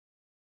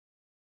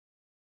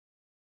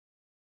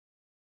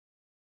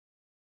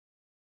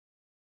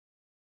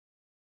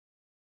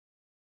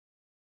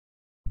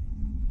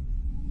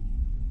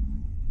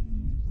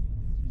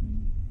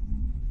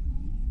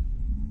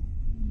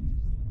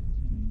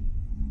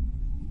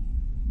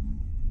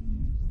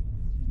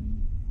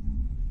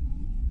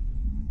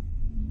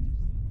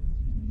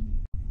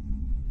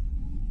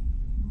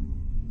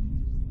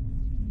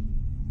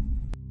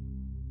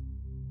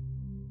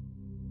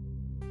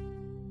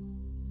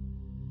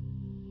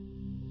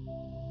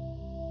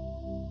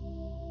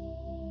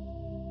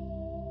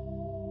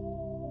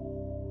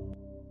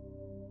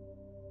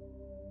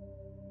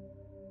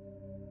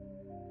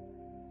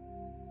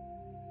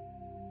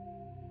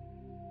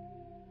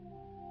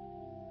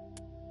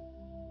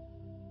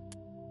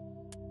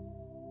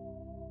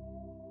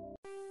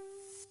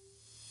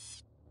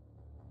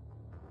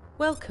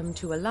Welcome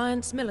to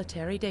Alliance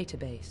Military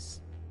Database.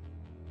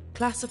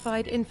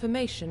 Classified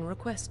information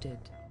requested.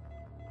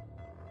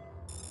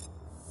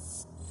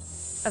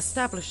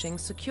 Establishing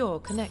secure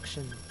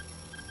connection.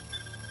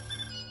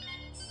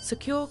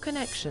 Secure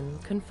connection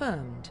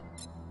confirmed.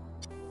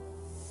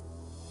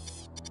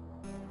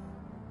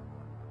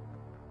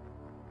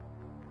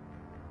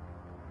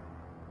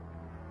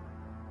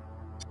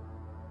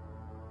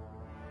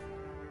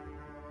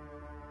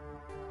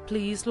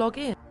 Please log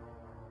in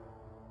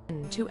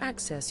to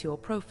access your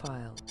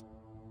profile.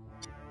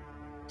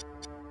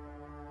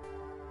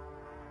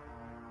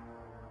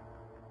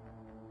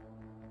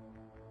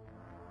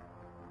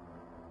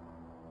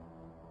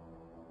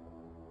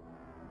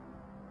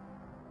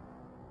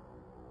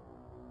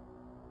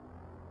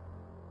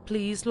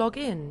 Please log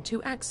in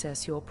to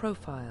access your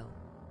profile.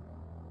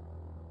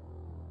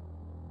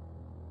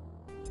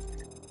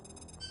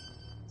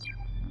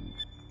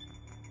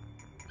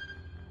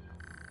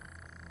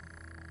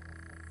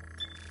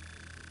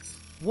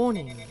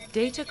 Warning,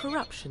 data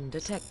corruption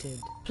detected.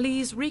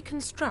 Please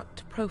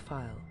reconstruct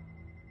profile.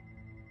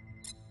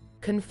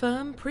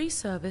 Confirm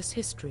pre-service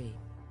history.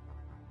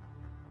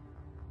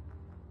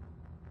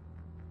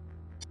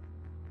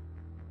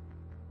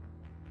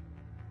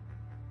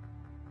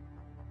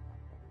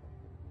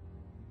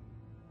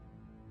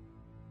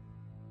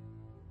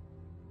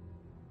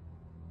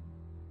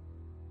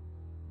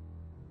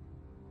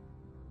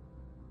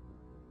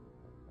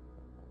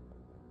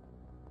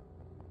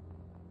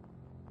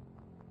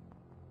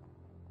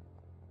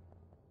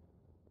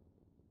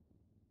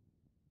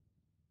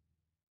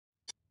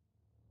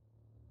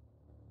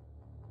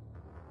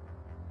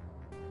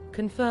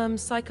 Confirm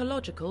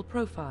psychological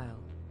profile.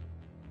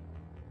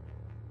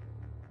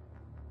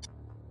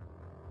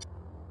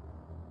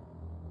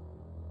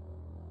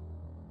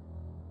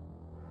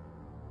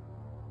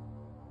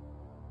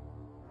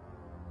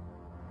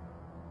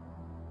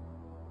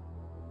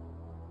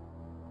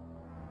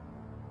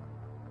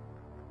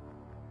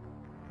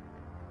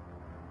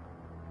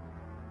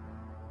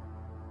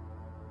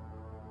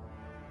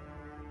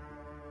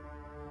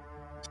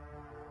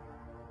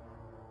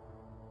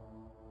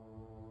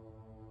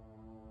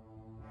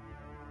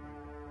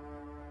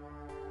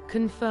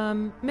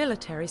 Confirm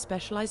military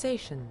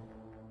specialization.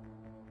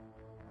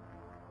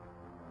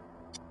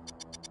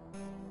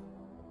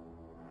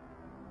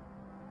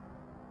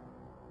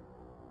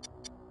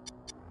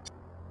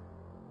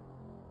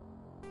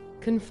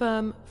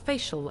 Confirm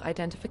facial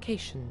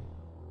identification.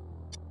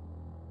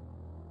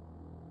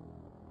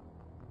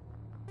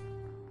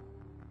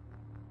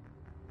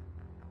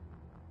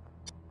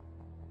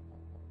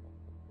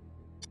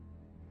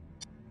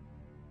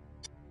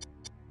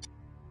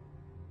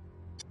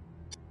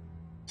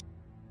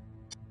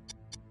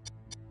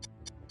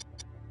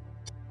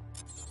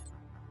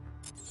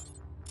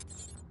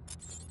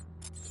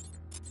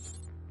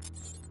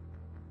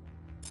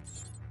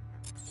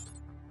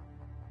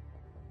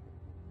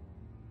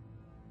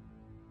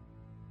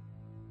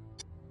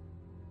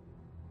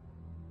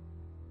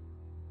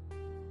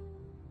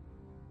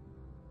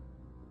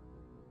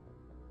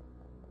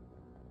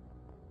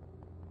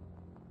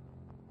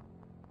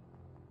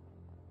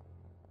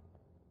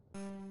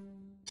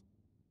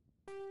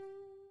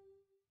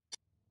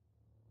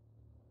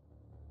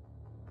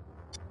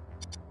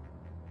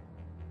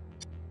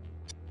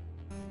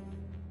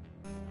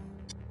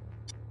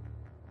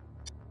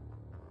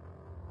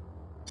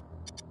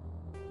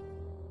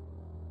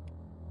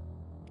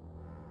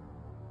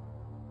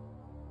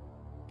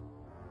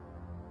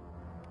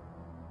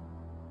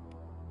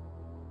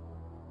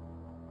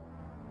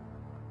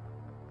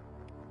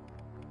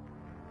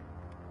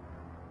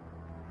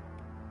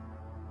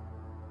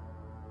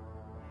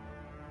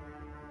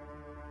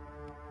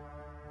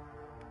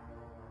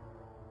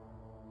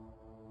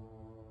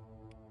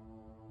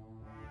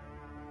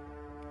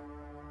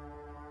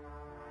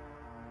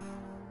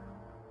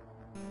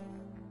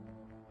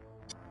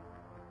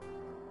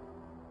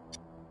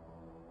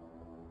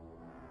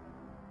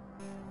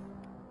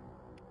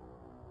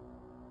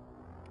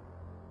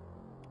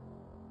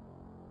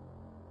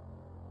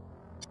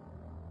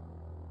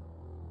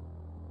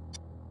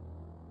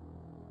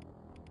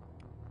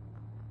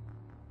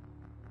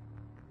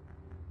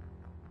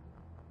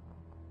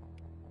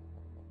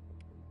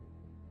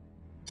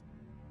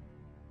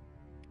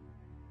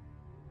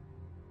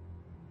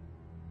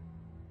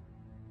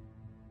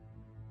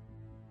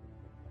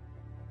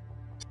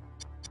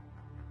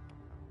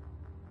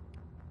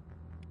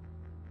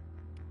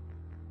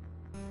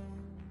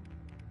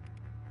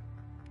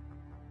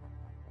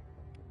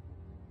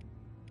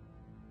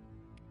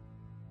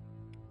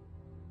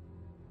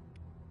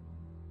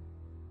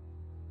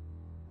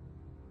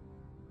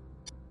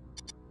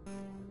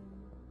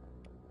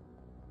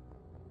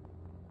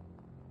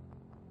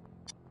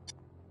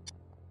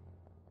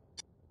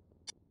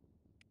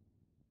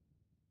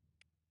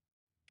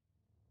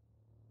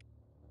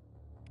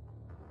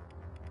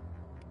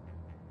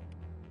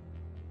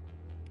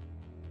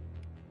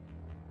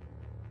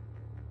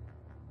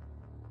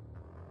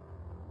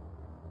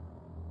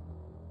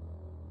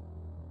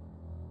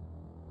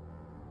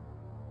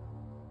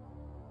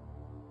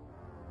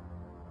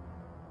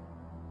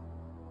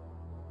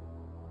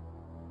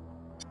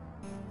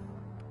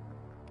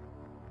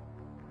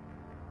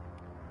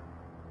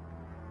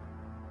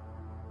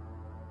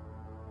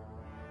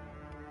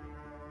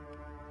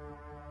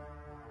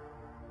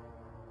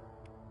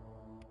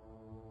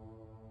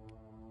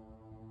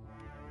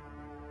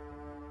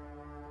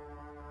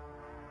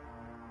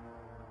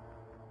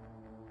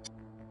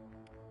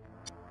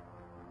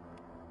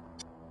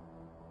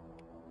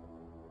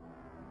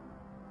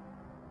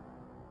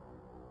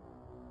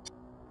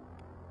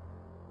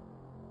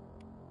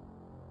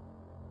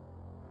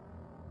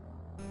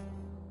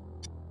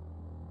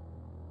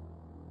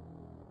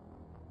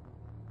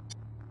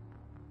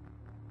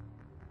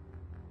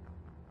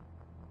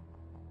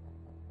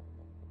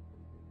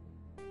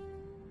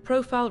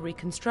 Profile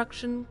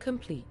reconstruction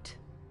complete.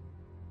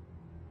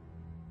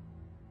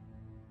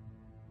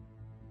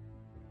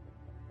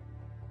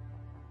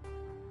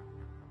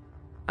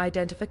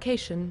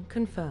 Identification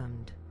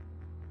confirmed.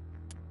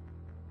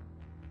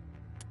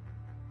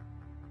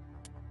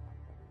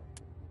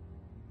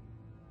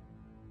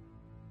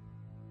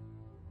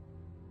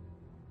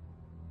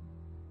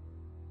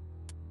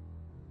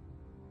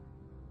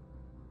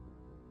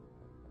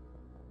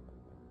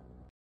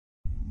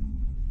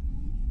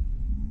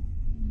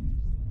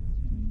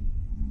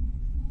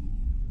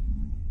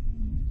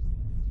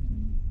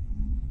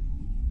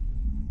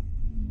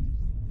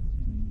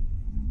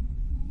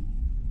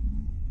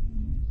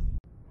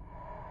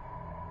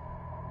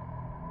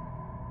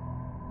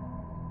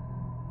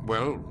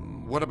 Well,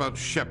 what about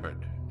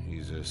Sheppard?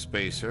 He's a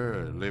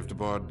spacer, lived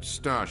aboard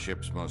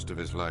starships most of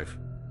his life.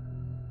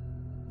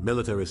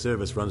 Military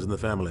service runs in the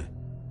family.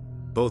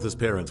 Both his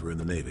parents were in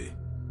the Navy.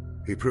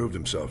 He proved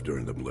himself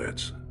during the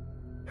Blitz.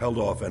 Held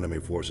off enemy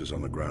forces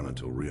on the ground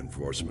until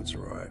reinforcements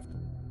arrived.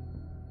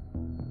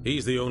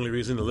 He's the only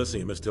reason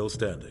Elysium is still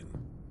standing.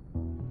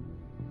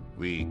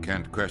 We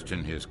can't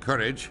question his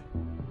courage.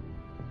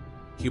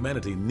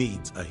 Humanity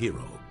needs a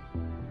hero.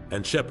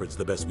 And Sheppard's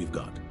the best we've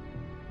got.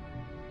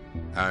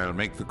 I'll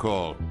make the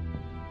call.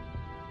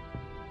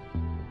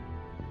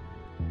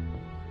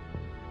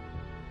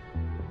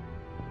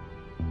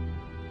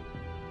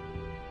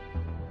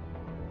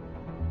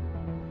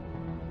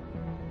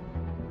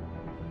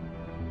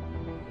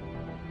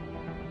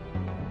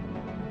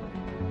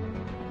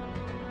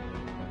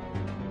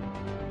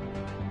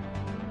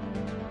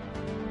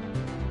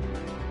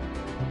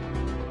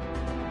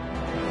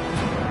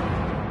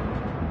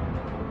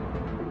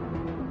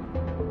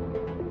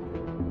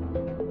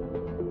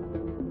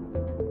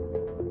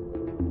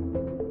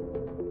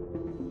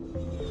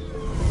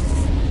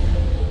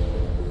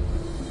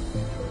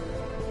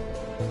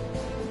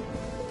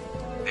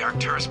 The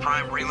Arcturus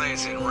Prime relay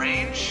is in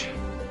range.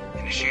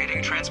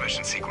 Initiating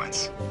transmission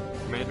sequence.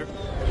 Commander?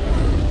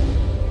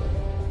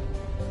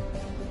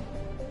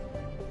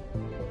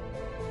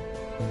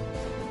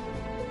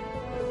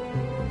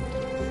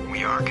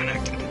 We are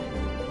connected.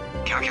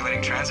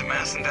 Calculating transit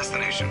mass and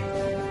destination.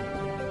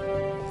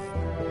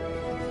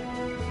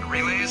 The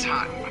relay is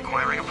hot,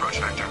 acquiring approach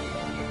vector.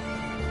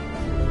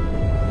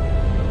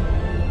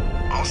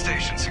 All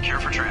stations secure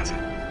for transit.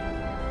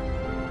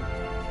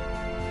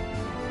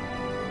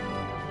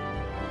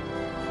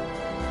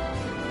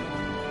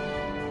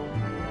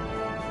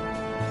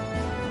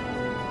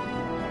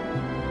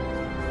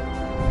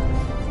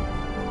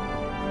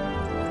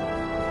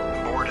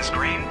 Board is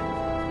green.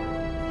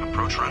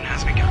 Approach run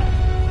has begun.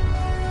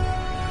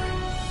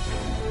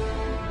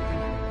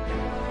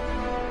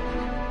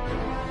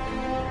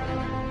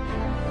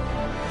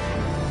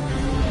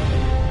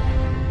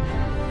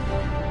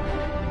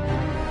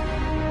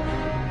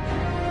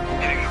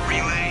 Hitting the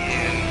relay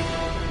in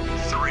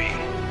 3,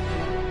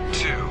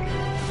 2,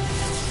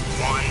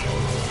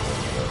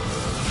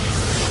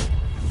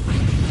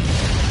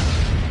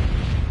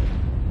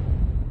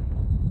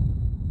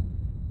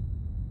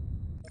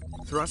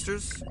 1.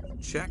 Thrusters,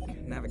 check.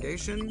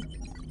 Navigation,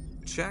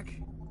 check.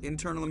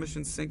 Internal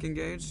emissions sync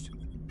engaged.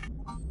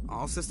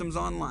 All systems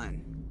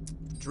online.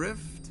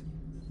 Drift,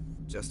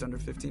 just under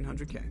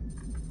 1500K.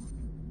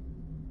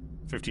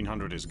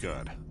 1500 is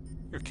good.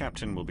 Your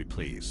captain will be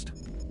pleased.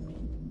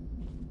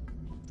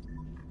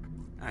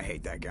 I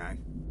hate that guy.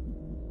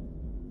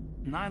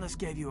 Nihilus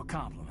gave you a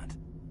compliment.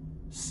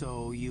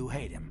 So you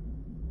hate him.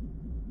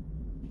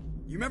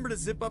 You remember to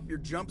zip up your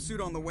jumpsuit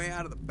on the way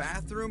out of the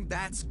bathroom?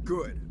 That's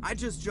good. I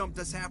just jumped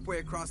us halfway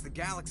across the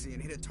galaxy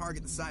and hit a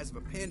target the size of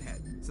a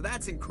pinhead. So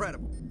that's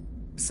incredible.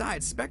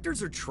 Besides,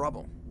 specters are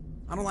trouble.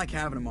 I don't like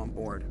having them on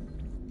board.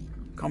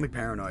 Call me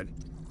paranoid.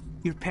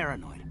 You're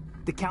paranoid.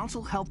 The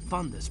Council helped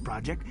fund this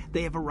project.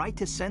 They have a right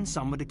to send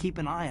someone to keep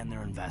an eye on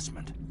their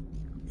investment.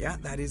 Yeah,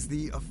 that is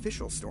the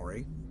official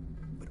story.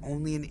 But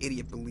only an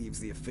idiot believes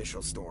the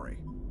official story.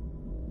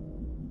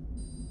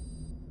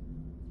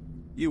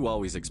 You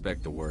always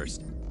expect the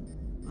worst.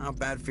 Well,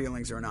 bad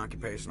feelings are an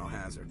occupational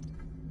hazard.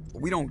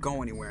 But we don't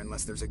go anywhere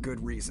unless there's a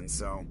good reason,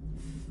 so...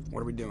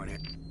 What are we doing here?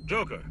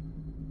 Joker,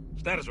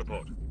 status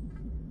report.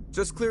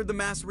 Just cleared the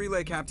mass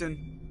relay,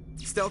 Captain.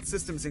 Stealth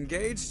systems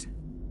engaged.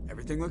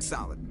 Everything looks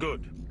solid.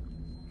 Good.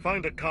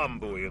 Find a comm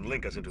buoy and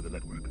link us into the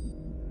network.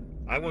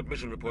 I want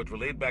mission reports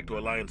relayed back to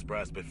Alliance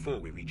Brass before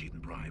we reach Eden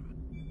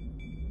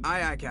Prime.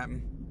 Aye, aye,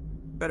 Captain.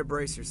 Better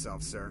brace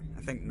yourself, sir.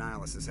 I think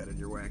Nihilus is headed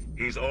your way.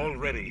 He's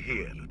already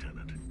here, Lieutenant.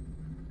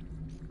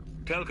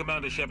 Tell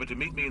Commander Sheppard to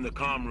meet me in the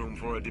comm room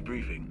for a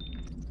debriefing.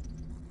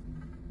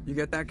 You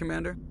get that,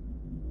 Commander?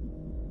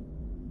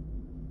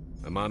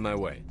 I'm on my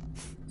way.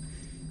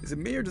 Is it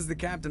me or does the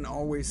Captain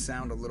always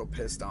sound a little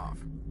pissed off?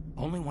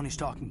 Only when he's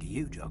talking to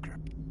you, Joker.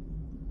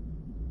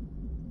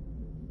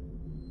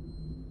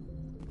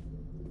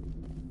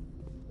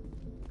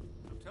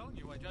 I'm telling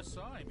you, I just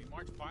saw him. He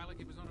marched by like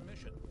he was on a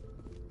mission.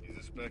 He's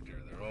a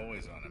specter. They're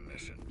always on a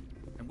mission.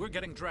 And we're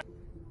getting dressed.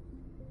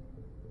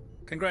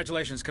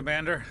 Congratulations,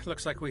 Commander.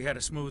 Looks like we had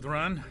a smooth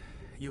run.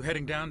 You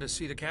heading down to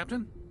see the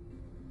captain?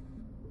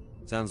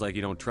 Sounds like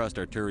you don't trust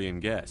our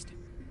Turian guest.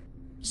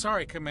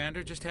 Sorry,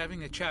 Commander, just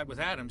having a chat with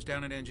Adams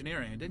down at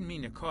engineering. I didn't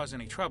mean to cause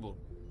any trouble.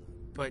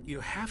 But you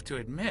have to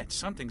admit,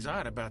 something's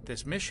odd about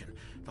this mission.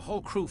 The whole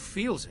crew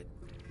feels it.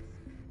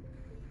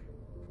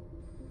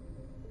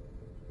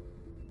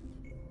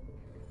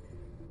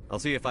 I'll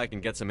see if I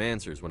can get some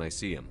answers when I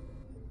see him.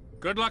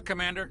 Good luck,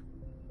 Commander.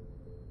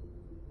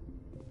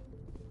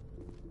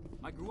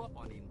 I grew up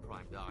on Eden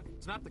Prime, Doc.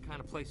 It's not the kind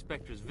of place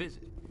Spectres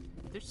visit.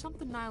 There's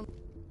something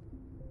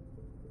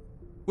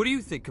What do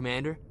you think,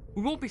 Commander?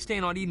 We won't be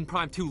staying on Eden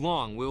Prime too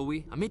long, will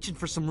we? I'm itching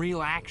for some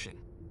real action.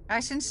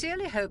 I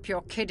sincerely hope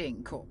you're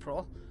kidding,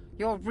 Corporal.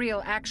 Your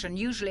real action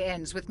usually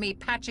ends with me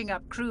patching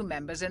up crew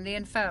members in the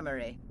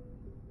infirmary.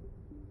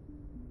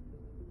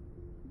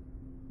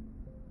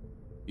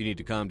 You need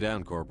to calm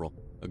down, Corporal.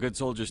 A good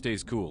soldier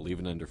stays cool,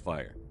 even under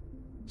fire.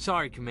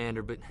 Sorry,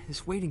 Commander, but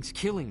this waiting's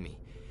killing me.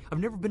 I've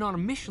never been on a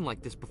mission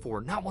like this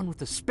before, not one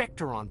with a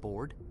specter on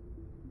board.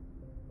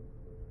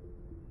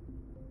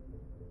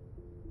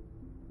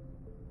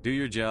 Do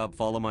your job,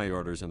 follow my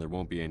orders, and there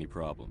won't be any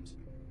problems.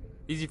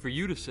 Easy for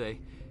you to say.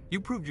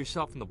 You proved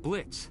yourself in the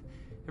Blitz.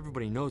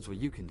 Everybody knows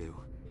what you can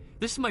do.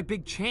 This is my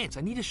big chance.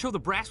 I need to show the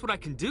brass what I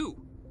can do.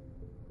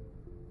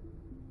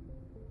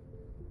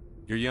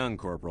 You're young,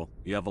 Corporal.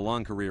 You have a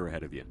long career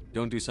ahead of you.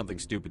 Don't do something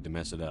stupid to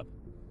mess it up.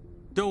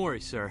 Don't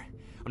worry, sir.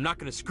 I'm not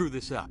going to screw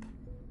this up.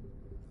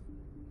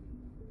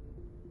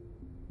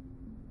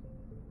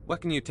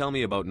 What can you tell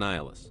me about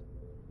Nihilus?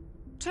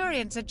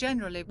 Turians are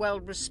generally well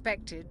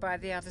respected by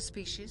the other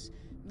species.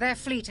 Their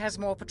fleet has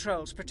more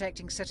patrols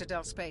protecting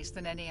Citadel space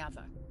than any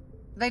other.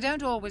 They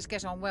don't always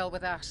get on well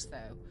with us,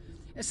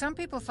 though. Some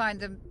people find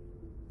them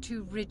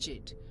too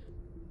rigid.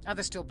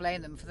 Others still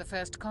blame them for the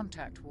First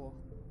Contact War.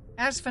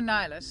 As for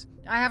Nihilus,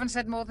 I haven't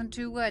said more than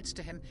 2 words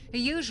to him. He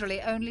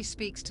usually only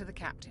speaks to the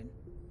captain.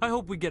 I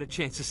hope we get a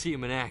chance to see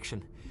him in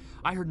action.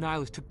 I heard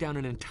Nihilus took down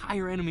an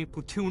entire enemy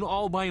platoon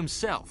all by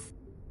himself.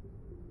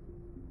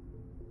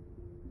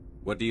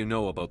 What do you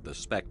know about the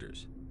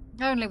Spectres?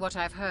 Only what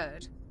I've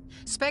heard.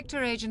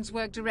 Spectre agents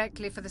work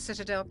directly for the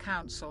Citadel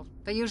Council.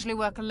 They usually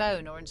work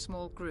alone or in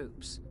small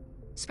groups.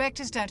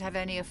 Spectres don't have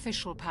any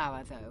official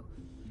power, though.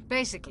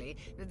 Basically,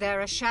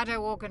 they're a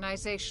shadow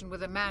organization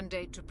with a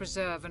mandate to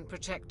preserve and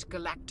protect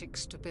galactic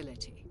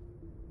stability.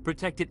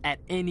 Protect it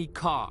at any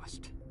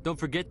cost. Don't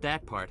forget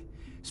that part.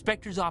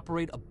 Spectres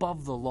operate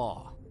above the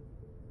law.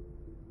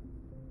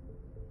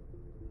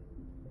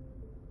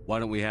 Why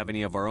don't we have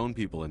any of our own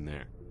people in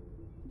there?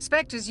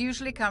 Spectres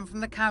usually come from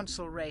the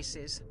Council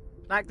races,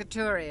 like the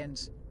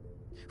Turians.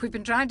 We've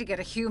been trying to get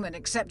a human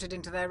accepted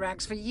into their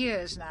ranks for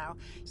years now.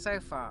 So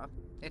far,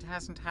 it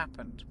hasn't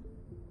happened.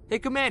 Hey,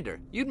 Commander,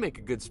 you'd make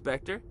a good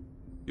Spectre.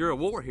 You're a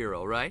war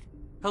hero, right?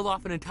 Held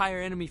off an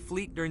entire enemy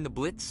fleet during the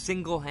Blitz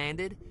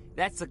single-handed?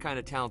 That's the kind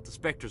of talent the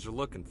Spectres are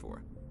looking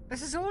for.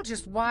 This is all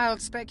just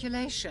wild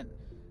speculation.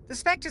 The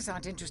Spectres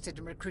aren't interested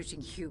in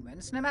recruiting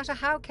humans, no matter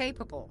how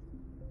capable.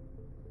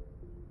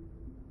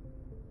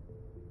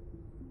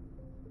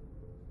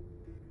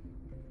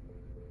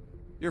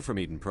 You're from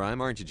Eden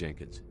Prime, aren't you,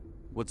 Jenkins?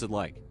 What's it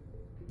like?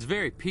 It's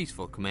very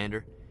peaceful,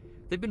 Commander.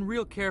 They've been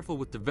real careful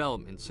with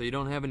development, so you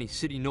don't have any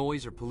city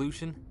noise or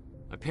pollution.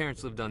 My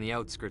parents lived on the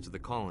outskirts of the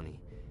colony.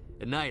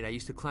 At night, I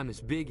used to climb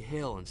this big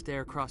hill and stare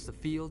across the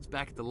fields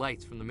back at the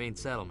lights from the main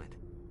settlement.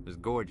 It was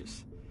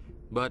gorgeous.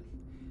 But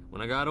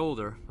when I got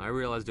older, I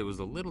realized it was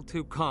a little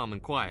too calm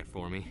and quiet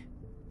for me.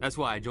 That's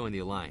why I joined the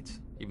Alliance.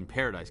 Even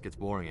Paradise gets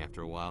boring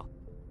after a while.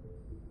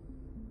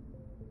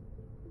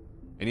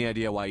 Any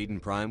idea why Eden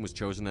Prime was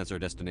chosen as our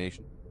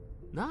destination?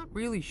 Not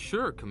really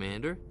sure,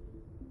 Commander.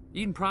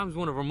 Eden Prime's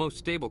one of our most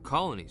stable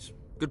colonies.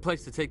 Good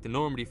place to take the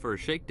Normandy for a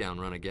shakedown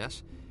run, I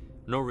guess.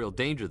 No real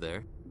danger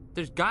there.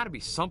 There's gotta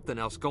be something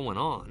else going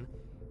on.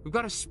 We've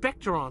got a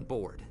Spectre on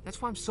board. That's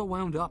why I'm so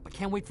wound up. I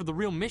can't wait for the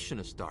real mission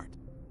to start.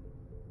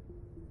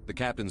 The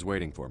captain's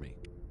waiting for me.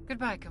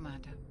 Goodbye,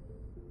 Commander.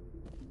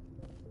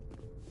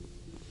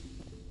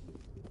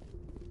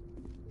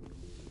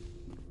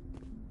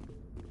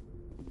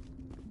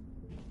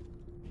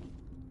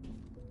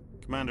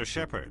 Commander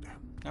Sheppard,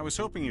 I was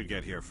hoping you'd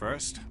get here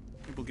first.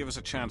 It will give us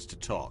a chance to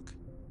talk.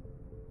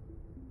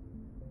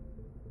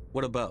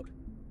 What about?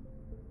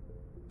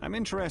 I'm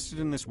interested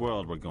in this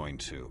world we're going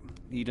to.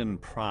 Eden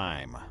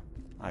Prime.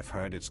 I've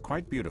heard it's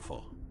quite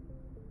beautiful.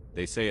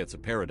 They say it's a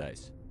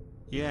paradise.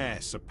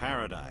 Yes, a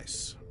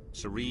paradise.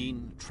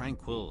 Serene,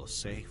 tranquil,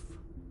 safe.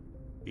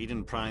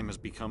 Eden Prime has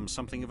become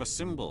something of a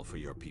symbol for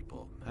your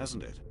people,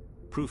 hasn't it?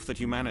 Proof that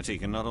humanity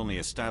can not only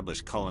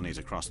establish colonies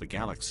across the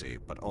galaxy,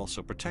 but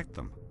also protect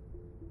them.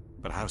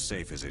 But how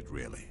safe is it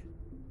really?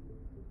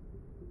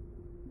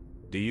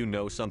 Do you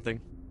know something?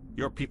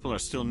 Your people are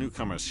still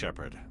newcomers,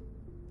 Sheppard.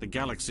 The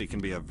galaxy can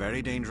be a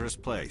very dangerous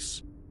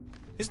place.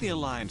 Is the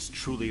Alliance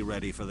truly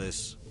ready for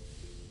this?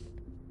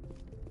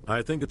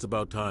 I think it's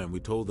about time we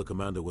told the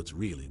Commander what's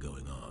really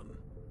going on.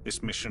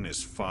 This mission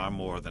is far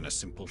more than a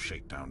simple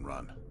shakedown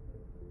run.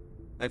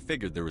 I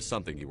figured there was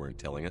something you weren't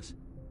telling us.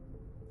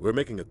 We're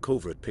making a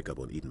covert pickup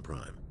on Eden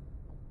Prime.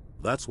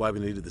 That's why we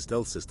needed the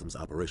stealth systems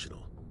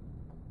operational.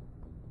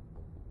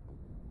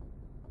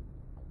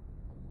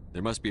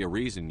 There must be a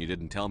reason you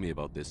didn't tell me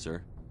about this,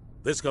 sir.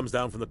 This comes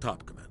down from the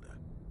top, Commander.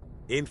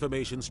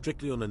 Information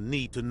strictly on a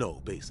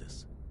need-to-know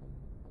basis.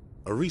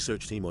 A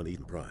research team on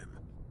Eden Prime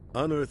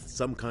unearthed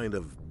some kind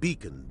of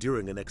beacon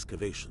during an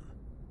excavation.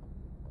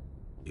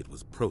 It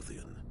was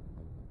Prothean.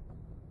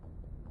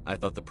 I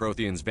thought the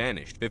Protheans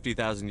vanished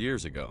 50,000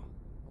 years ago.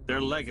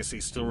 Their legacy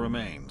still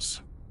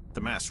remains.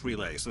 The mass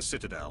relays, the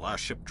Citadel, our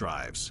ship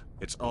drives.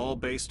 It's all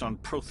based on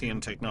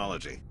Prothean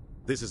technology.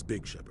 This is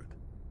big, Sheppard.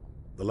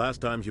 The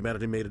last time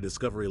humanity made a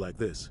discovery like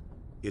this,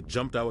 it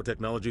jumped our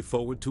technology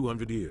forward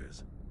 200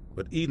 years.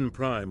 But Eden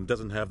Prime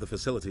doesn't have the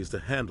facilities to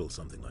handle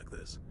something like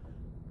this.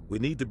 We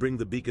need to bring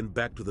the beacon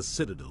back to the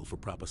Citadel for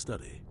proper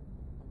study.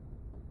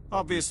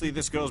 Obviously,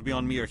 this goes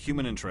beyond mere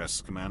human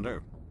interests,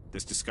 Commander.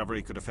 This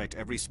discovery could affect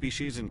every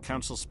species in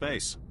Council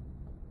space.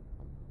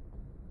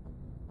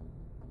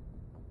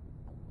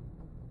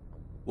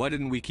 Why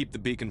didn't we keep the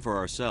beacon for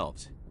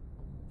ourselves?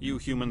 You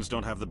humans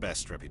don't have the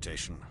best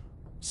reputation.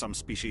 Some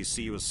species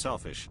see you as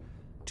selfish,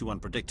 too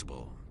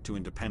unpredictable, too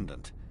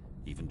independent,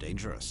 even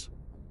dangerous.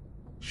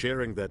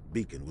 Sharing that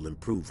beacon will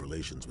improve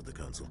relations with the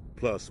Council.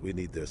 Plus, we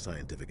need their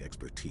scientific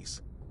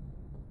expertise.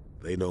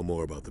 They know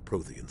more about the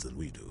Protheans than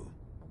we do.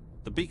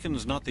 The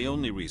beacon's not the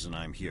only reason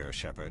I'm here,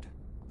 Sheppard.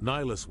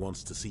 Nihilus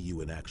wants to see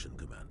you in action,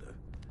 Commander.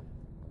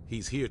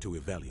 He's here to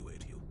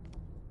evaluate you.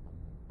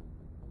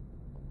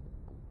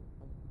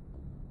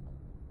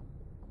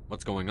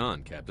 What's going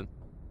on, Captain?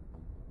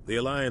 The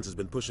Alliance has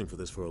been pushing for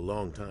this for a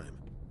long time.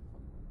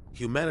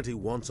 Humanity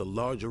wants a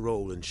larger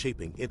role in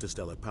shaping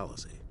interstellar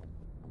policy.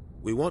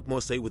 We want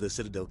more say with the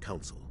Citadel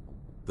Council.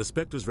 The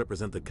Spectres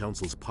represent the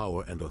Council's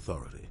power and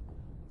authority.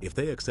 If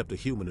they accept a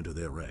human into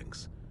their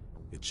ranks,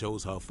 it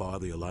shows how far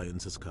the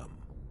Alliance has come.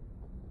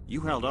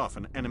 You held off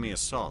an enemy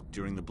assault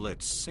during the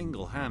Blitz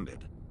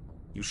single-handed.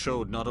 You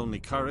showed not only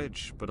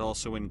courage, but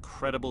also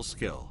incredible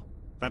skill.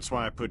 That's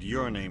why I put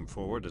your name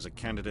forward as a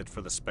candidate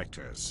for the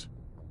Spectres.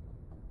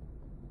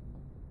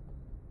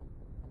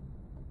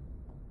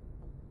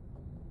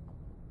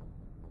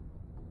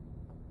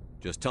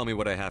 Just tell me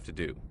what I have to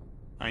do.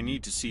 I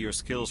need to see your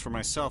skills for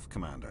myself,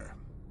 Commander.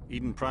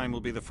 Eden Prime will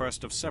be the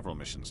first of several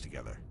missions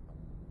together.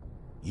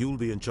 You'll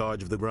be in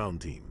charge of the ground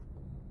team.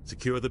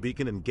 Secure the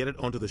beacon and get it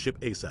onto the ship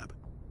ASAP.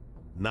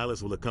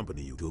 Nihilus will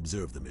accompany you to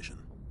observe the mission.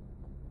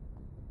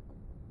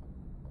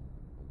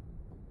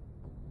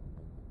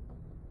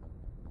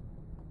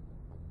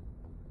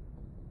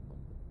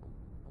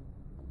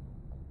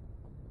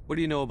 What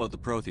do you know about the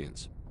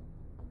Protheans?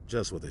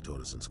 Just what they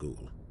taught us in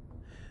school.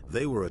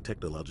 They were a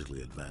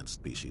technologically advanced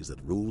species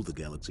that ruled the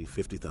galaxy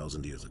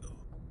 50,000 years ago.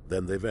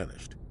 Then they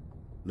vanished.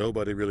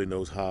 Nobody really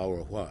knows how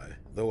or why,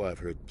 though I've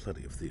heard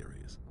plenty of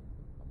theories.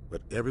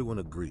 But everyone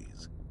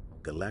agrees,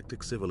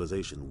 galactic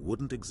civilization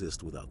wouldn't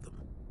exist without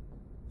them.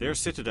 Their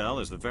citadel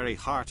is the very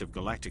heart of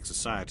galactic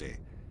society,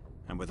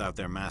 and without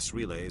their mass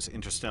relays,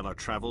 interstellar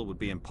travel would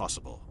be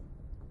impossible.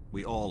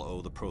 We all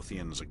owe the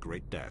Protheans a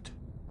great debt.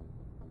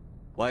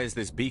 Why is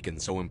this beacon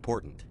so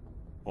important?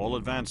 All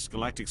advanced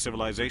galactic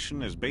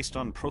civilization is based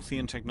on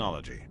Prothean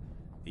technology,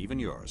 even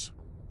yours.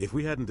 If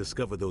we hadn't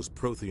discovered those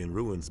Prothean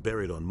ruins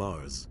buried on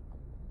Mars,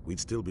 we'd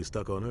still be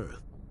stuck on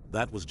Earth.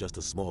 That was just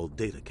a small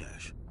data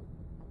cache.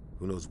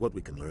 Who knows what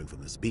we can learn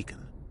from this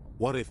beacon?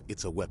 What if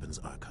it's a weapons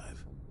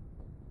archive?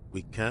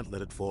 We can't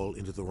let it fall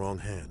into the wrong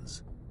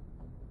hands.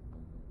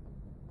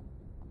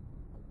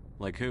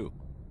 Like who?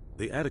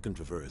 The Attican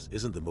Traverse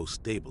isn't the most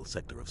stable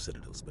sector of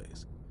Citadel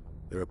space.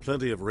 There are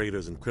plenty of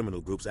raiders and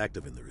criminal groups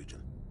active in the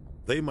region.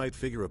 They might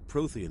figure a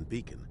Prothean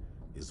beacon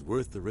is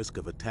worth the risk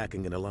of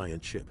attacking an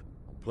Alliance ship.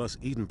 Plus,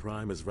 Eden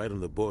Prime is right on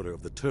the border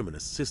of the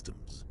Terminus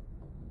systems.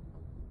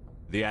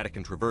 The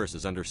Attican Traverse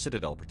is under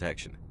Citadel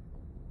protection.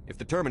 If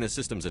the Terminus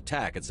systems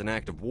attack, it's an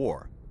act of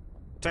war.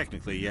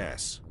 Technically,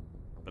 yes.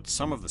 But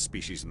some of the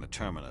species in the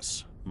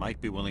Terminus might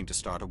be willing to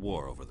start a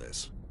war over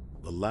this.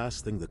 The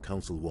last thing the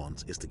Council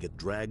wants is to get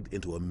dragged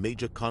into a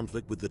major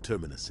conflict with the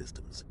Terminus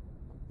systems.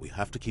 We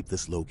have to keep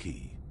this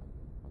low-key.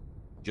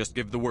 Just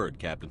give the word,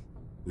 Captain.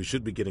 We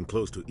should be getting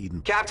close to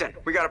Eden... Captain,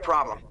 we got a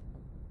problem.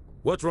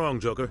 What's wrong,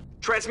 Joker?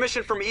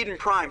 Transmission from Eden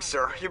Prime,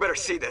 sir. You better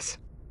see this.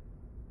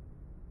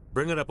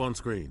 Bring it up on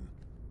screen.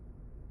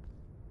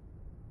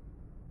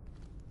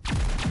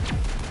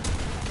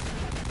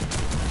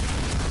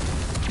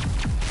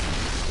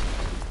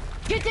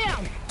 Get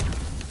down!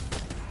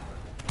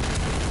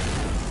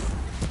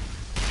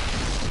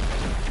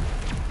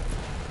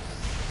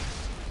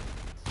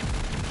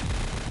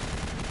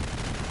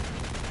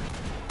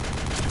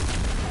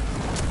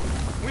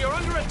 We are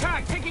under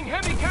attack, taking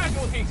heavy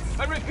casualties.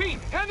 I repeat,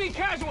 heavy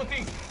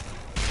casualties.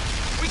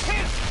 We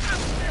can't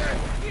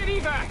get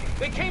evac.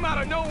 They came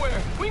out of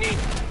nowhere. We need...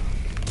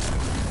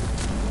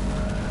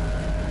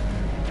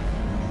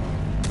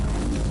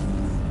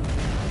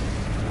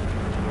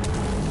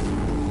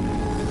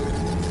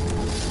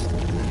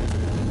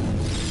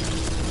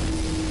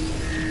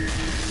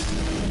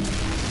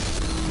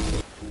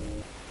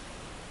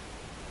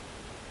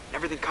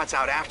 Everything cuts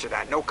out after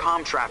that. No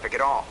comm traffic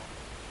at all.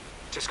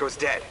 Just goes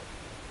dead.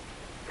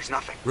 There's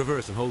nothing.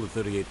 Reverse and hold at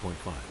 38.5.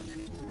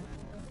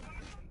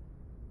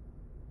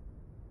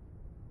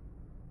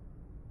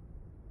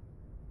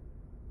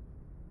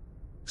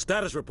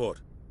 Status report.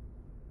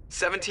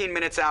 17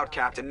 minutes out,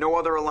 Captain. No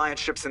other Alliance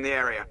ships in the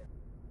area.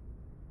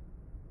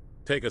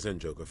 Take us in,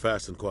 Joker,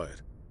 fast and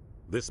quiet.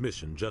 This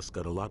mission just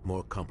got a lot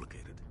more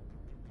complicated.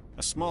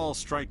 A small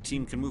strike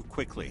team can move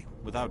quickly,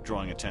 without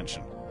drawing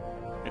attention.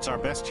 It's our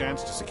best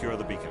chance to secure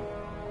the beacon.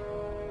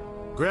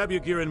 Grab your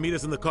gear and meet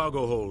us in the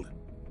cargo hold.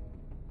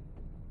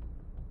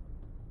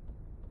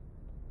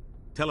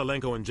 Tell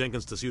Alenko and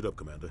Jenkins to suit up,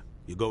 Commander.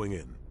 You're going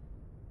in.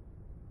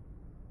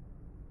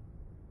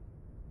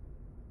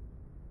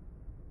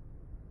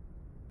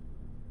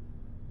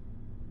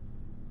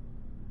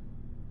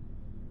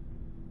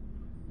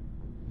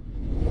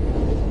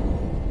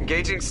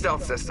 Engaging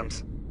stealth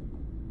systems.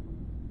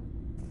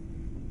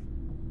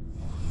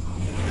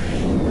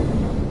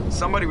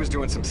 Somebody was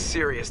doing some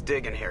serious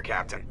digging here,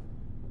 Captain.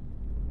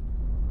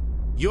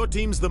 Your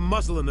team's the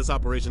muscle in this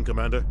operation,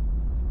 Commander.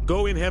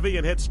 Go in heavy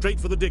and head straight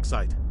for the dig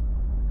site.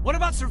 What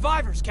about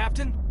survivors,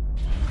 Captain?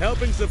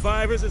 Helping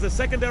survivors is a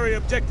secondary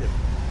objective.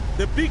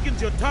 The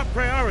beacon's your top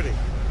priority.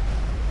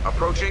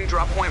 Approaching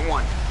drop point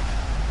 1.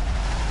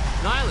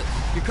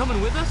 Nihilus, you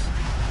coming with us?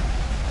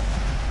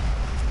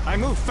 I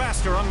move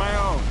faster on my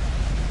own.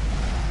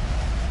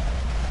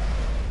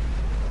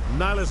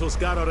 Nihilus will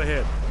scout out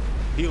ahead.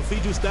 He'll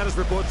feed you status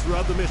reports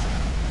throughout the mission.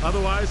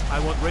 Otherwise, I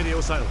want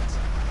radio silence.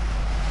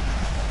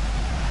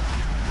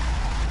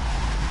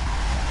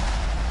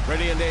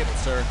 Ready and able,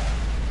 sir.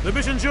 The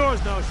mission's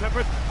yours now,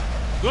 Sheppard.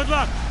 Good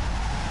luck!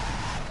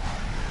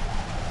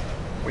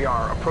 We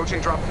are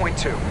approaching drop point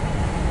 2.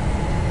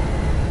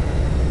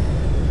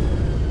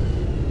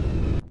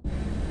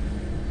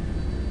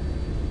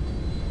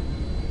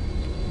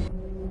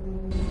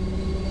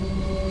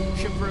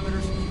 Ship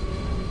perimeters.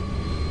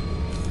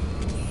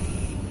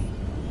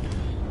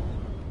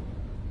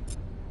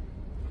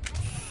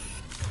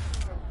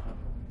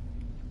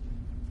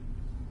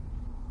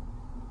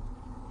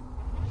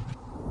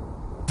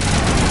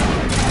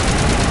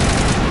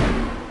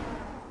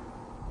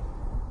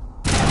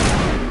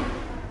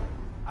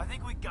 I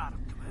think we got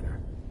him, Commander.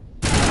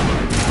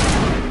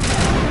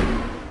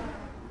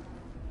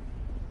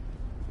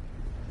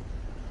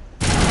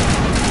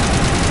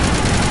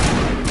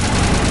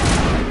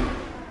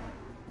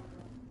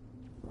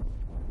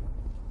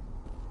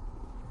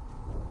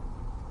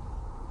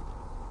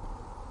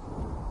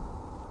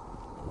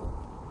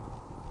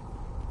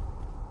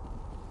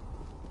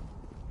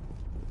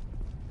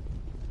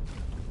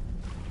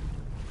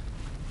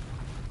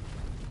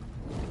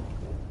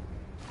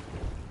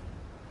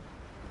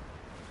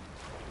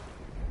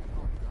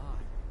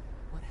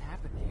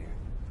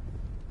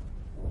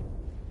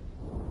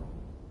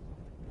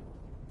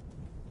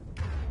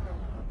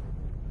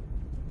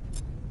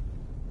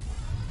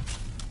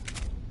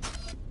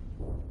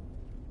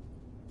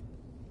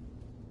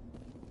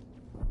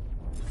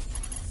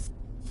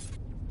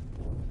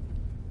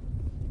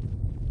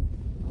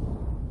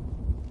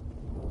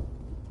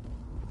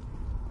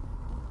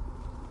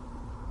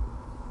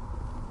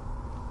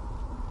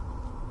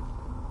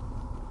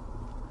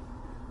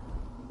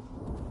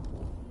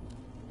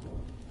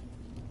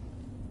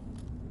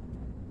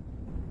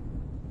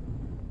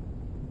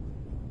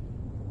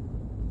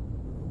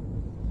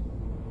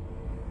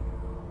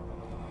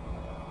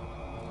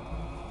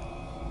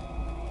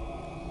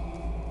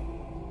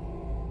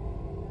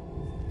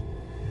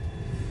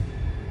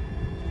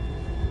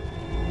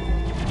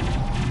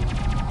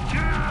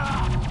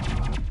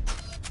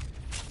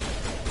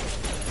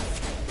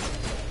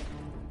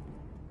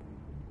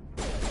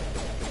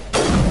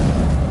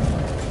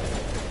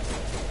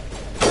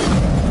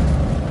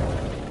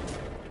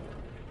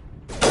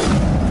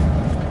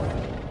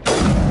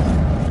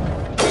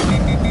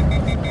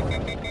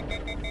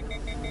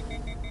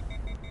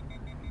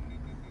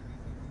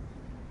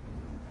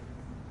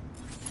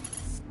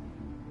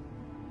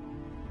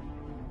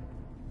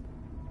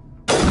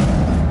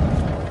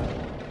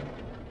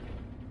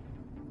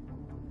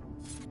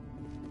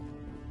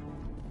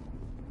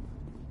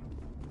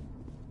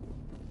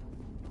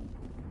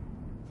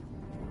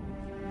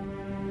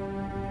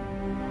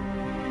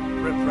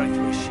 Rip right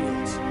through his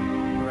shields.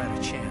 We're at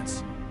a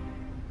chance.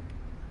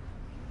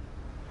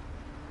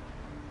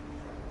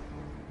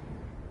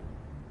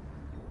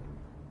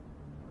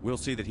 We'll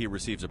see that he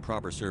receives a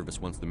proper service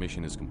once the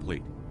mission is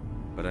complete.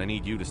 But I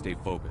need you to stay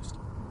focused.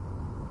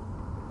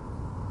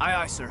 Aye,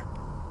 aye, sir.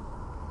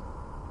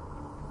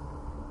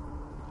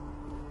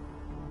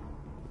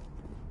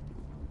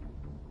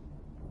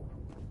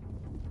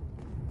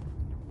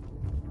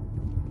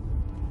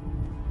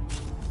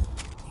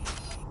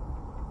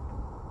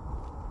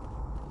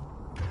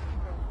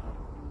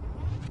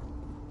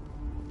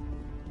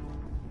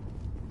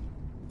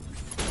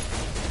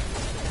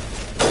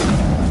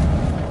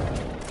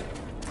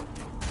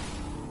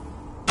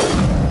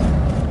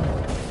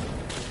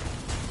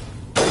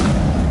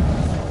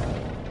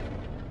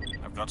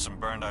 Got some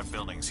burned out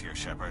buildings here,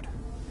 Sheppard.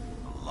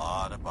 A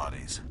lot of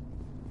bodies.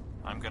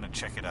 I'm gonna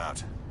check it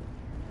out.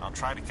 I'll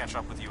try to catch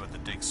up with you at the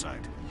dig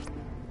site.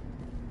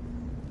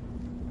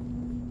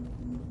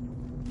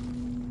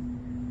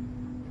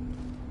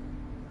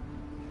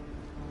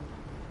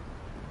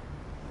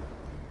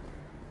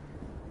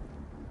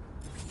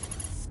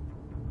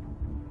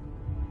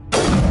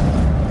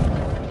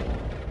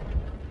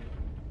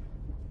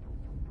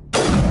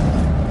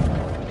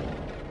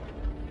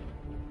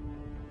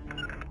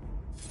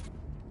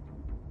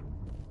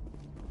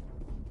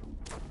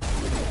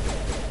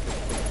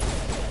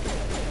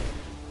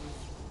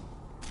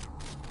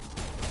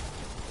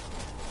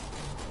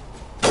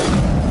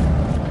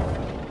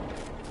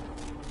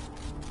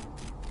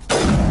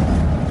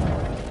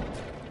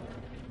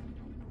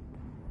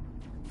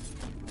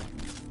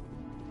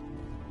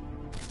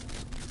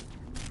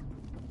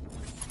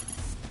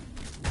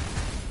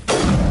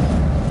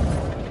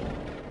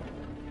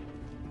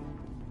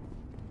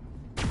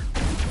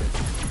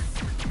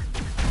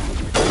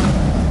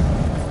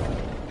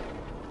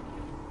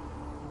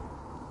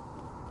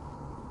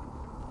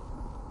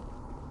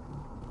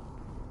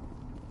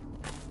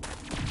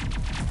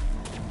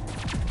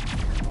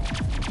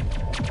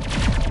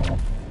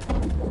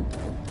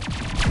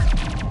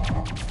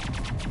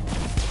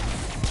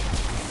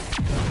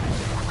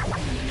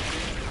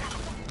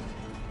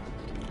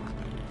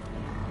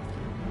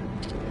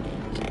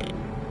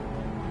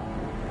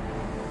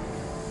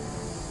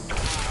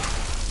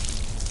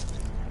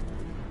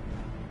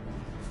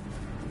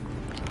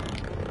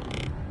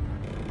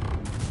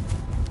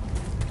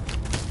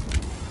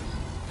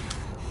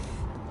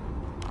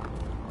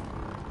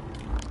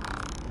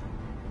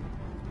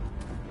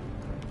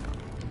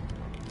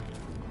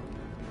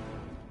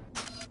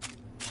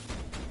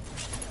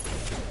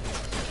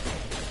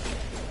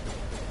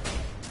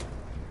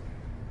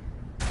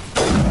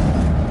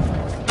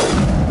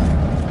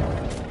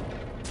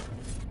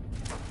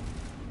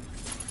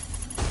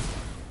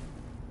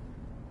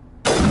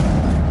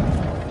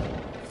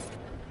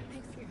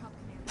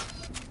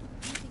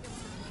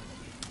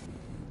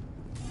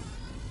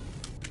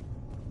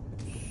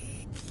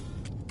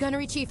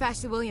 Gunnery Chief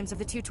Ashley Williams of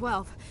the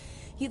 212.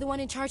 You the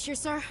one in charge here,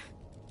 sir?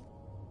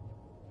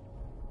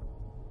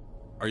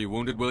 Are you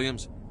wounded,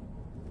 Williams?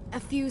 A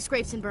few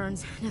scrapes and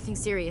burns, nothing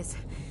serious.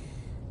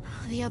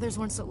 The others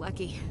weren't so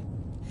lucky.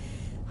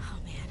 Oh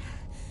man.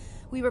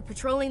 We were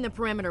patrolling the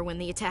perimeter when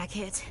the attack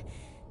hit.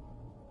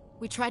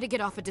 We tried to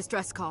get off a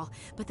distress call,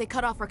 but they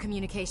cut off our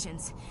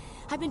communications.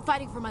 I've been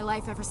fighting for my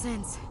life ever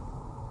since.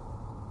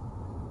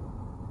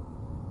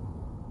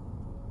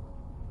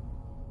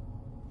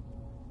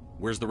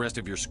 Where's the rest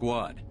of your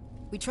squad?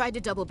 We tried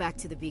to double back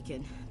to the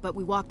beacon, but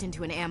we walked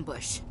into an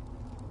ambush.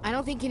 I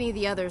don't think any of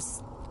the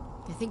others...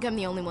 I think I'm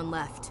the only one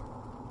left.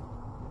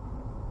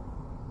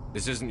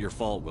 This isn't your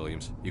fault,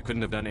 Williams. You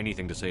couldn't have done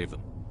anything to save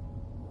them.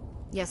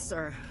 Yes,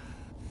 sir.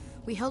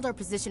 We held our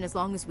position as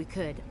long as we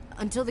could,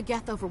 until the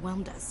Geth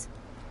overwhelmed us.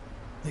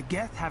 The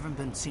Geth haven't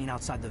been seen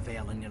outside the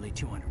Veil in nearly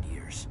 200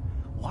 years.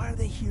 Why are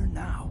they here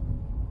now?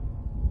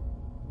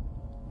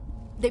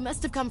 They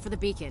must have come for the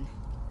beacon.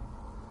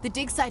 The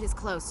dig site is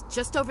close,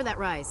 just over that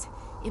rise.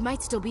 It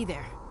might still be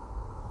there.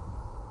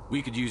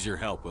 We could use your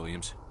help,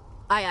 Williams.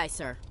 Aye, aye,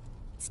 sir.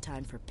 It's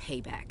time for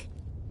payback.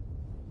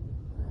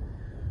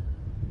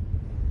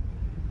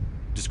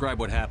 Describe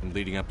what happened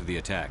leading up to the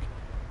attack.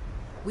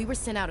 We were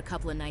sent out a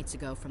couple of nights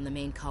ago from the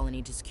main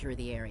colony to secure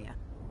the area.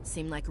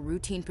 Seemed like a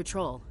routine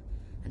patrol,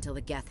 until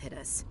the Geth hit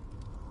us.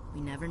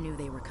 We never knew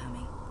they were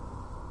coming.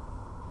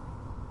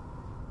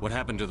 What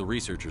happened to the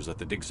researchers at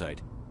the dig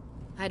site?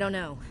 I don't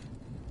know.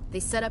 They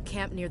set up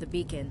camp near the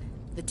beacon.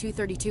 The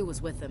 232 was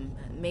with them.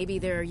 Maybe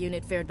their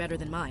unit fared better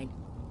than mine.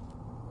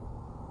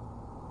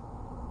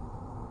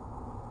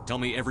 Tell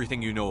me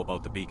everything you know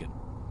about the beacon.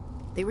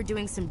 They were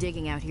doing some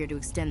digging out here to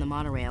extend the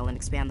monorail and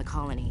expand the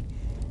colony.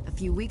 A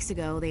few weeks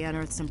ago, they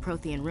unearthed some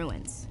Prothean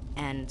ruins,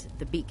 and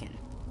the beacon.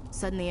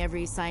 Suddenly,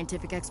 every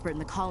scientific expert in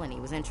the colony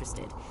was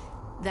interested.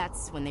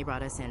 That's when they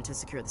brought us in to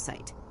secure the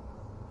site.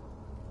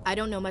 I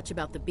don't know much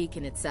about the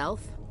beacon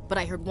itself, but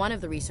I heard one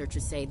of the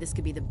researchers say this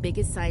could be the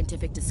biggest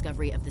scientific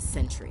discovery of the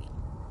century.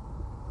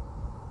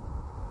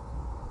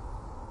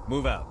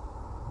 Move out.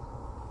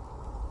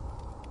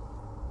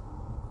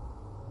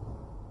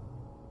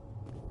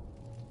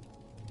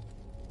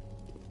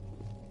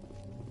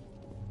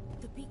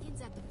 The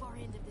beacon's at the far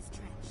end of this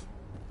trench.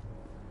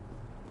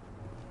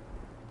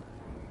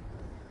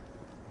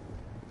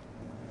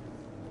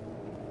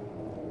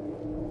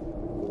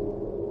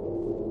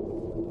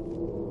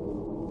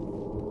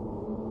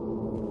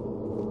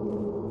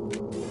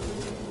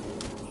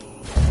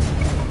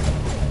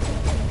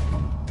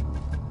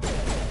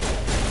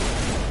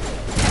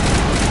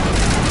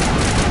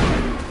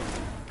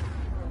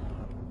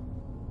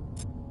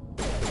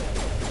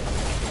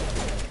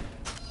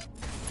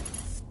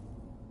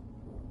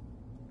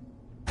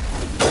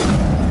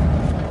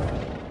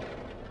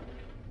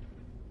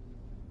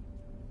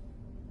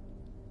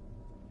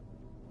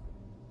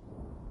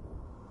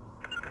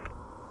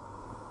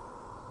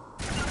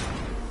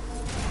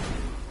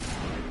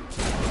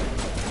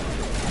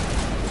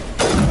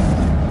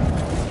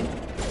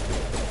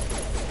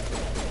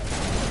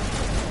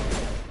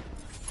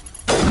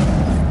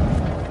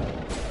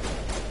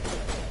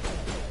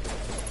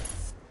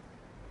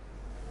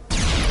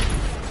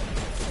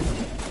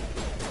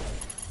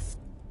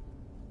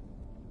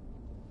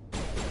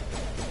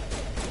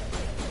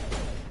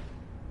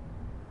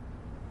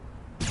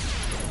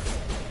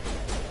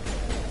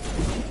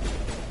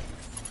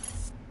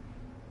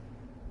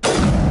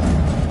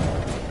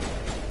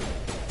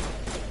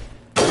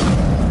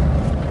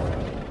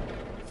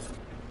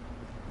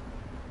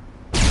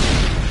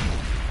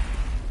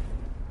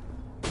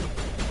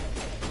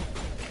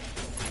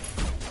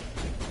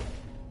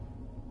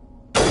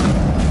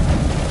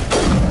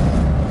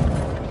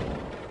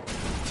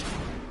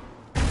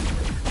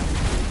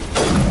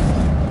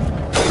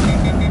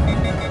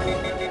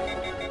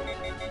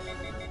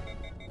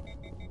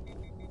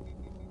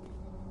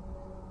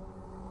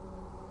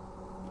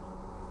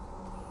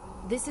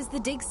 This is the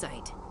dig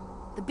site.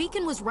 The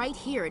beacon was right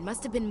here. It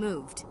must have been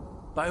moved.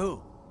 By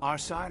who? Our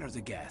side or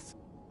the Geth?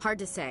 Hard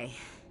to say.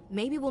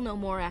 Maybe we'll know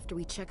more after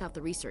we check out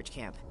the research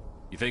camp.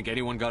 You think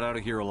anyone got out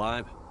of here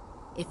alive?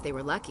 If they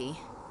were lucky.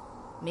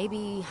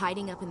 Maybe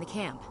hiding up in the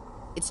camp.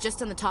 It's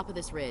just on the top of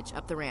this ridge,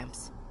 up the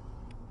ramps.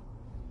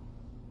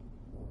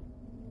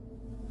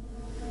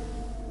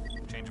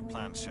 Change of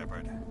plans,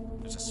 Sheppard.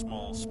 There's a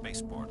small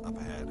spaceport up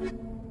ahead.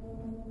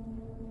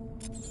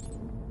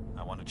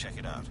 I want to check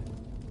it out.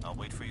 I'll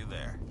wait for you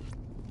there.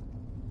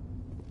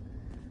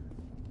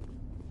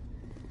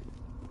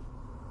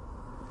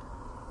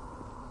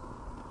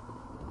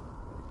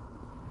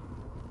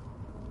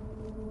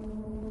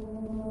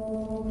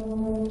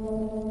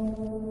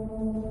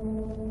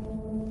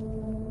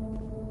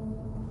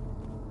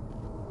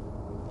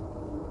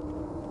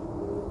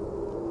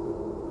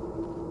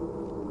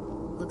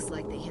 Looks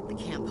like they hit the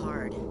camp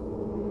hard.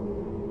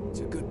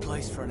 It's a good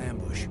place for an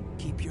ambush.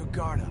 Keep your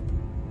guard up.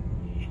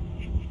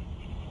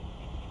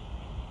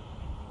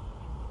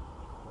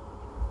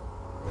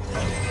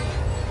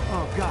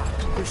 Oh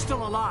God, they're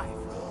still alive.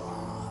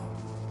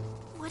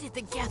 What did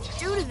the Geth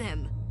do to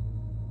them?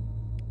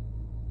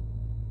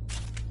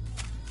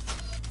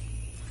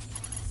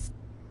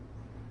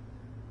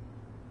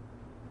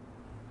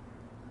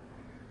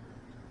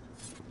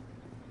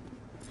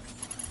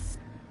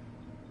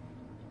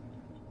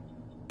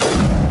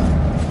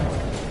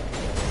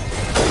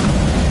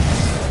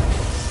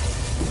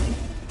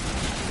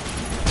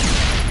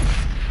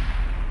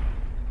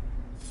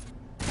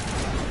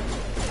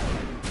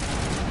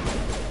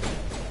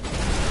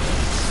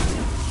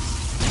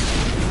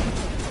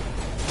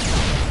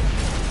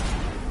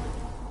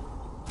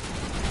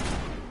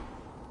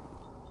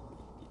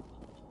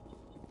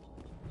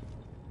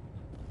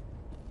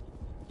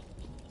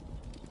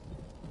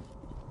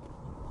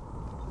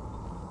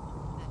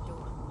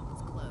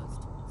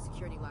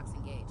 Security locks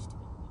engaged.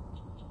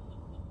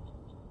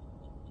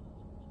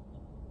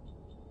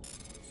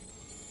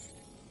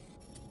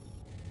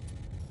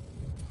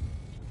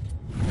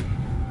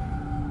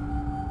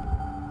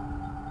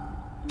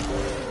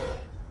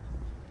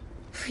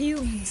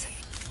 Humans.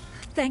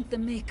 Thank the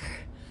Maker.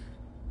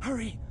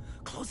 Hurry!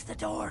 Close the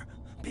door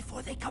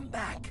before they come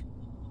back.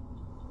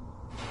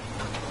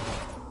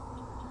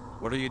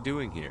 What are you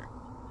doing here?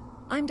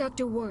 I'm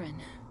Dr.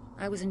 Warren.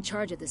 I was in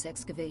charge of this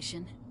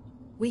excavation.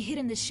 We hid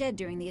in the shed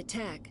during the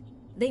attack.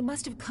 They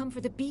must have come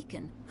for the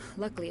beacon.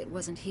 Luckily, it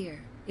wasn't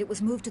here. It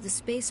was moved to the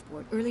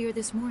spaceport earlier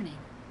this morning.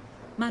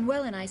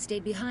 Manuel and I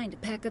stayed behind to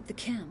pack up the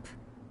camp.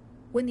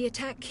 When the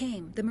attack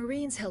came, the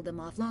Marines held them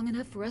off long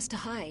enough for us to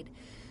hide.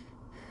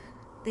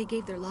 They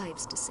gave their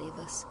lives to save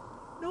us.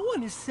 No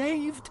one is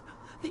saved.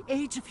 The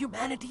age of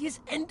humanity is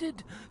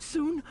ended.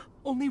 Soon,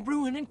 only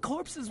ruin and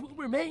corpses will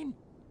remain.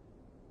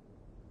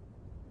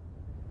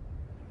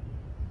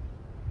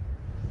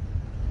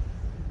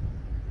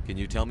 Can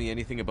you tell me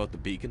anything about the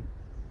beacon?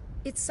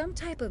 It's some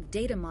type of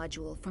data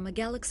module from a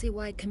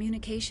galaxy-wide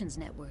communications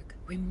network.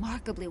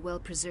 Remarkably well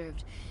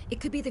preserved. It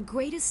could be the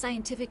greatest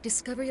scientific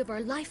discovery of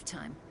our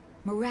lifetime.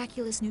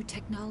 Miraculous new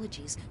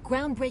technologies,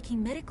 groundbreaking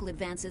medical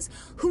advances.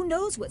 Who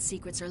knows what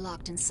secrets are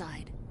locked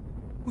inside?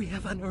 We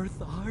have unearthed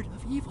the heart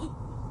of evil,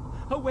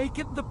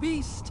 awakened the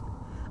beast,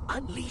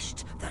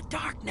 unleashed the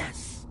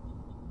darkness.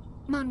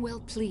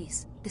 Manuel,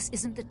 please. This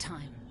isn't the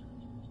time.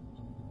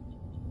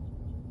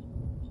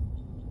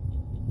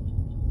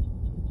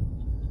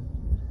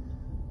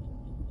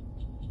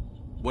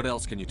 What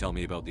else can you tell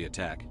me about the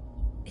attack?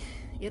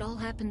 It all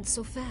happened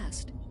so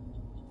fast.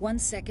 1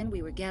 second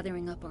we were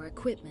gathering up our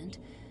equipment.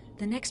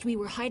 The next we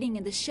were hiding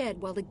in the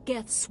shed while the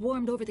Geth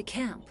swarmed over the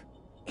camp.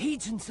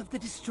 Agents of the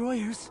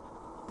Destroyers,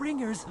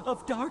 bringers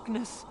of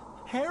darkness,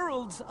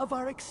 heralds of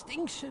our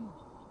extinction.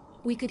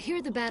 We could hear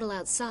the battle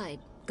outside.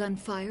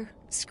 Gunfire,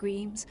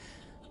 screams.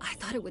 I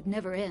thought it would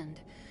never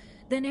end.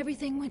 Then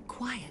everything went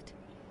quiet.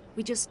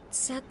 We just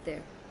sat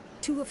there,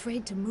 too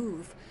afraid to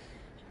move,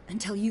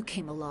 until you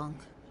came along.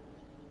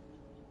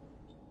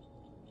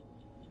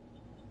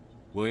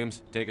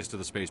 Williams, take us to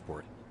the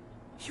spaceport.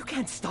 You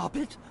can't stop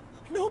it.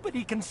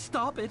 Nobody can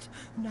stop it.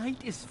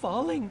 Night is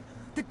falling.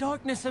 The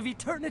darkness of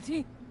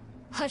eternity.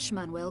 Hush,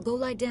 Manuel. Go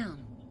lie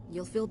down.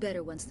 You'll feel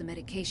better once the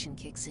medication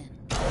kicks in.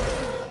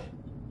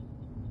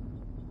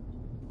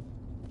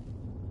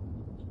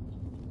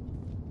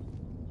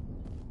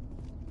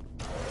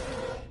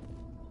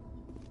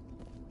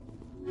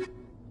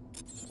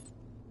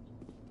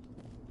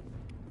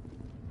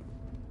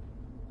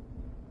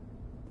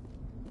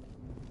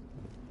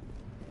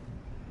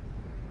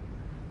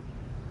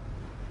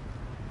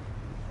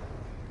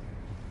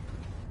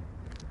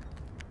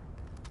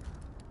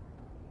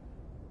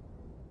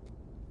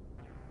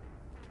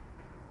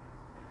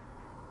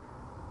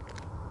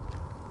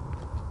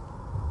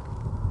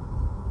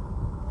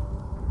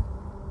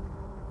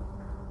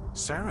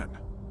 Saren.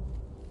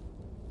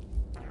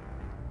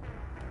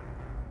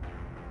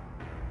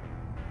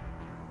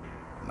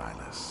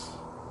 Nihilus.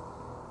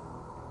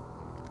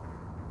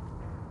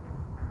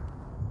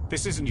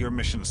 This isn't your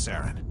mission,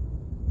 Saren.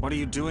 What are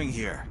you doing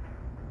here?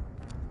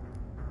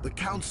 The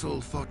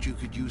Council thought you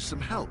could use some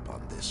help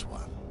on this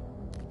one.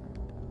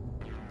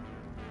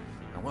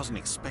 I wasn't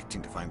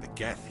expecting to find the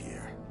Geth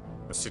here.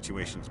 The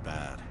situation's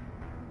bad.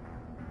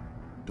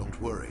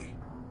 Don't worry.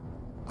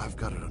 I've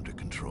got it under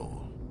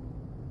control.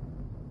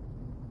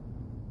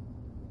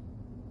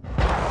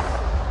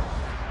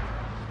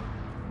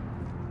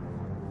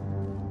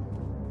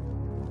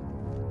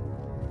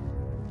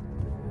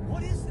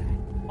 What is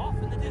that? Off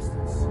in the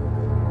distance.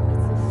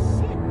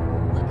 Shit!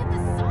 Look at the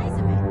size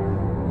of it!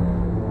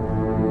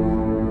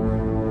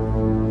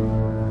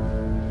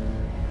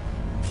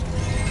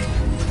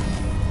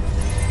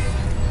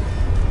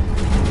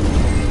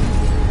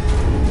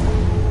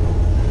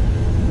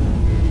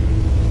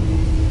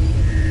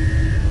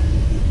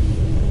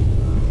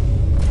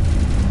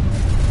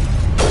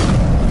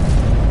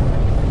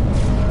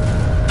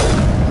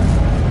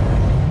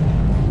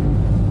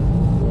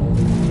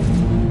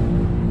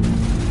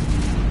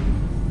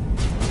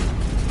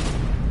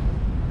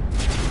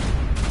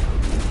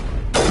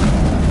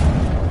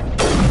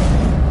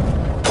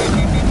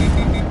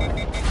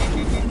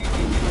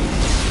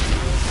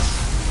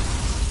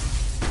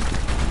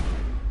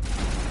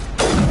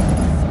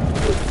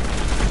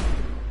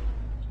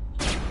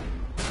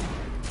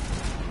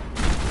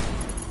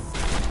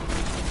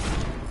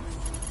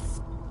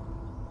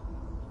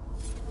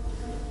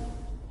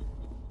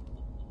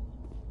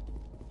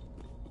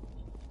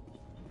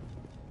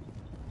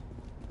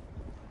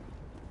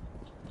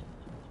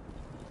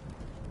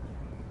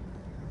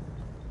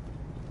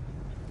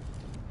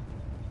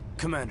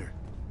 Commander,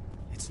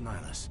 it's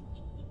Nihilus.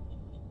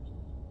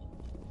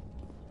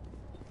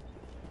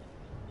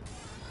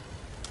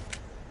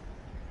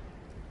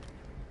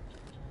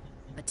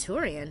 A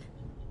Turian?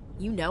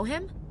 You know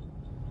him?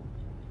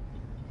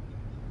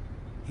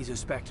 He's a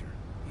spector.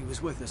 He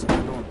was with us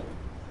on normal.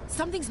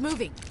 Something's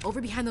moving,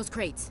 over behind those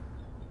crates.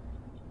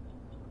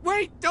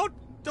 Wait!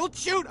 Don't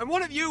shoot! I'm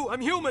one of you! I'm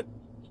human!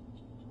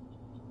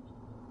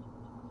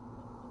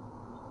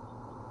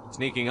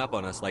 Sneaking up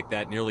on us like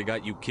that nearly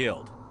got you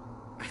killed.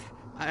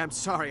 I'm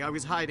sorry, I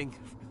was hiding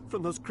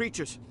from those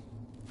creatures.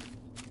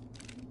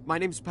 My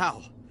name's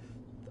Powell.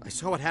 I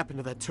saw what happened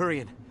to that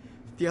Turian.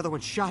 The other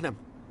one shot him.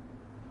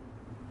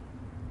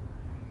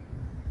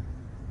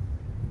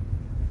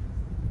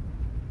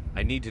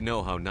 I need to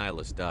know how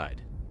Nihilus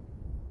died.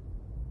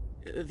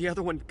 The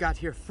other one got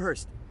here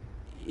first.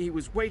 He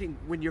was waiting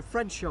when your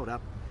friend showed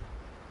up.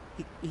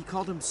 He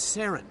called him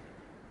Saren.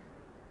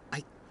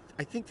 I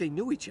think they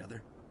knew each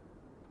other.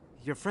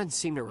 Your friend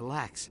seemed to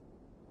relax.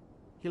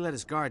 He let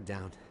his guard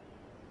down.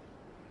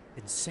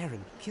 And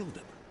Saren killed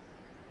him.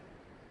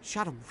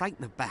 Shot him right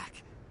in the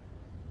back.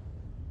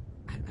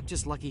 I'm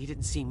just lucky he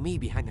didn't see me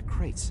behind the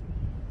crates.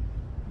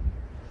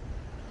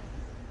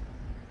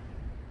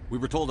 We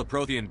were told a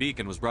Prothean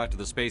beacon was brought to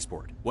the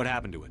spaceport. What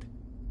happened to it?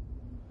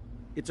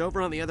 It's over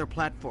on the other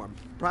platform.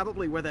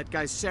 Probably where that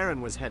guy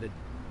Saren was headed.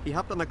 He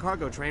hopped on the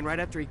cargo train right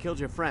after he killed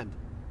your friend.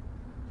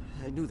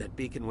 I knew that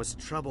beacon was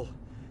trouble.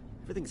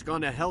 Everything's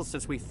gone to hell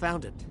since we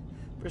found it.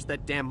 First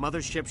that damn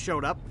mothership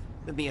showed up,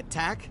 then the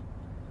attack.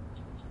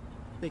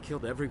 They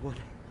killed everyone.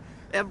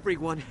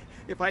 Everyone.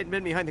 If I hadn't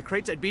been behind the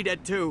crates, I'd be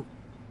dead too.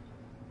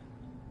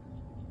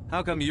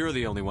 How come you're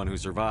the only one who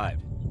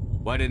survived?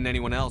 Why didn't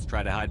anyone else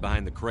try to hide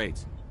behind the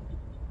crates?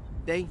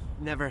 They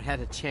never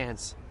had a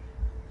chance.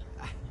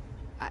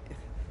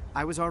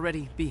 I was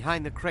already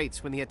behind the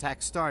crates when the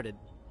attack started.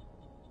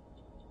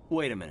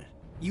 Wait a minute.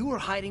 You were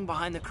hiding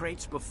behind the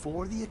crates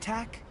before the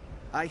attack?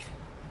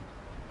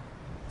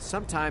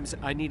 Sometimes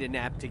I need a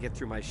nap to get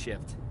through my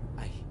shift.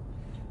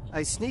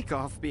 I sneak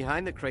off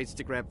behind the crates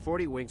to grab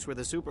 40 winks where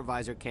the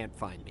supervisor can't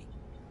find me.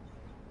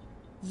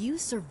 You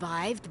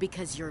survived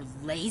because you're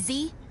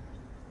lazy?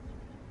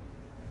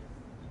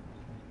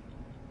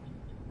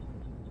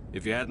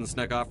 If you hadn't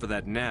snuck off for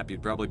that nap,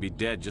 you'd probably be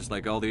dead just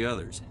like all the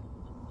others.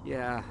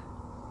 Yeah,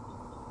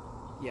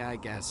 I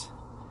guess.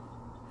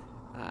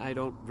 I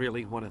don't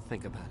really want to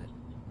think about it.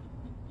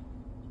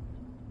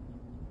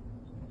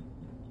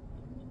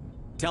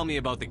 Tell me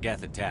about the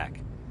Geth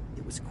attack.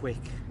 It was quick.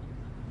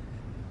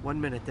 1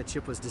 minute that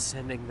ship was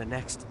descending, the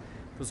next,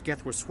 those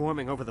Geth were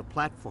swarming over the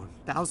platform.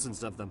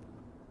 Thousands of them.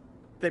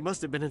 They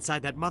must have been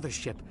inside that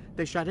mothership.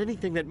 They shot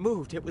anything that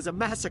moved. It was a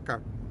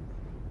massacre.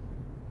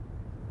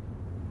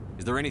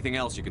 Is there anything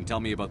else you can tell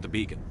me about the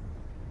beacon?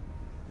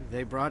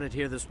 They brought it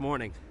here this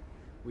morning.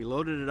 We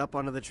loaded it up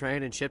onto the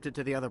train and shipped it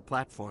to the other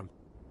platform.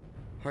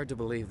 Hard to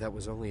believe that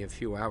was only a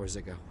few hours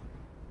ago.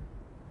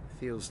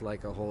 Feels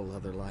like a whole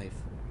other life.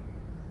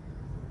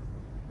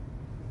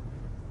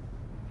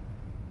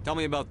 Tell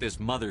me about this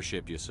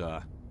mothership you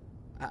saw.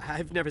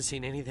 I've never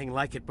seen anything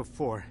like it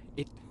before.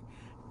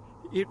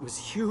 It was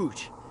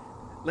huge.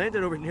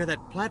 Landed over near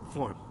that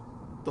platform.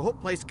 The whole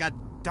place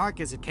got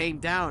dark as it came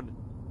down.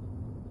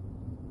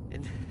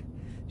 And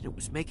it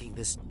was making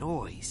this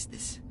noise,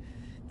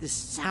 this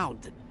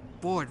sound that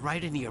bored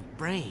right into your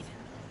brain.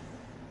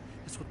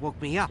 That's what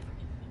woke me up.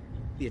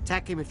 The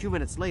attack came a few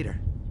minutes later.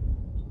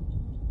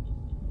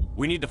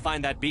 We need to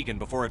find that beacon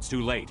before it's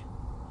too late.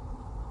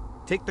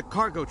 Take the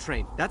cargo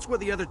train. That's where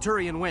the other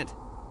Turian went.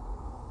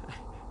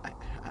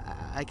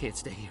 I can't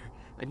stay here.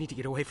 I need to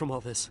get away from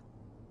all this.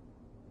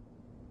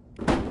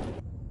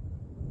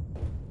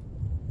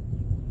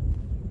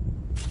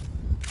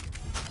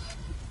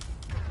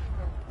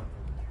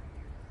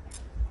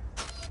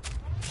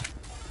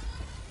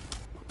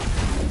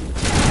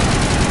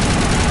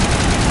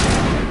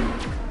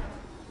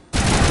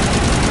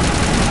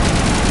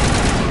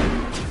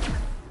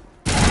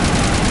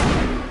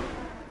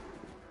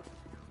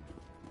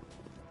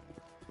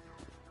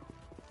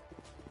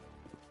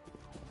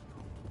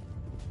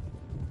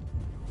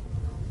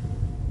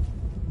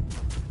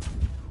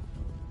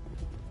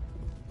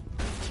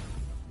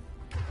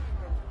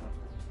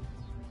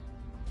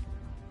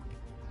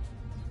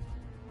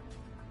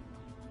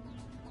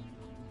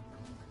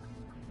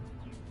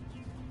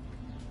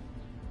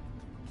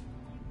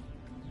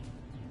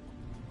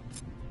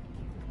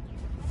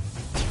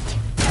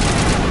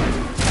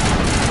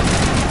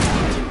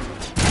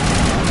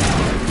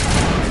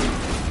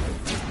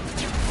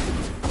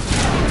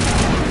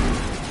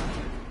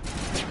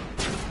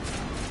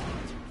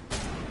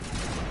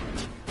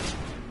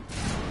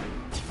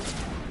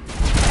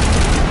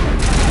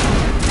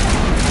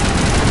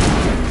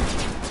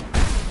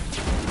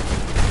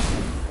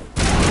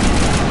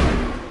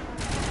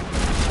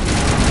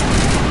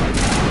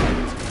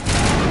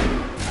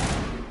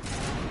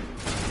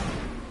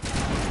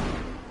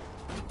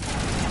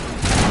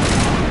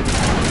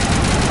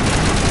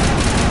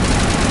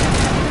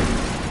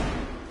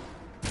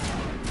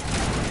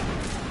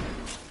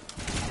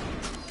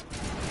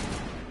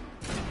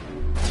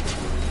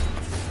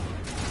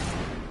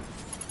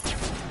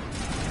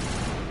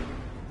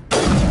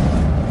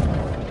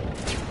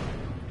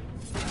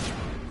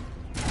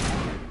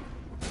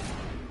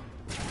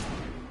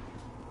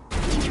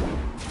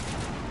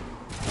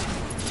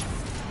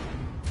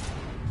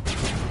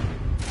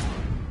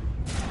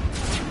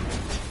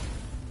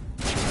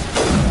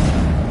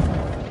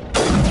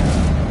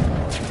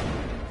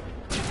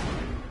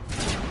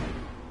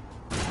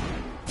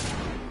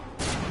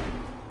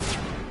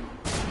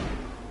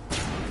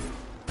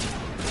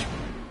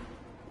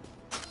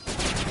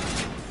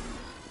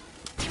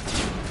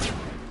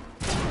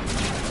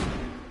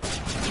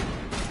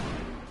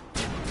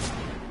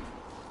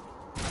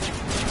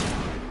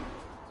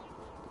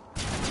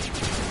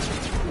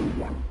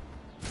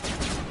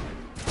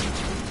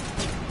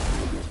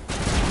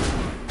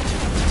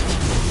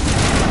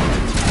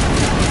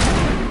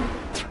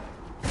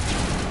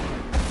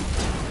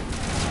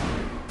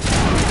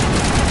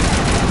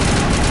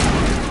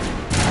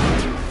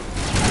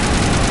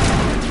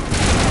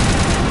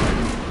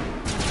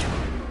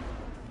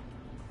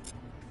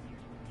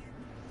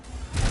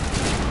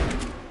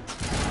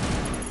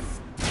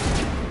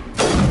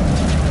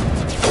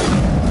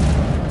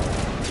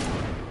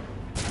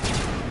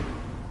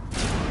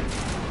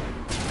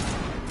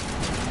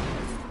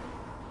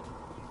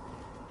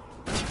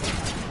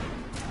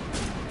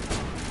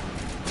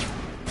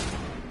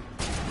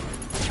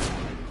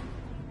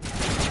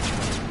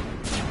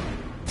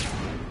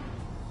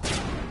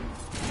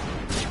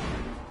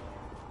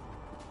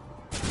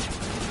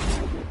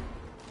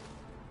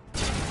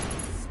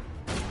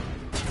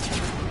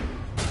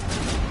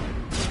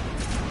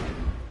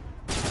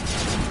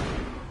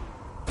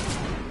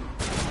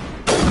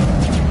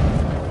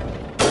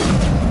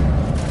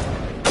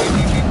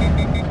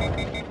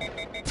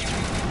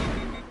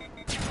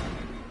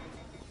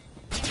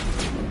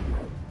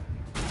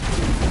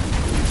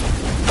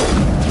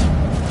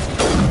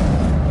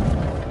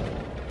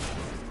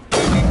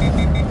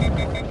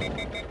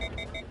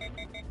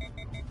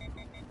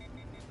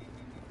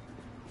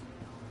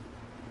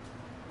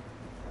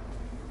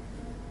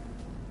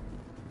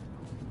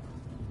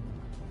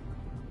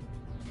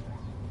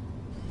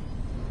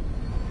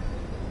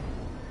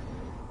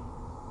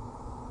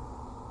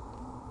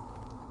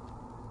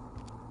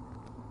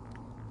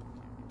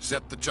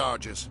 Set the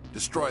charges.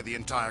 Destroy the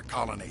entire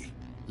colony.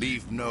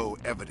 Leave no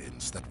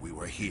evidence that we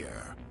were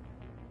here.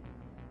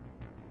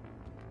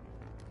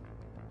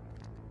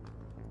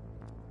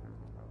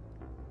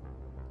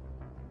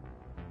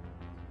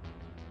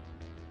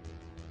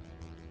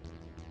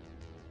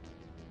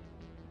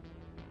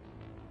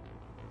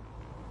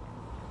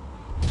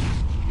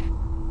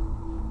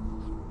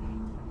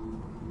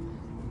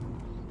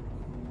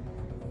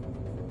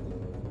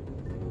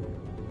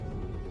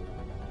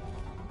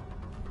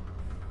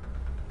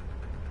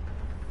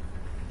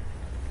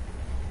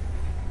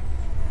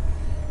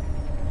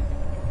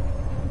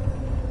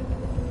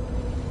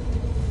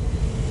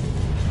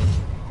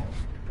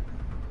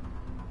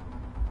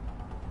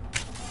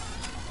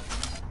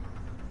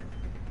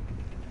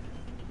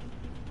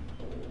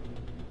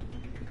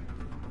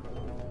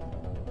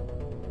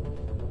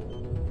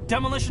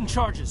 Demolition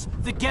charges.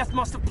 The Geth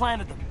must have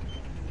planted them.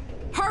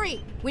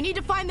 Hurry! We need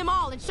to find them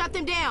all and shut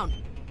them down.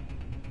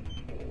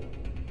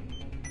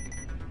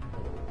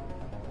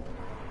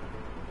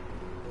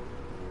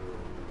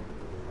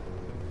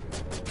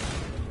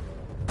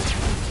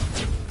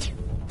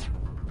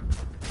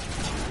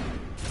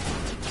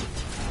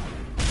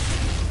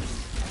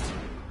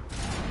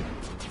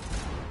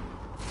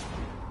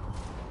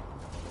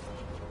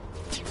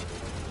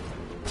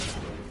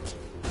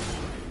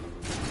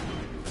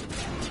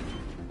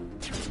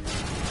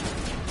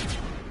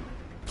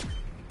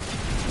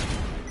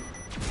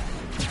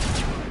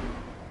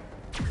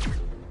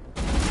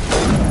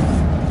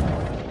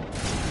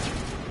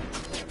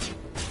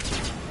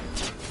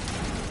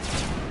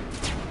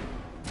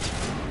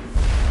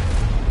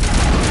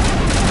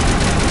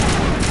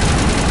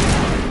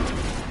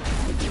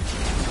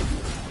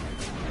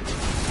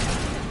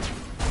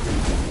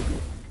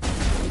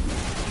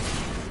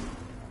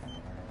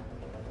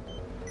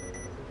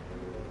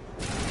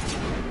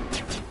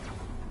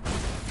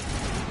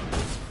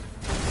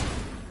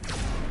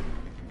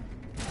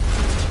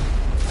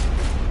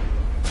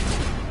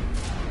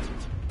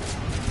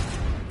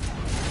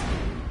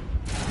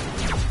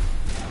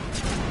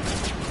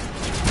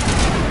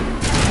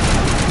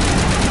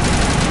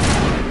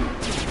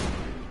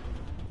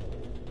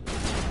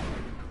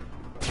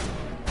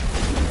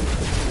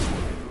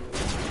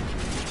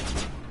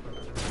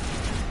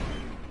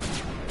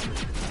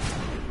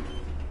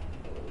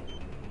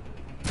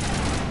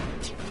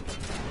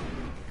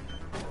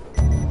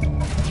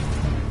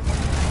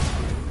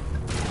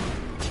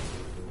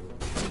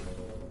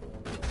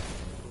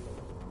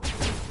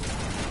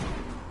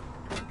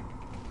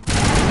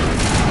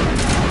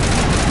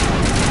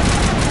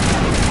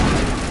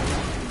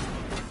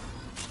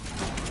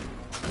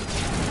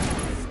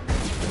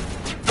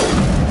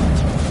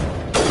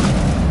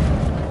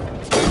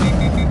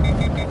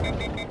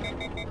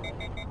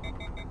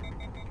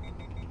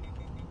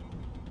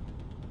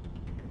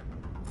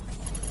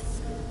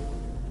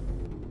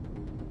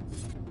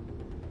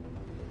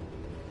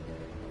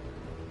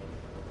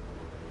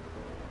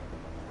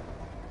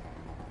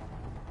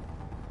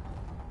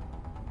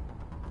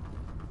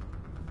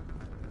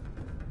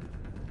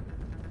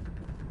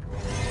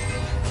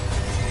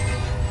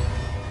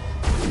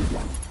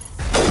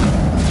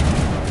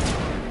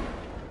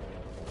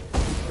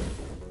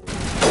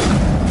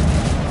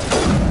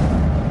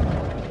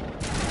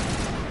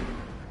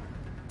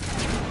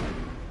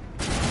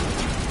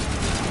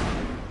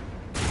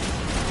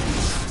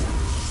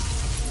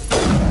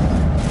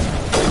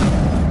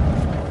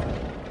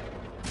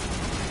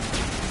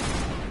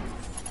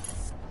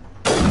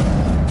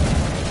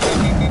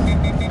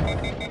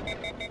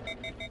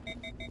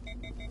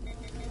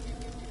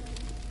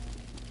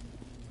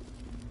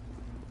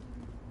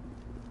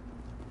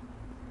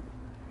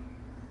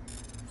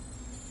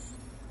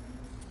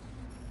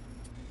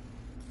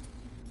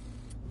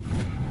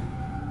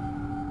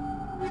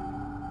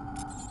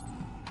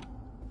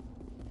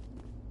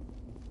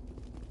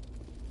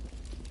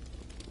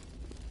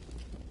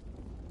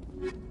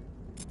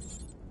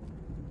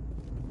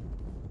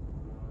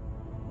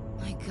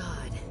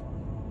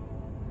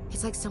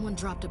 Looks like someone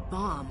dropped a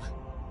bomb.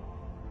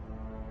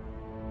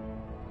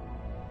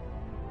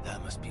 That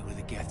must be where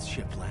the Geth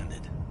ship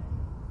landed.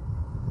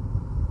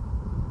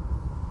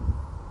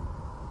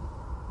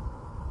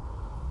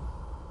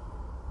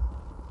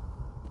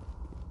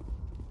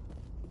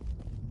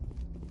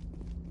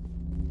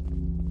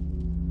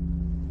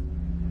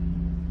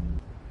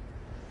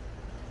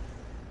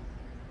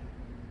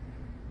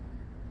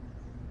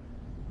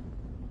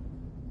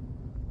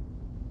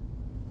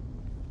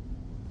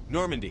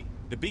 Normandy,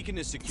 the beacon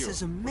is secure. This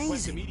is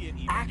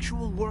amazing.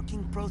 Actual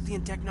working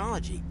Prothean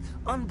technology.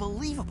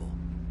 Unbelievable.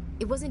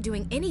 It wasn't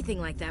doing anything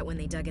like that when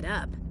they dug it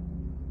up.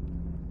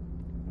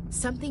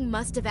 Something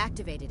must have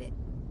activated it.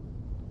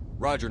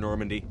 Roger,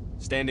 Normandy.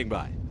 Standing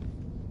by.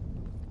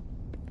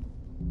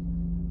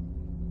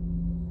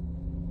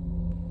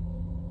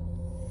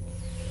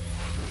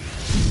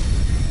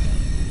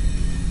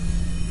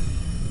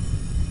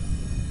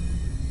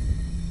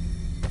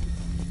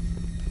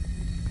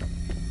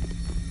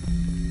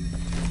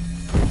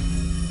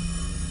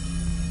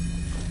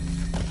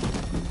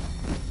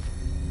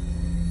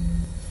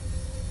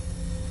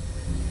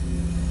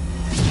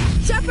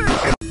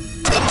 Sheppard!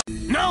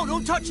 No,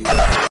 don't touch it!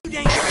 Too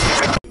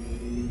dangerous!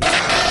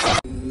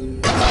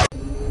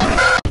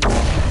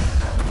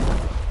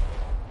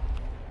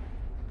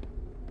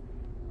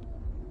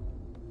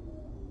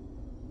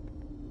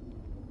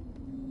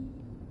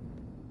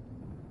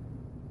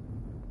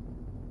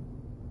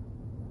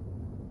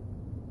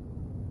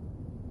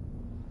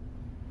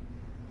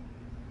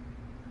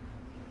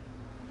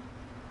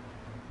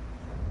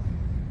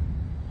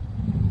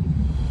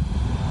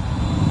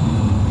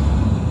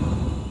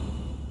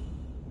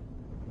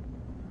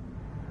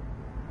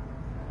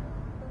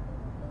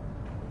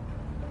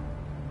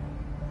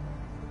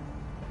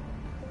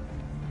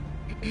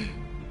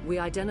 We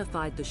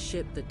identified the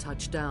ship that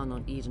touched down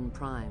on Eden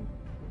Prime.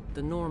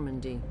 The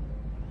Normandy,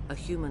 a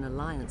human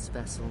alliance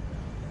vessel.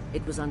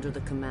 It was under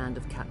the command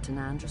of Captain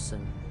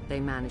Anderson. They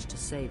managed to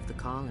save the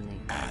colony.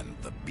 And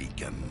the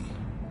beacon.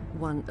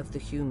 One of the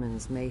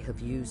humans may have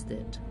used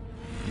it.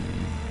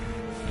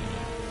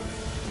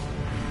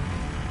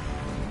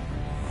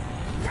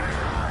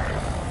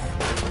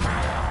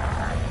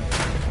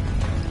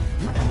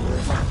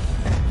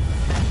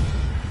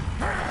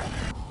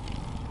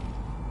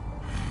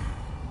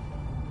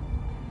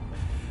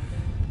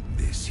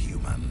 This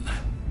human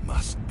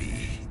must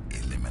be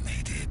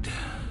eliminated.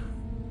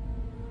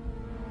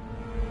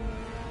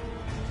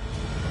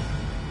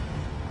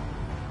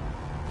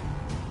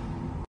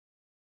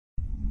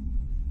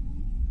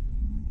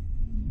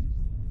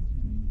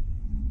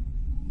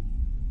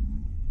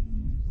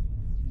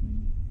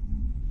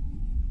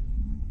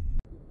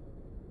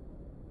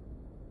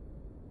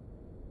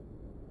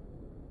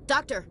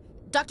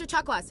 Dr.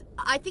 Chakwas,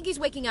 I think he's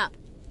waking up.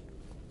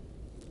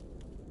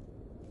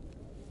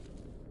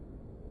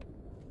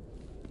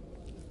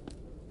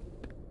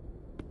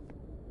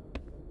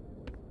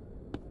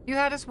 You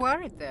had us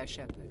worried there,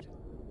 Sheppard.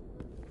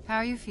 How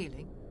are you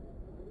feeling?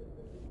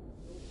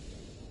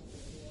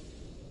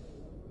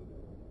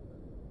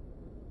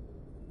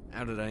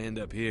 How did I end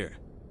up here?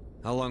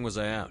 How long was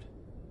I out?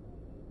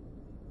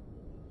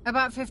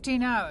 About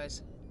 15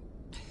 hours.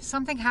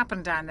 Something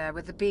happened down there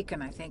with the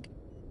beacon, I think.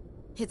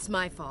 It's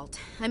my fault.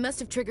 I must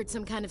have triggered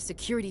some kind of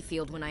security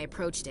field when I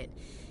approached it.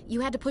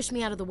 You had to push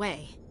me out of the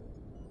way.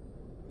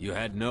 You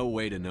had no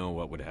way to know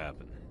what would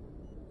happen.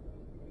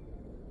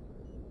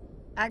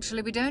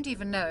 Actually, we don't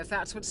even know if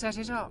that's what set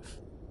it off.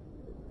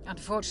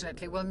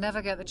 Unfortunately, we'll never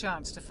get the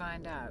chance to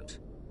find out.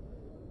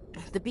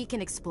 The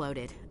beacon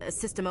exploded. A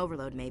system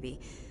overload, maybe.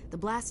 The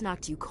blast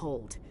knocked you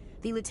cold.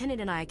 The lieutenant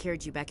and I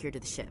carried you back here to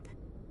the ship.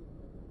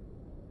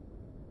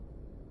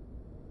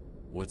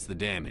 What's the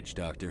damage,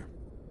 Doctor?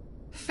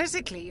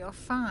 Physically, you're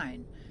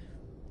fine.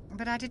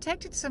 But I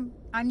detected some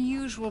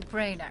unusual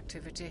brain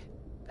activity.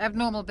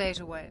 Abnormal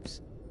beta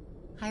waves.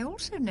 I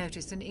also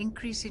noticed an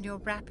increase in your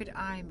rapid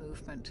eye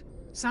movement.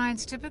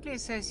 Signs typically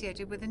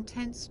associated with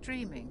intense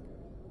dreaming.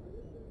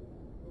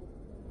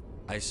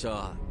 I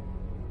saw...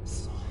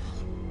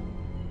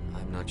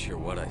 I'm not sure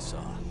what I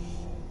saw.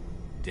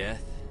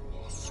 Death?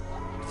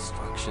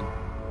 Destruction?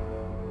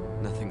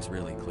 Nothing's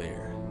really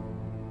clear.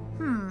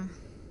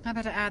 I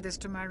better add this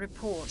to my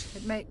report.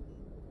 It may...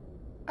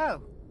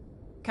 Oh,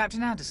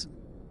 Captain Anderson.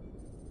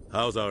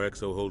 How's our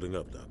XO holding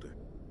up, Doctor?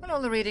 Well,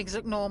 all the readings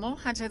look normal.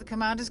 I'd say the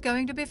commander's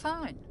going to be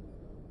fine.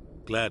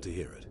 Glad to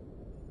hear it.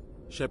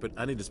 Sheppard,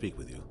 I need to speak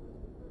with you.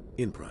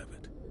 In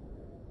private.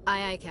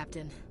 Aye,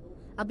 Captain.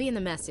 I'll be in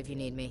the mess if you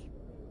need me.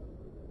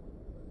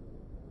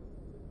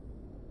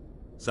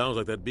 Sounds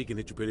like that beacon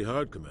hit you pretty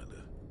hard,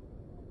 Commander.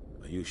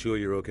 Are you sure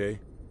you're okay?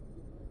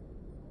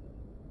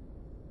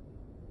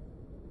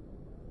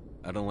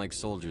 I don't like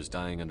soldiers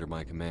dying under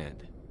my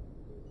command.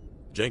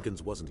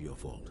 Jenkins wasn't your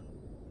fault.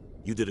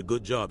 You did a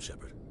good job,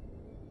 Sheppard.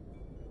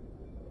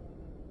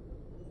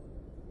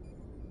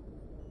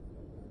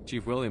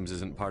 Chief Williams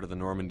isn't part of the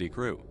Normandy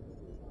crew.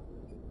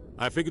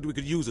 I figured we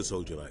could use a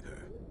soldier like her.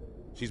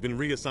 She's been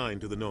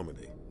reassigned to the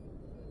Normandy.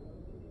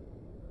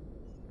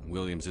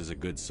 Williams is a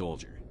good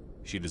soldier.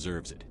 She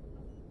deserves it.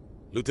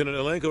 Lieutenant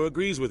Alenko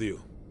agrees with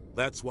you.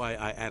 That's why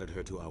I added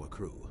her to our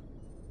crew.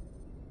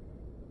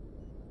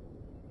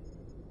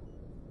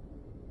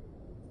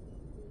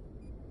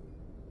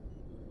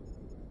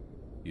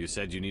 You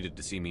said you needed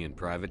to see me in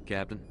private,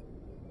 Captain?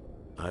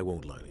 I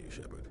won't lie to you,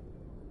 Sheppard.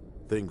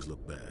 Things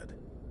look bad.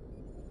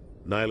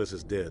 Nihilus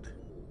is dead.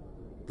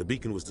 The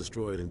beacon was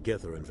destroyed and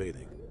Geth are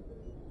invading.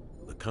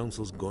 The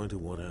Council's going to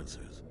want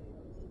answers.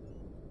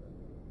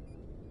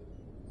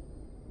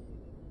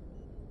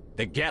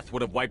 The Geth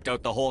would have wiped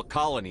out the whole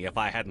colony if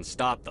I hadn't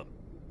stopped them.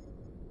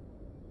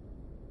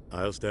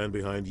 I'll stand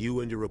behind you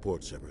and your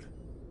report, Sheppard.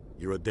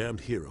 You're a damned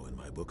hero in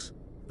my books.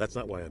 That's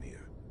not why I'm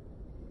here.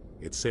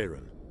 It's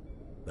Saren,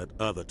 that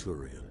other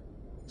Turian.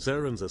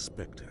 Saren's a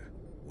spector,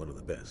 one of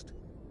the best,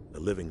 a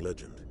living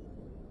legend.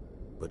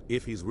 But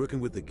if he's working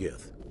with the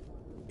Geth,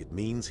 it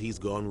means he's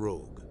gone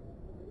rogue.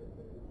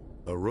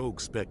 A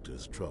rogue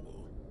specter's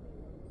trouble.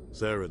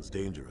 Saren's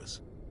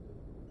dangerous,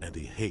 and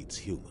he hates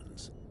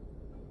humans.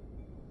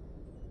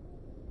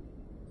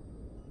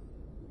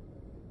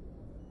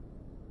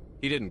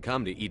 He didn't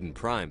come to Eden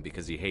Prime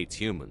because he hates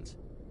humans.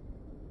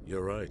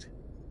 You're right.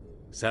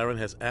 Saren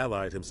has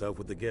allied himself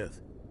with the Geth.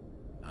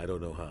 I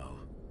don't know how.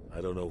 I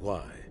don't know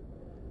why.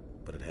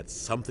 But it had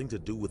something to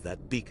do with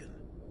that beacon.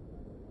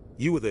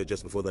 You were there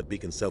just before that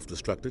beacon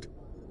self-destructed.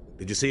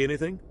 Did you see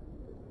anything?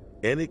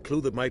 Any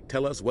clue that might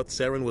tell us what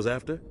Saren was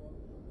after?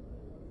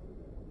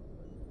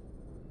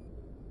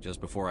 Just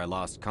before I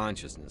lost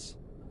consciousness,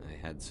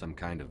 I had some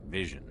kind of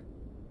vision.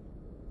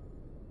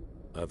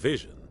 A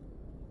vision?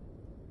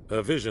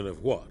 A vision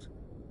of what?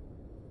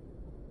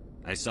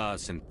 I saw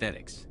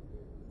synthetics.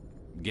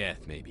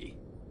 Geth, maybe.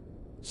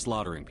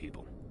 Slaughtering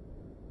people.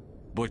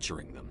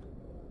 Butchering them.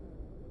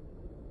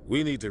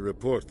 We need to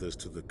report this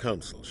to the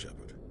Council,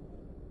 Sheppard.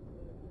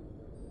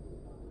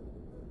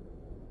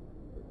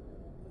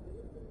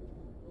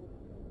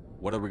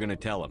 What are we gonna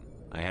tell him?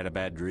 I had a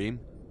bad dream?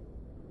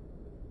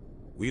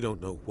 We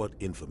don't know what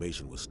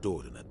information was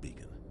stored in that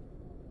beacon.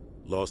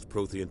 Lost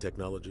Prothean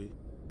technology?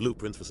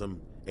 Blueprints for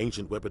some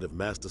ancient weapon of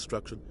mass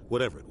destruction?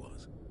 Whatever it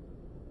was.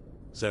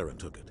 Saren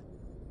took it.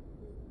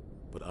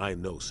 But I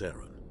know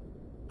Saren.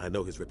 I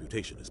know his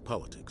reputation is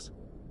politics.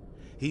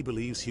 He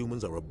believes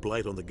humans are a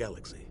blight on the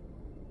galaxy.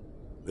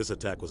 This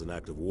attack was an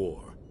act of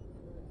war.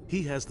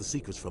 He has the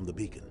secrets from the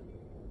beacon.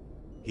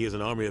 He has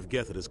an army of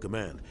Geth at his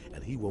command,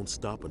 and he won't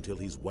stop until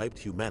he's wiped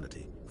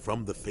humanity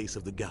from the face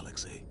of the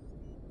galaxy.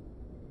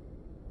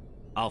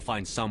 I'll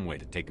find some way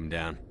to take him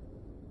down.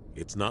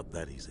 It's not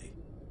that easy.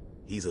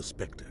 He's a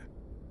specter.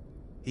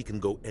 He can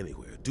go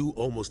anywhere, do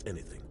almost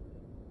anything.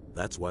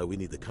 That's why we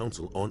need the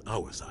Council on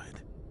our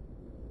side.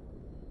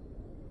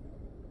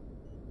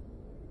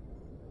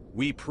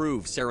 We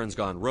prove Saren's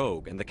gone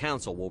rogue, and the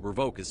Council will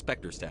revoke his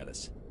Spectre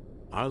status.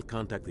 I'll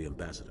contact the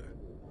Ambassador,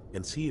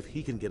 and see if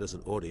he can get us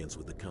an audience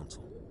with the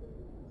Council.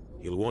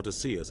 He'll want to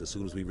see us as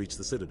soon as we reach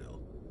the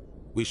Citadel.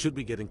 We should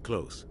be getting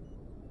close.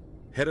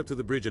 Head up to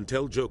the bridge and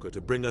tell Joker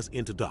to bring us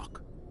into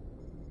dock.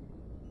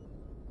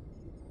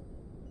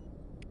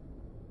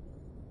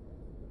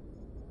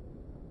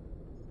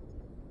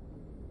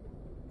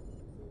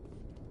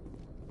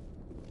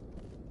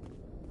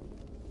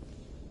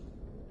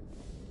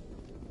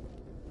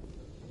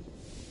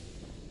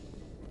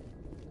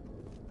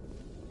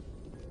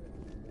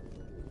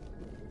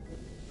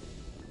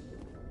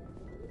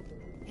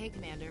 Hey,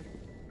 Commander.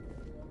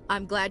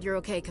 I'm glad you're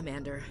okay,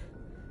 Commander.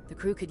 The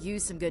crew could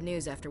use some good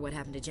news after what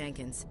happened to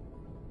Jenkins.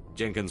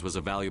 Jenkins was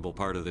a valuable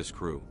part of this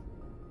crew.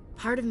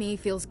 Part of me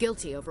feels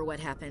guilty over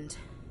what happened.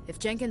 If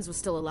Jenkins was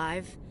still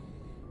alive,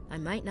 I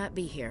might not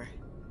be here.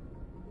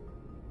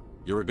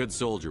 You're a good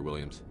soldier,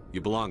 Williams. You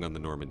belong on the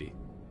Normandy.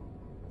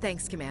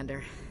 Thanks,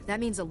 Commander.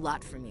 That means a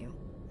lot from you.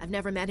 I've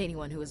never met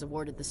anyone who was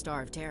awarded the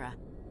Star of Terra.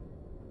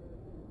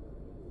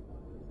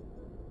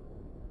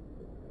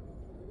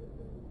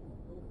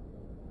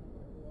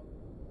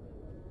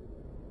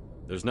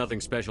 There's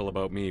nothing special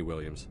about me,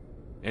 Williams.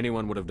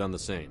 Anyone would have done the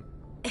same.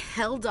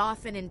 Held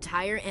off an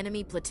entire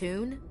enemy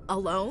platoon?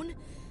 Alone?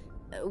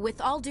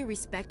 With all due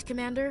respect,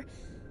 Commander,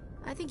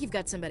 I think you've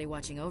got somebody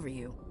watching over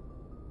you.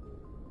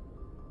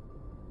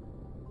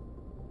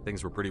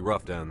 Things were pretty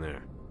rough down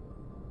there.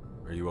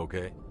 Are you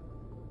okay?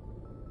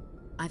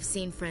 I've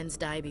seen friends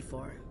die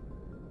before.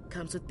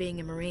 Comes with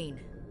being a Marine.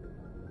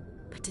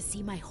 But to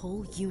see my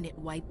whole unit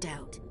wiped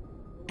out,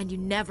 and you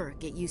never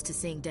get used to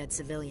seeing dead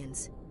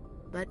civilians.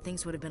 But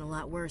things would have been a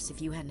lot worse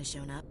if you hadn't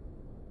shown up.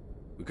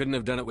 We couldn't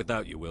have done it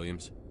without you,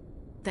 Williams.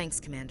 Thanks,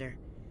 Commander.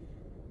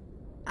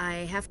 I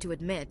have to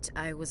admit,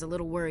 I was a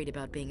little worried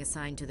about being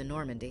assigned to the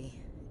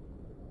Normandy.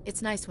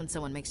 It's nice when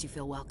someone makes you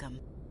feel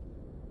welcome.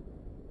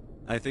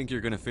 I think you're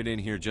gonna fit in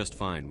here just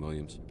fine,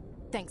 Williams.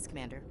 Thanks,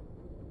 Commander.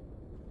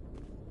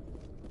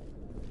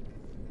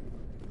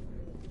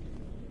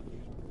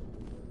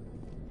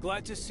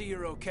 Glad to see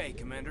you're okay,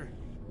 Commander.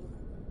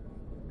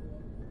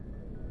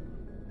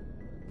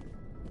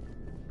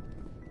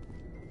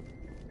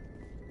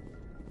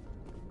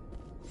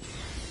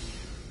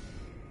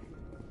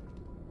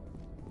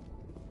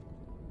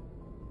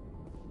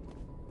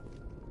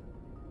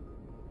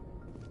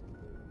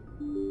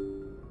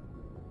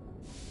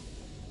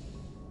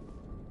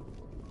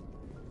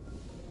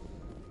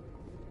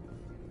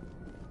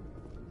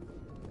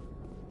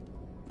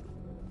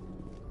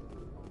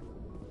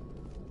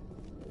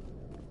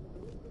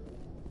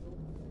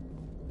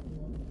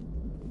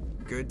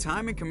 Good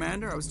timing,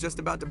 Commander. I was just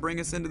about to bring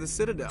us into the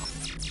Citadel.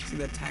 See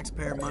that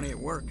taxpayer money at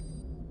work.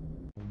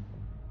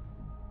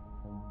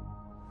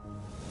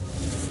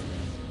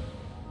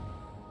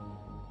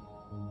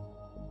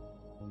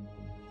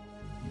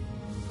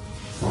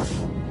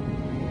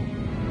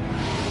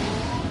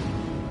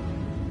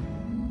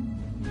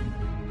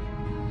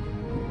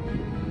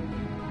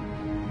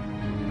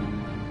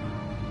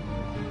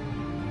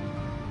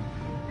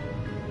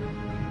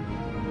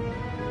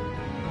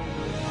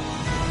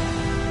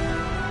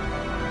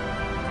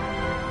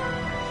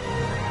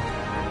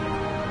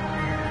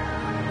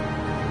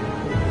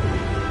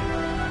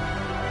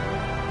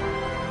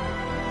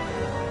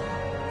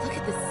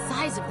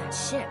 Of that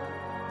ship.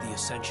 The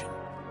Ascension,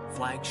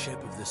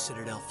 flagship of the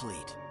Citadel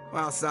fleet.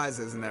 Well, size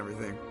isn't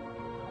everything.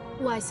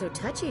 Why so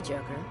touchy,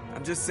 Joker?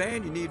 I'm just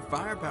saying you need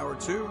firepower,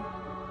 too.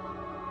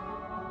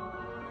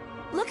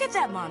 Look at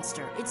that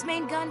monster. Its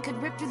main gun could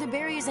rip through the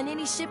barriers in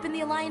any ship in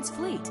the Alliance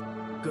fleet.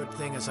 Good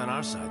thing it's on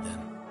our side,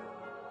 then.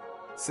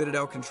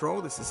 Citadel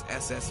Control, this is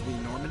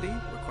SSV Normandy,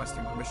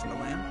 requesting permission to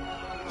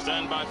land.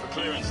 Stand by for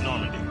clearance,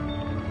 Normandy.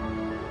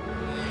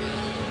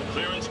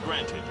 Clearance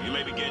granted. You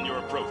may begin your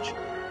approach.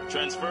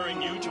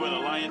 Transferring you to an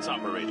Alliance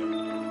operator.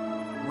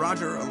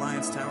 Roger,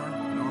 Alliance Tower.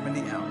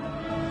 Normandy out.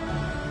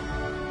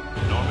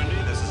 Normandy,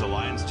 this is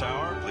Alliance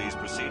Tower. Please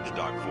proceed to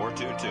Dock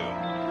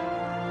 422.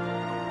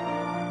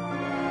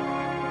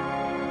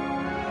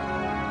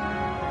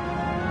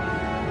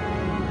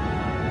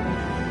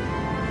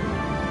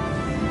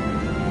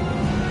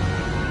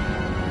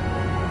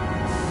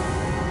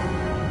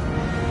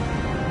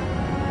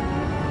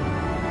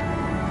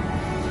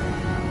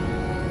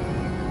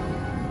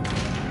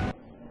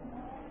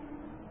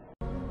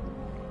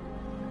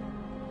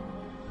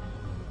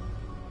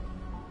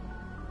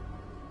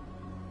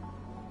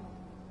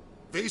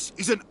 This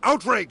is an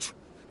outrage!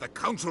 The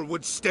Council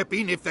would step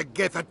in if the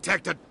Geth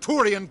attacked a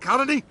Turian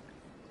colony?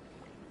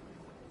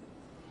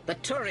 The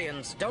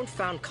Turians don't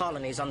found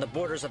colonies on the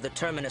borders of the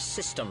Terminus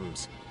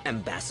systems,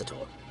 Ambassador.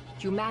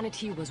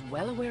 Humanity was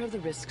well aware of the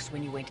risks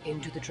when you went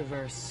into the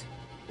Traverse.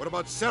 What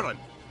about Saren?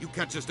 You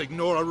can't just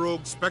ignore a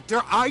rogue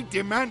Spectre. I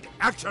demand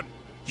action!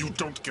 You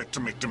don't get to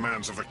make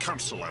demands of the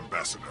Council,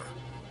 Ambassador.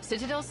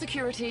 Citadel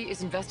Security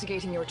is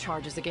investigating your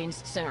charges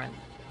against Saren.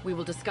 We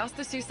will discuss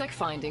the CSEC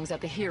findings at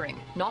the hearing,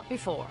 not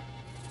before.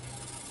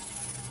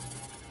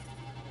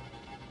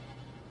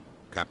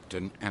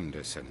 Captain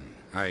Anderson,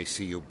 I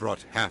see you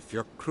brought half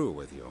your crew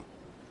with you.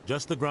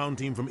 Just the ground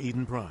team from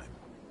Eden Prime,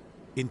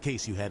 in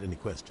case you had any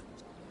questions.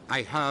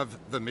 I have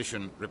the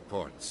mission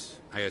reports.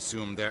 I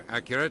assume they're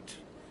accurate?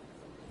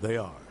 They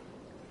are.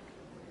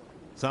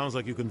 Sounds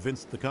like you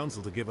convinced the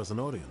Council to give us an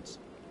audience.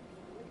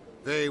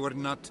 They were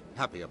not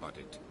happy about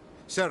it.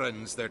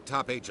 Saren's their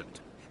top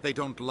agent. They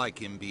don't like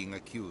him being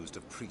accused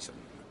of treason.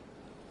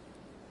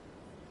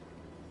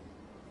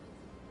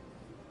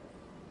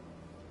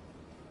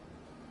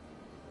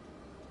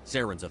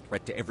 Saren's a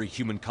threat to every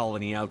human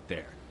colony out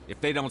there. If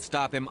they don't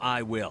stop him,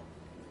 I will.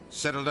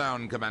 Settle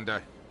down,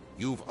 Commander.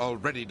 You've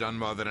already done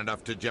more than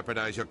enough to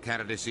jeopardize your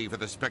candidacy for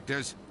the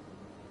Spectres.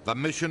 The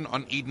mission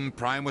on Eden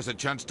Prime was a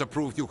chance to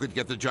prove you could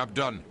get the job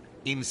done.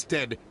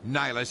 Instead,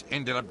 Nihilus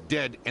ended up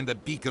dead and the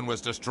beacon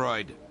was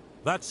destroyed.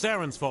 That's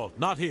Saren's fault,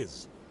 not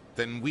his.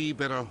 Then we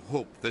better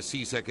hope the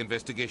CSEC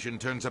investigation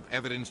turns up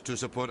evidence to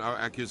support our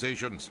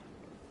accusations.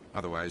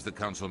 Otherwise, the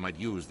Council might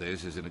use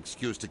this as an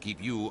excuse to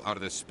keep you out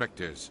of the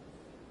Spectres.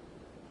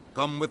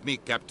 Come with me,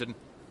 Captain.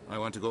 I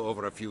want to go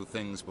over a few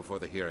things before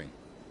the hearing.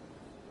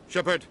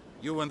 Sheppard,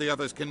 you and the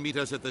others can meet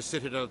us at the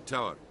Citadel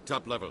Tower,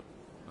 top level.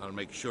 I'll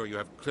make sure you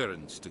have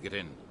clearance to get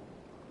in.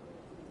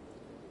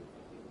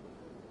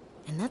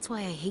 And that's why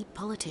I hate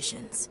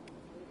politicians.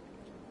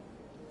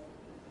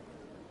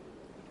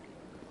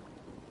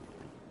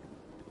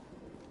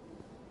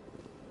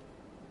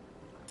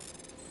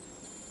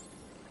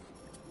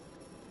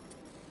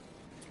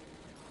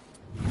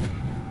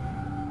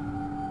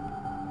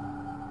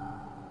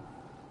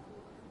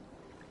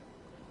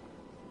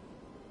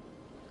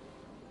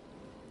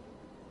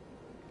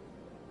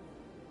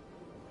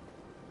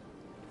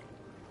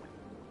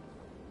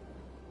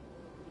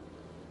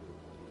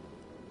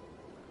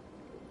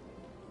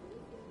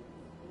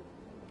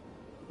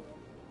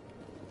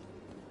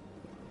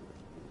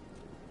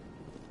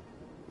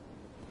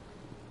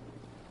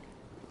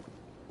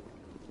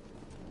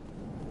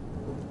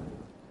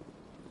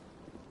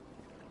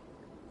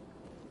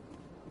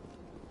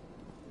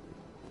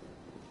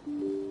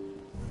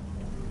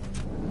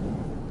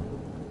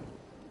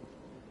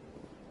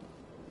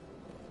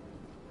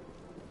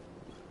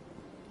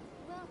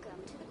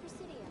 Welcome to the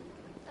Presidium.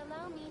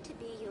 Allow me to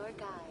be your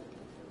guide.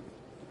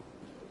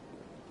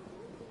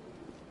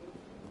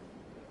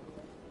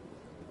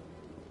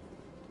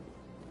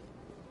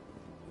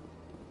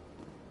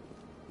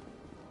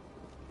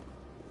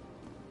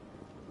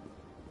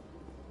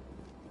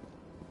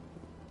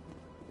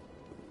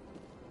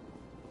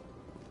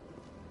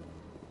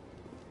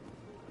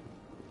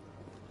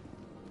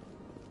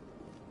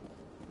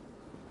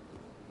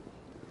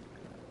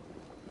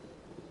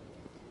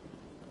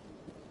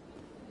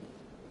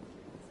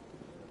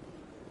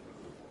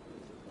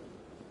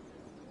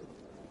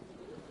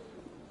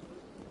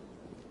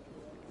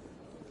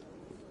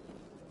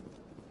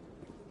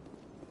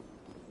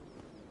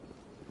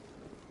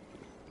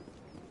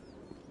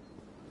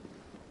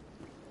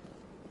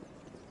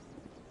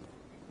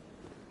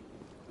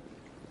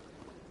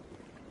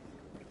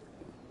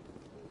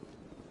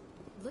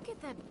 Look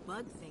at that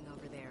bug thing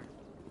over there.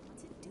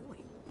 What's it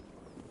doing?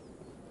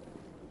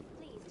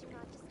 Please do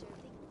not disturb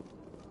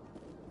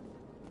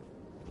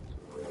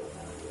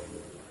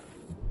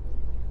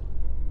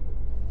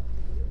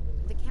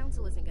The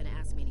council isn't going to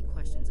ask me any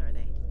questions, are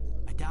they?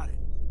 I doubt it.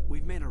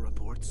 We've made our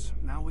reports.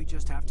 Now we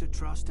just have to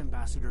trust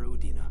Ambassador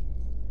Udina.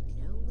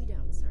 No, we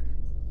don't, sir.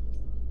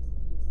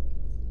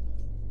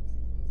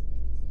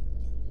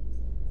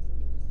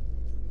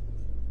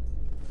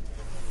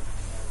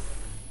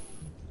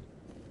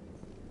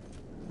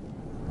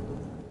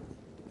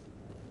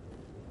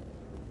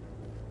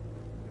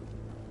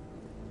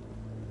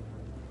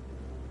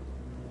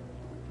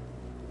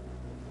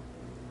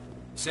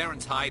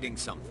 Saren's hiding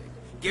something.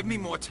 Give me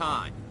more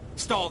time.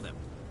 Stall them.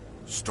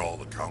 Stall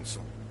the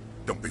council?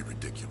 Don't be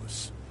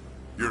ridiculous.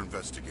 Your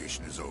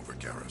investigation is over,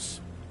 Garrus.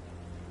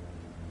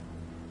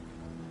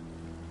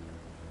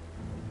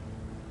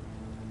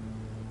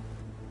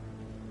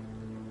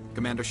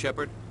 Commander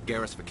Sheppard,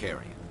 Garrus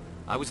Vicarian.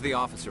 I was the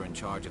officer in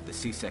charge of the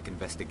CSEC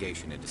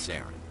investigation into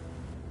Saren.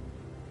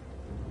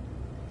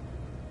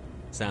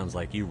 Sounds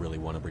like you really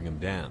want to bring him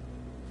down.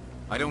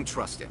 I don't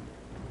trust him.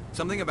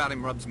 Something about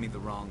him rubs me the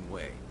wrong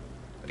way.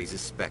 But he's a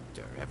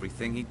specter.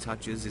 Everything he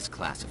touches is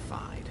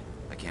classified.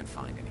 I can't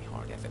find any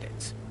hard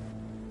evidence.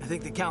 I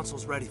think the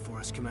council's ready for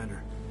us,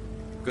 Commander.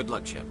 Good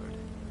luck, Sheppard.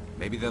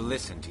 Maybe they'll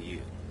listen to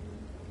you.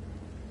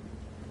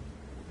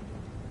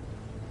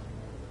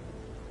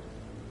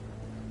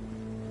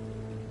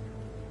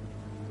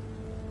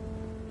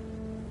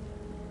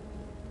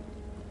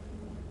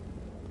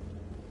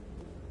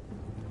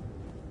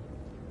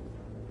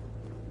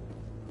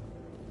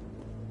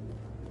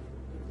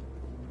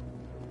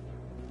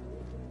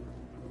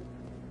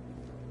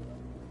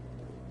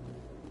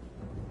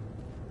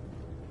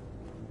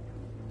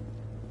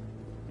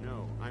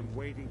 No, I'm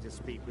waiting to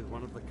speak with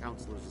one of the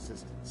Councilor's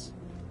assistants.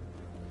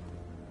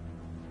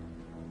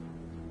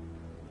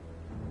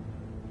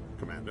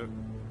 Commander?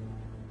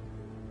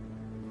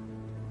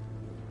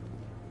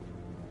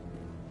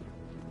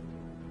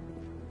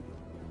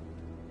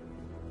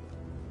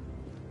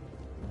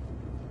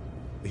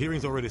 The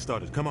hearing's already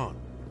started. Come on.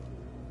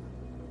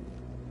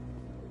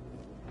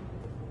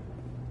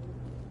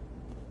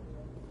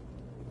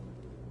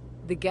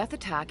 The Geth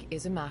attack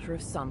is a matter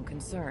of some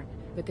concern,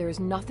 but there is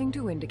nothing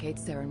to indicate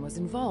Saren was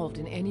involved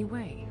in any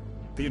way.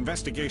 The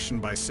investigation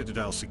by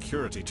Citadel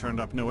Security turned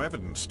up no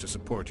evidence to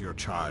support your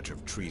charge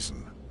of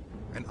treason.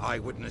 An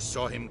eyewitness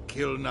saw him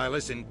kill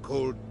Nihilus in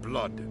cold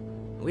blood.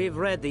 We've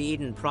read the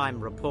Eden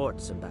Prime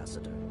reports,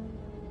 Ambassador.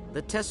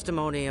 The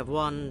testimony of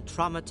one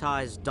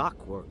traumatized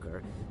dock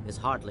worker is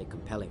hardly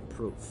compelling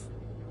proof.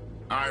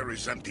 I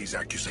resent these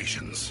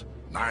accusations.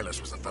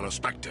 Nihilus was a fellow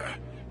Spectre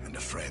and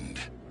a friend.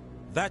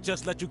 That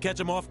just let you catch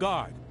him off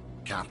guard.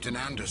 Captain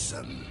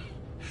Anderson,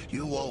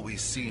 you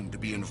always seem to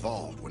be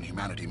involved when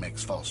humanity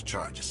makes false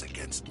charges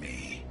against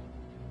me.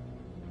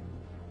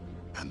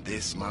 And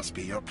this must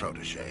be your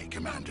protege,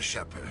 Commander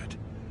Sheppard,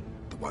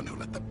 the one who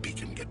let the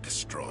beacon get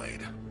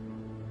destroyed.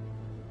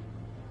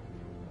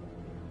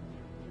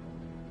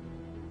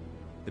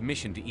 The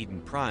mission to Eden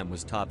Prime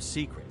was top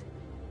secret.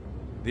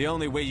 The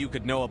only way you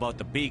could know about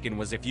the beacon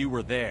was if you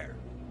were there.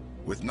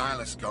 With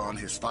Nihilus gone,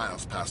 his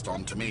files passed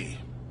on to me.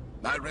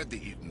 I read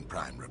the Eden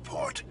Prime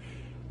report.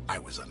 I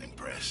was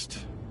unimpressed.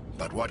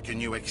 But what can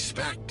you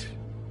expect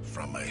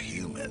from a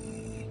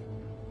human?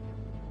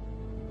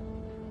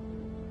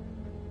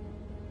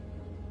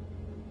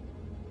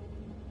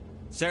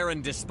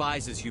 Saren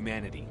despises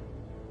humanity.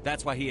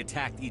 That's why he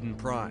attacked Eden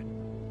Prime.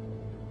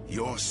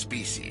 Your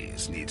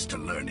species needs to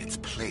learn its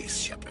place,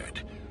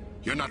 Sheppard.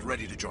 You're not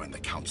ready to join the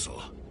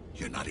Council.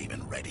 You're not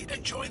even ready to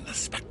join the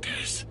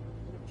Spectres.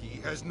 He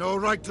has no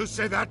right to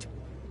say that.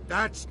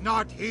 That's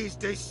not his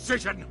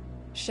decision.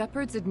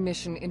 Sheppard's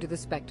admission into the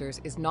Spectres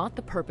is not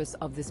the purpose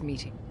of this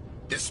meeting.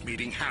 This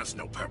meeting has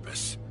no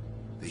purpose.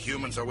 The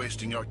humans are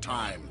wasting your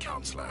time,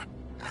 Counselor,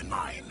 and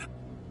mine.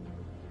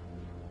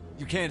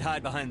 You can't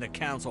hide behind the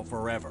Council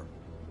forever.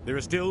 There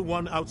is still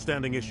one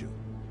outstanding issue.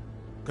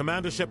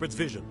 Commander Sheppard's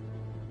vision.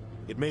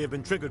 It may have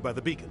been triggered by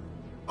the beacon.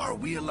 Are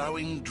we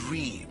allowing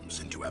dreams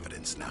into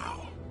evidence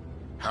now?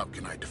 How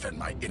can I defend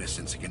my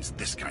innocence against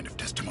this kind of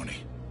testimony?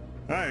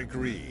 I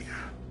agree.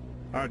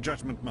 Our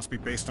judgment must be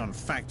based on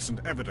facts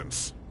and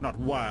evidence, not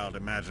wild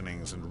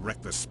imaginings and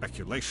reckless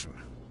speculation.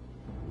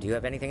 Do you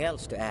have anything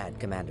else to add,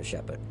 Commander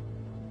Sheppard?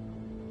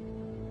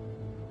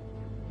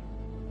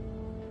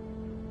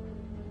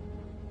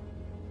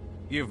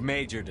 You've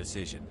made your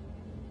decision.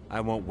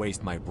 I won't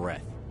waste my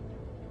breath.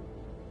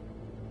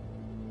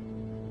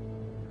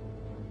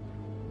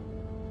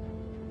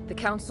 The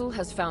Council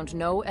has found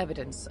no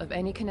evidence of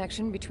any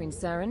connection between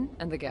Saren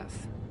and the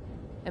Geth.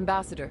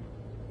 Ambassador,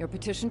 your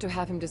petition to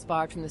have him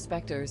disbarred from the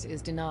Spectres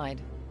is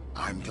denied.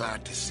 I'm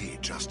glad to see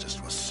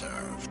justice was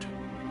served.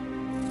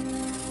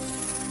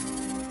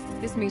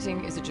 This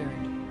meeting is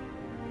adjourned.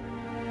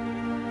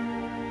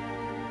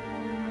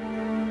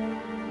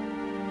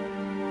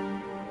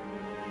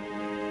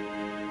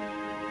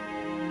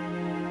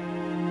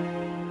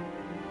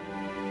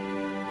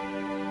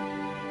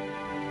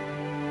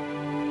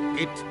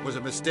 It was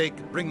a mistake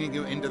bringing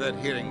you into that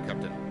hearing,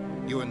 Captain.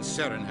 You and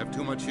Saren have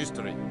too much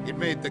history. It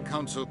made the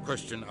Council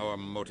question our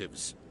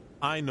motives.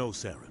 I know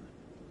Saren.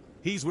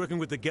 He's working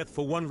with the Geth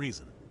for one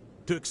reason.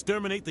 To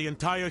exterminate the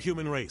entire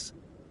human race.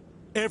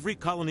 Every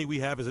colony we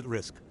have is at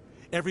risk.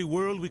 Every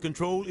world we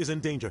control is in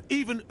danger.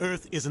 Even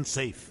Earth isn't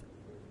safe.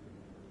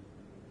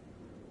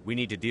 We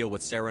need to deal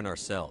with Saren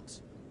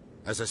ourselves.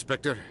 As a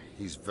Spectre,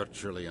 he's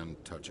virtually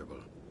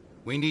untouchable.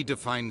 We need to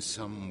find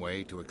some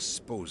way to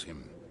expose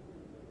him.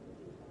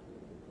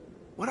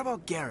 What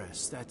about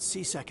Garrus, that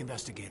CSEC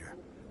investigator?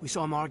 We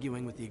saw him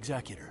arguing with the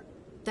Executor.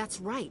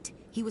 That's right.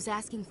 He was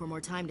asking for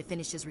more time to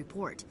finish his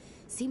report.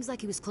 Seems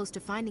like he was close to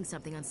finding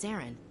something on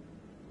Saren.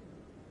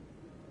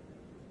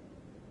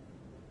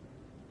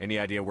 Any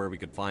idea where we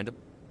could find him?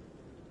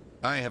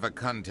 I have a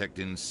contact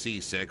in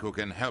CSEC who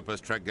can help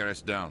us track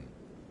Garrus down.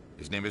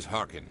 His name is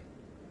Harkin.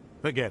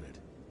 Forget it.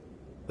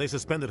 They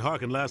suspended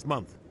Harkin last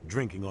month,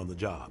 drinking on the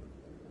job.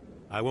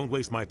 I won't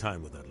waste my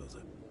time with that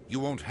loser. You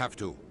won't have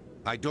to.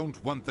 I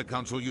don't want the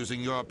Council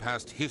using your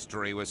past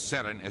history with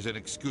Saren as an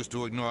excuse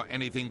to ignore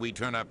anything we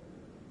turn up.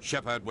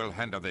 Sheppard will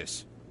handle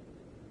this.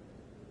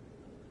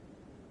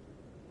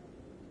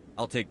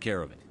 I'll take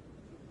care of it.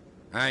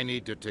 I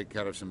need to take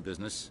care of some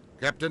business.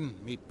 Captain,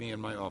 meet me in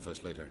my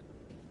office later.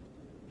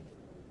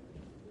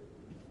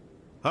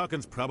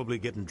 Harkin's probably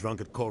getting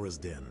drunk at Cora's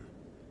Den.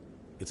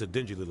 It's a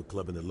dingy little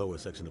club in the lower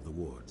section of the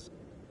wards.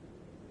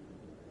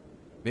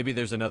 Maybe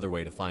there's another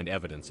way to find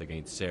evidence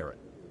against Saren.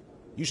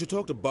 You should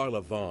talk to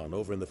Barla Vaughn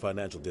over in the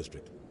financial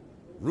district.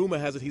 Rumor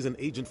has it he's an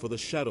agent for the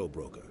Shadow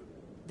Broker.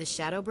 The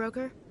Shadow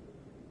Broker?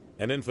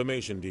 An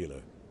information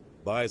dealer.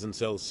 Buys and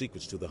sells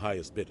secrets to the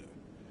highest bidder.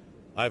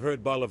 I've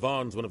heard Barla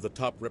Vaughn's one of the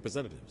top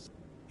representatives.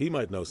 He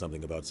might know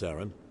something about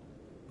Saren,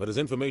 but his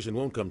information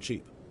won't come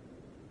cheap.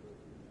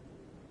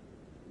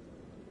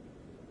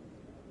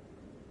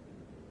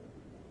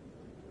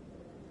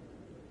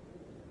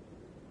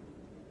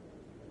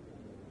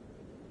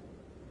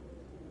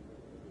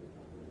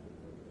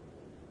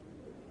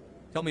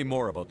 Tell me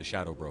more about the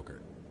Shadow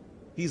Broker.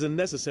 He's a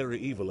necessary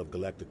evil of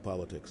galactic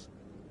politics.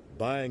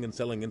 Buying and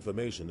selling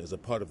information is a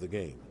part of the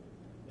game,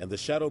 and the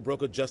Shadow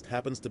Broker just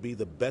happens to be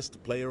the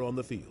best player on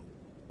the field.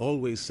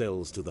 Always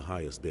sells to the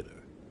highest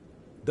bidder.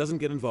 Doesn't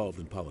get involved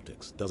in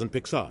politics, doesn't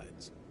pick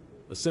sides.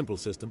 A simple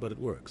system, but it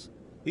works.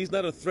 He's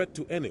not a threat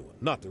to anyone,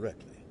 not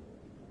directly.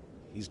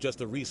 He's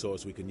just a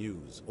resource we can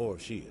use, or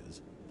she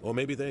is. Or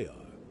maybe they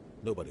are.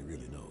 Nobody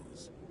really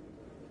knows.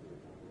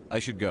 I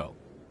should go.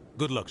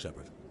 Good luck,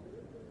 Sheppard.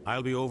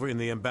 I'll be over in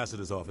the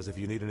ambassador's office if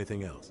you need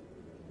anything else.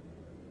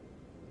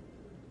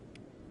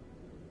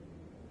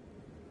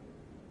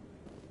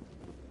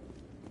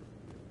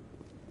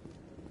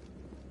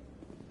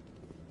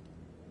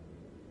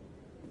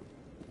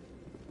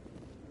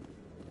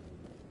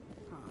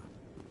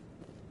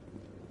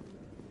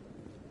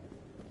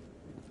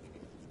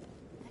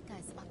 That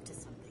guy's up to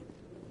something.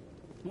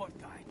 What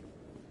guy?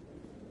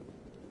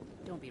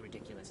 Don't be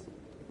ridiculous.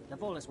 The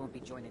Volus won't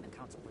be joining the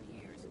Council for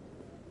years.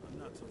 I'm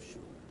not so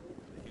sure.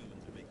 The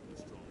humans are making a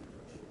strong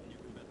push. When you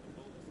combat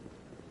the Volus...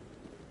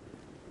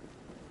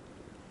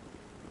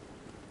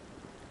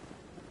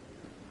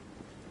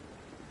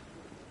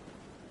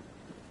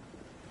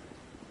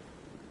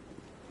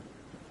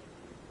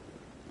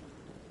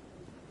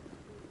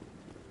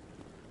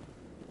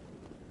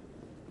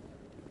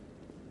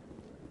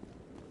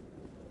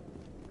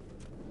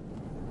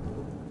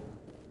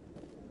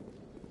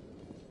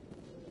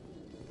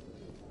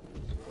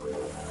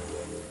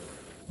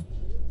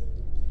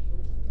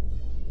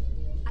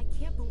 I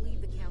can't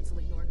believe the Council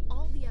ignored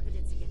all the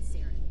evidence against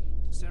Saren.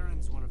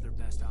 Saren's one of their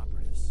best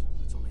operatives.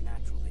 It's only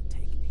natural they'd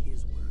take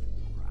his word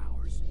over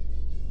ours.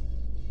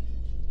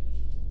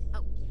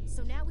 Oh,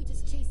 so now we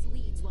just chase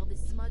leads while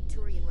this smug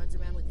Turian runs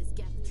around with his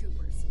Geth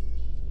troopers.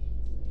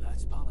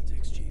 That's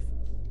politics, Chief.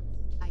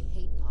 I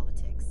hate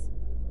politics.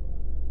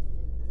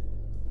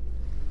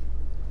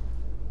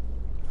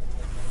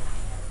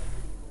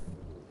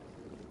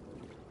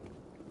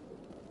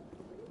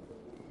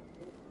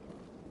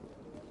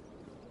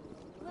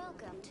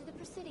 Welcome to the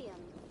Presidium.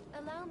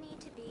 Allow me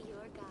to be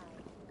your guide.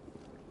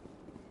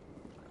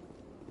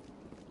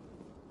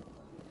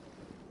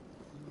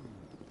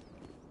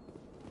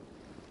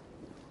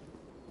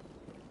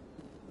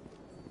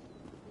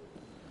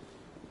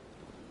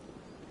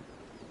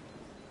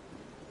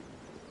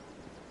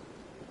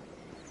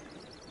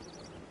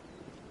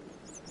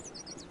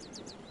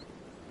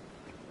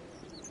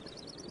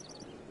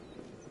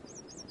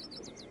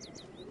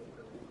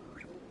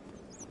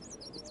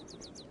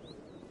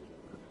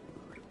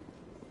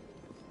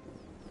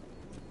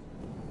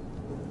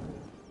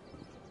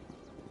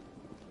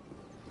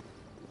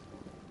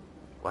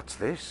 What's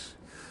this?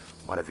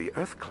 One of the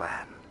Earth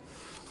Clan.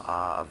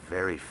 Ah, a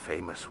very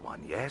famous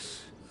one,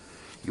 yes?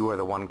 You are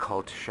the one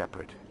called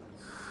Sheppard.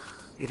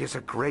 It is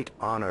a great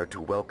honor to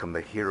welcome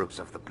the heroes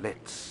of the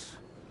Blitz.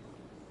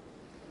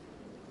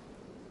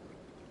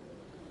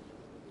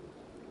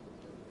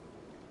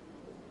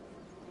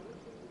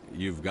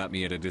 You've got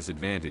me at a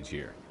disadvantage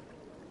here.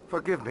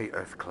 Forgive me,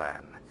 Earth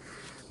Clan.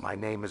 My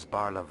name is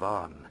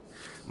Barlavon.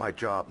 My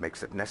job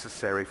makes it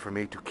necessary for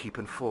me to keep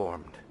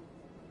informed.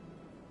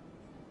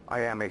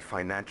 I am a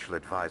financial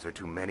advisor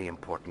to many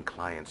important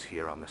clients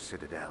here on the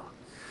Citadel.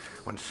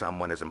 When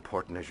someone as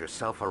important as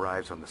yourself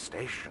arrives on the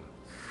station,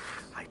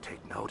 I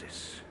take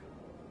notice.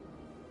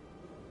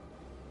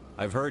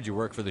 I've heard you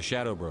work for the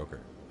Shadow Broker.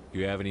 Do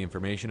you have any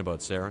information about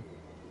Saren?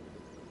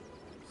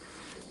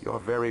 You're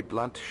very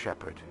blunt,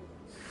 Sheppard.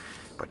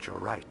 But you're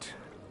right.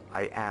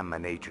 I am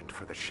an agent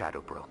for the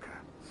Shadow Broker.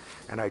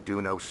 And I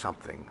do know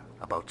something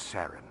about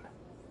Saren.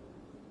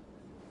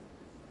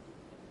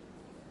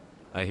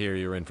 I hear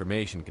your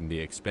information can be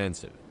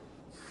expensive.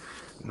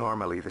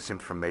 Normally, this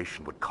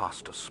information would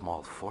cost a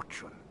small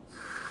fortune.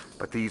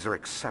 But these are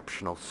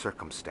exceptional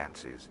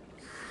circumstances.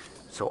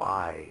 So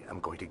I am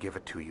going to give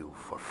it to you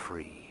for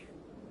free.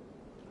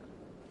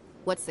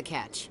 What's the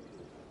catch?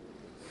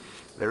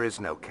 There is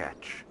no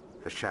catch.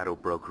 The Shadow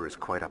Broker is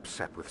quite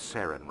upset with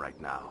Saren right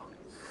now.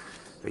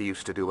 They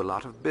used to do a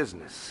lot of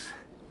business,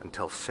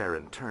 until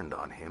Saren turned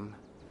on him.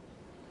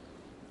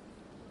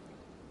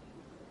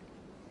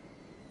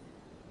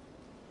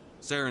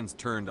 Saren's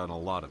turned on a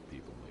lot of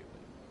people lately.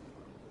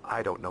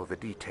 I don't know the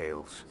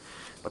details,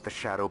 but the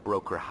Shadow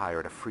Broker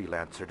hired a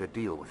freelancer to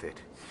deal with it.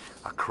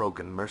 A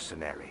Krogan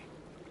mercenary.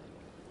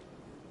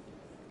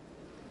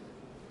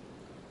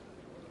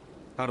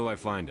 How do I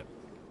find him?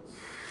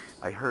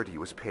 I heard he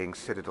was paying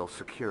Citadel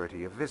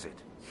security a visit.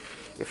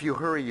 If you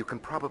hurry, you can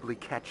probably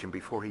catch him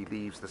before he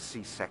leaves the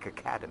C-Sec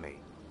Academy.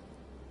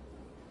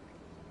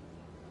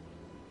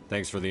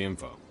 Thanks for the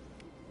info.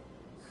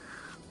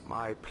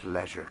 My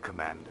pleasure,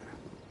 Commander.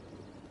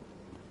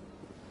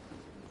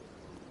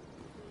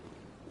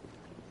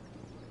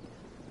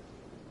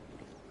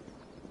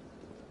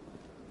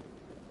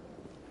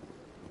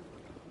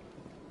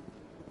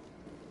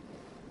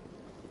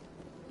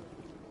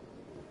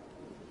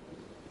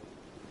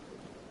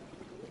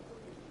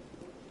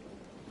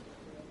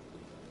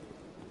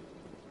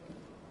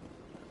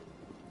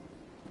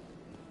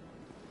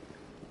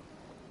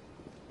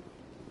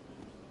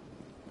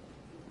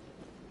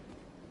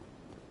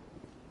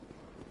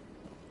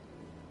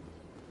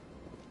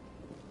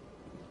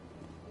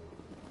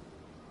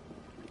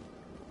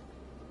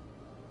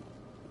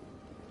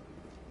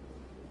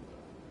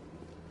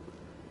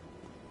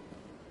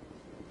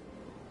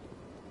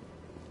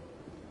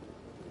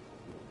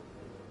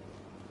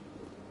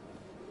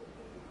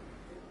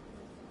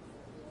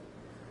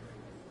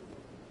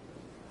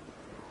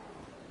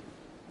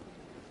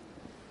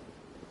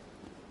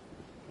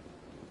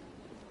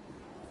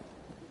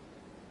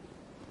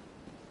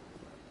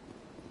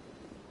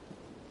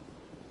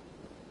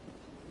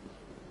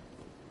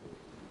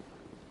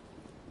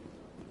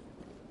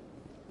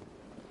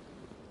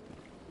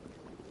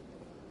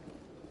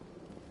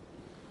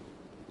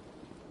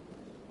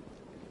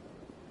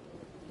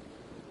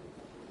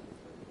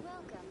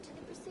 Welcome to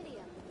the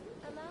Presidium.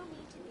 Allow me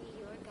to be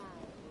your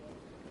guide.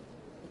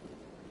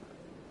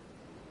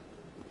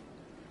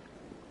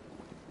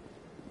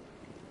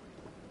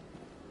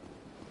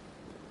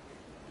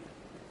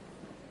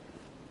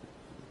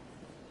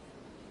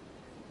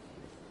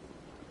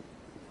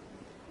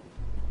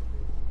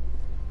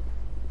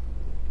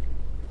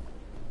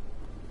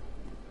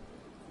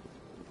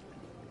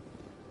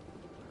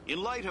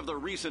 In light of the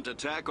recent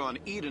attack on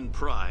Eden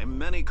Prime,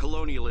 many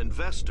colonial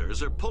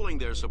investors are pulling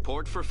their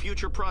support for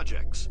future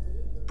projects.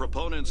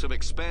 Proponents of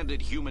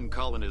expanded human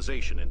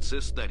colonization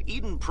insist that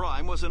Eden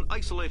Prime was an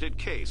isolated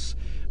case.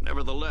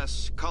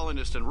 Nevertheless,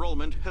 colonist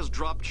enrollment has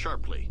dropped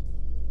sharply.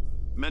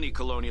 Many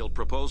colonial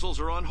proposals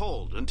are on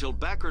hold until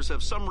backers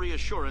have some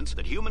reassurance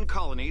that human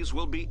colonies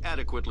will be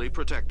adequately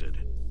protected.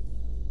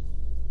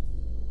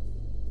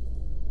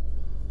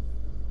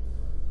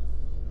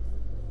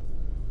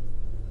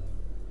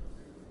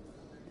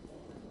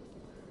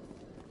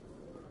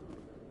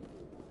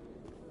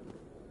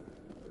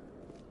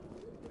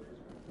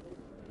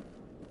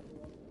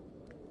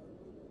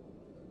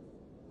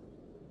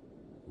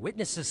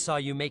 Witnesses saw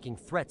you making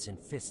threats in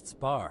Fist's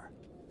bar.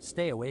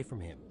 Stay away from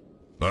him.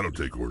 I don't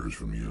take orders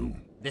from you.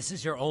 This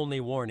is your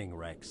only warning,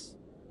 Rex.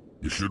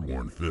 You should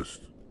warn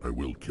Fist. I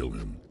will kill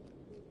him.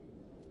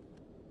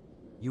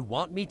 You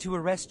want me to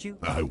arrest you?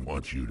 I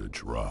want you to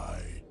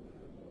try.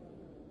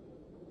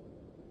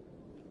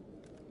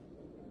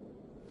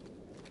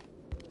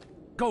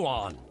 Go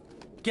on.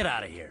 Get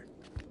out of here.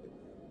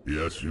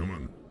 Yes,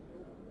 human.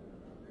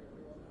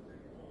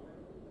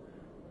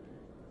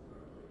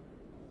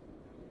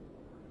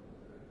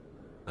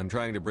 I'm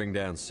trying to bring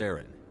down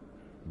Saren.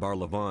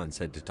 Barlavon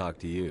said to talk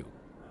to you.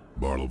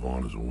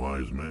 Barlavon is a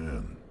wise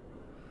man.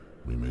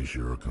 We may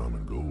share a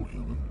common goal,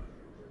 human.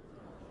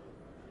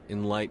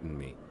 Enlighten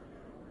me.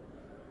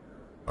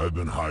 I've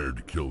been hired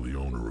to kill the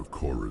owner of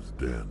Cora's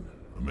Den,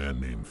 a man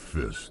named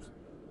Fist.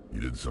 He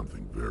did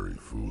something very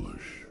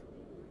foolish.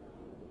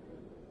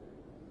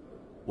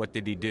 What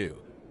did he do?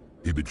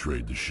 He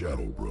betrayed the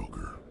Shadow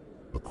Broker.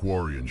 A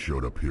Quarian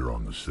showed up here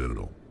on the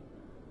Citadel.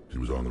 She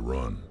was on the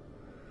run.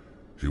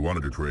 She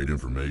wanted to trade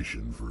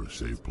information for a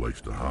safe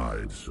place to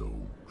hide, so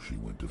she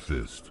went to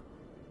Fist.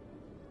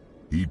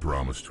 He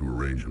promised to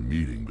arrange a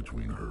meeting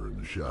between her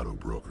and the Shadow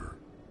Broker.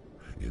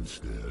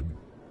 Instead,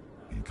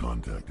 he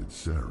contacted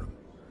Saren.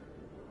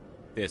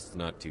 Fist's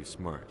not too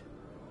smart.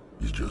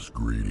 He's just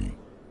greedy.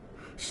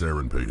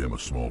 Saren paid him a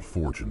small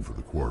fortune for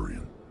the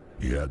Quarian.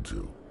 He had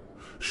to.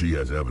 She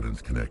has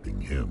evidence connecting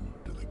him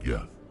to the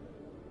Geth.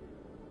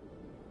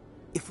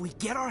 If we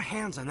get our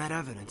hands on that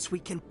evidence, we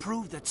can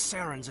prove that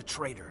Saren's a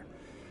traitor.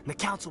 And the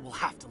Council will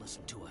have to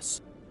listen to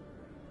us.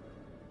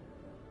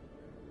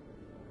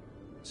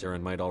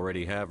 Saren might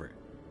already have her.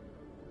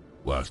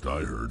 Last I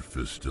heard,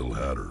 Fist still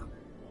had her.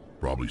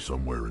 Probably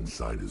somewhere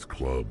inside his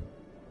club.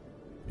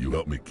 You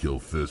help me kill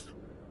Fist,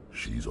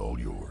 she's all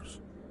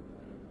yours.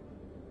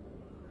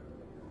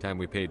 Time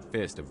we paid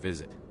Fist a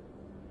visit.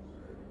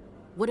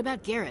 What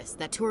about Garrus,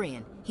 that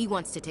Turian? He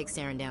wants to take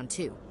Saren down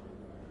too.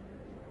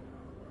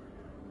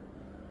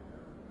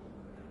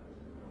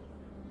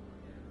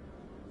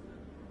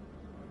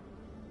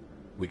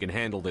 We can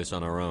handle this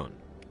on our own.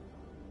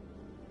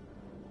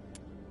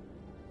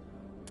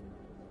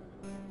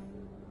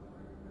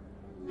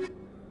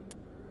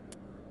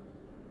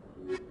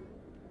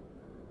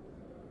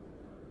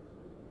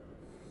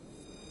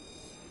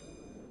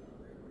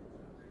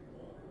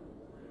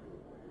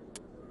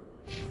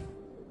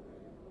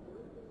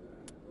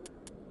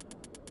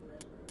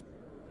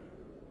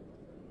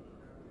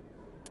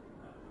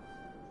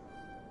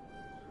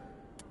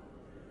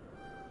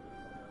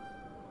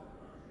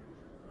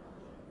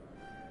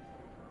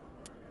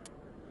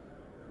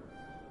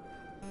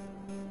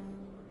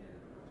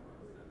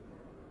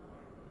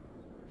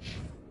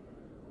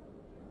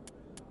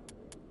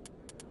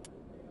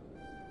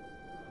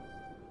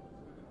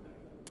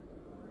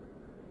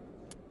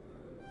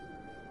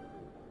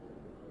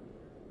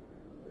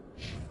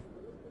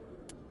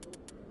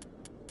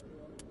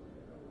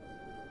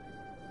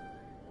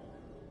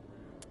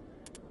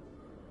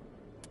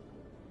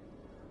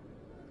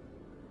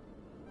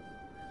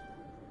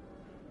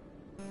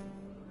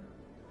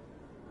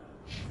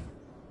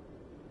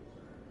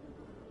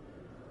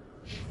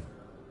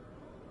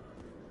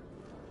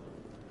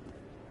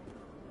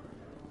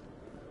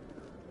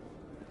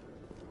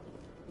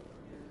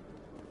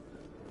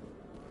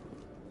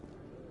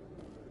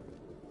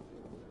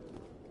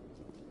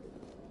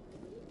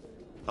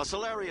 A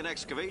Solarian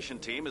excavation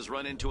team has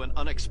run into an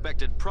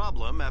unexpected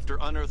problem after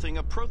unearthing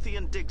a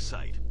Prothean dig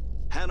site.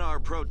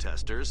 Hanar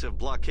protesters have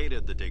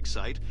blockaded the dig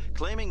site,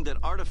 claiming that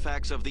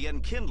artifacts of the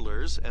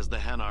Enkindlers, as the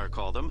Hanar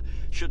call them,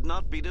 should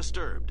not be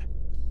disturbed.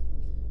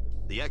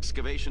 The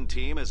excavation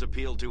team has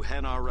appealed to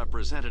Hanar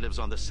representatives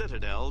on the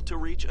Citadel to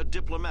reach a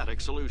diplomatic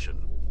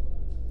solution.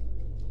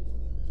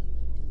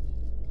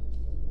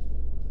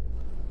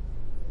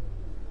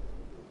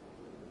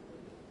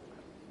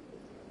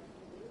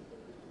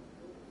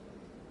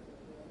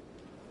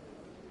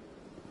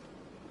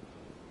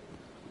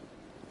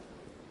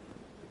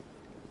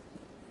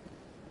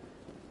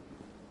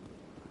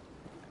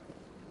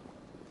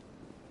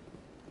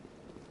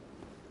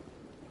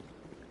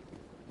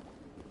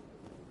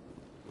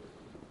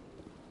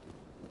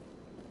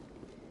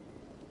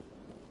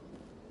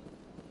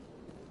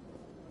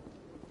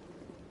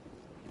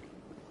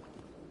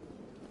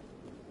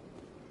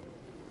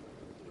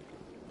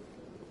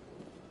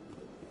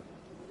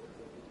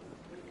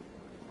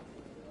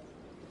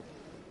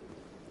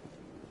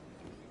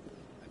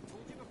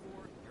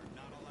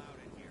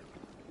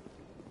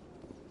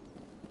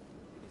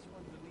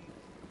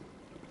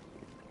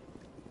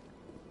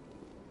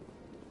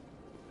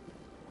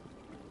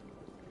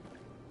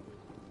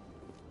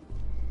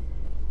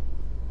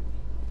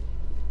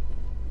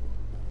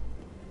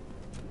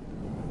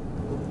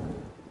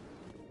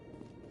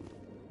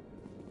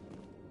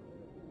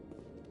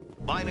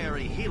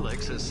 Binary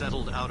Helix has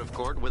settled out of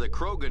court with a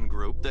Krogan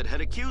group that had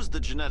accused the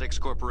Genetics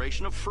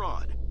Corporation of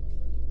fraud.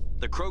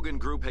 The Krogan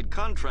group had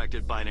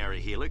contracted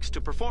Binary Helix to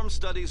perform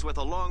studies with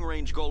a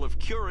long-range goal of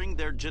curing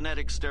their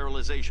genetic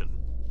sterilization.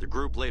 The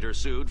group later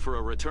sued for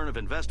a return of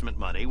investment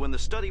money when the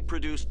study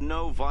produced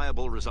no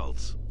viable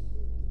results.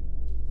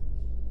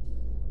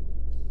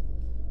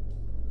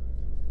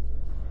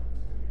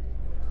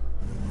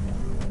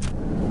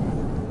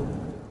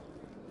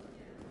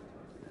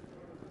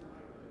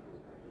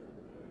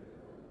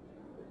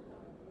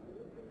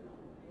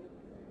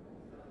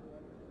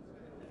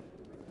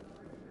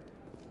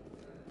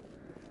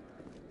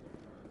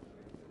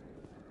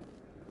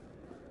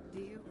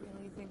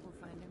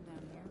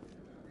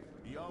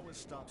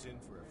 Stops in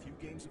for a few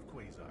games of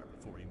Quasar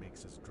before he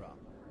makes his drop.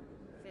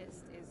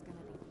 Fist is gonna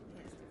be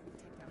pissed if we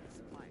take down the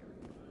supplier.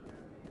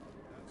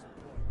 That's the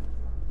point.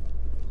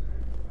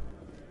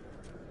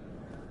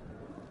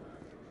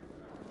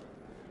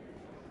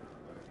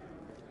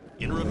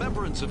 In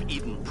remembrance of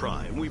Eden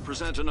Prime, we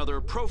present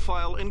another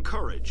Profile in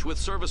Courage with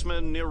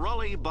serviceman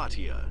Nirali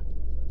Bhatia.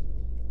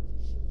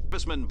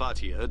 Serviceman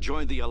Bhatia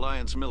joined the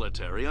Alliance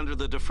military under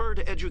the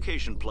Deferred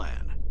Education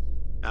Plan.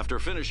 After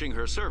finishing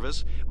her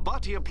service,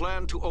 Bhatia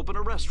planned to open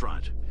a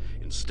restaurant.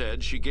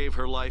 Instead, she gave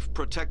her life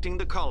protecting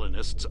the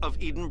colonists of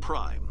Eden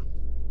Prime.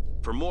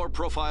 For more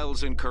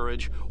profiles in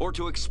Courage, or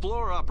to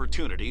explore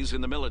opportunities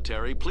in the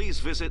military, please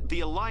visit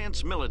the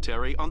Alliance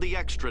Military on the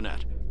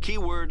extranet.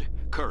 Keyword,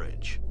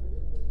 Courage.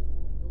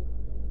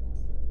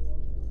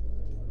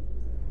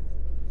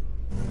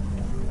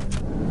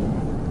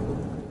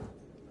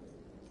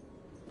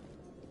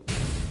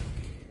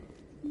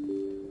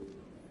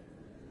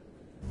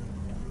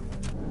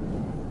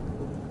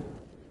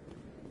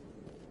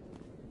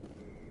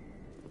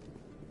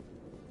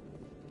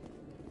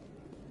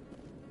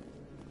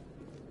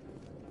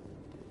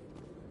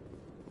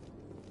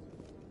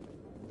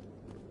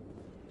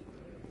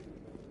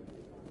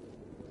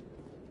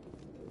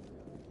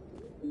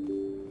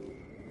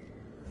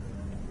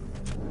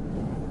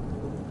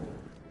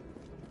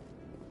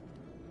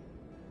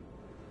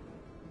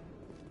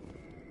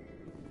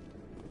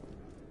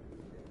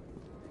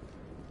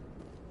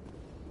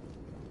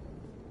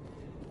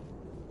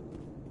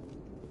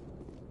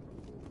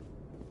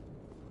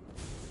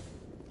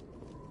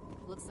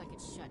 Looks like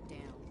it's shut down.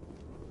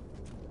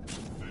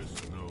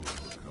 This knows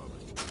we're coming.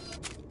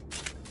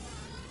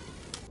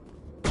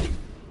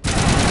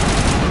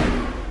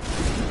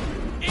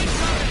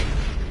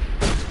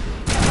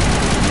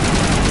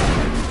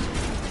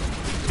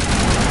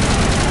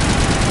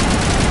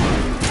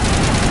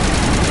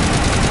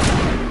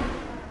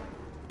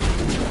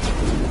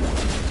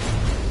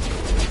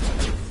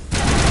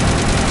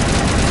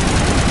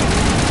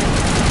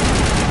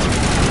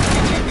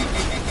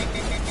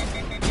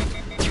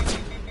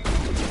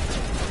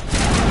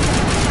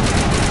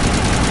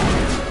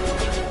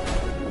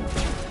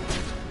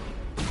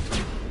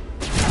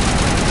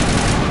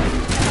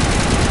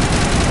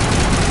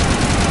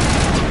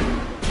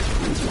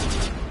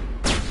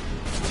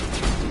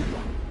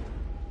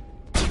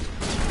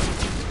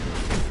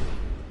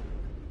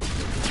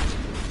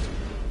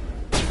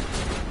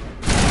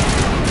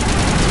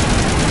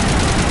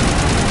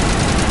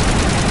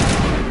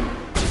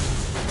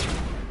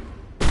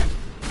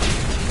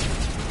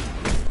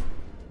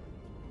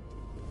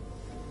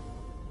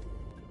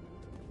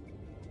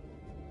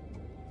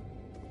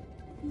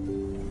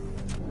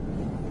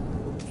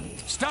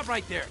 Stop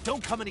right there.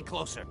 Don't come any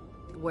closer.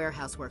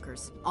 Warehouse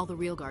workers. All the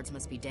real guards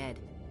must be dead.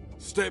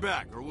 Stay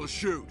back or we'll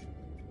shoot.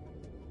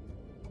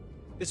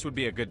 This would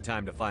be a good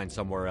time to find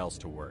somewhere else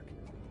to work.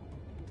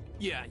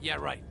 Yeah,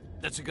 right.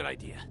 That's a good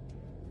idea.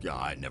 Yeah,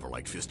 I never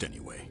liked Fist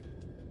anyway.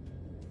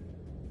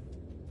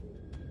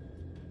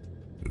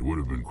 It would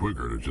have been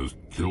quicker to just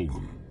kill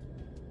them.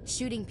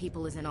 Shooting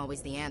people isn't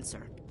always the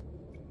answer.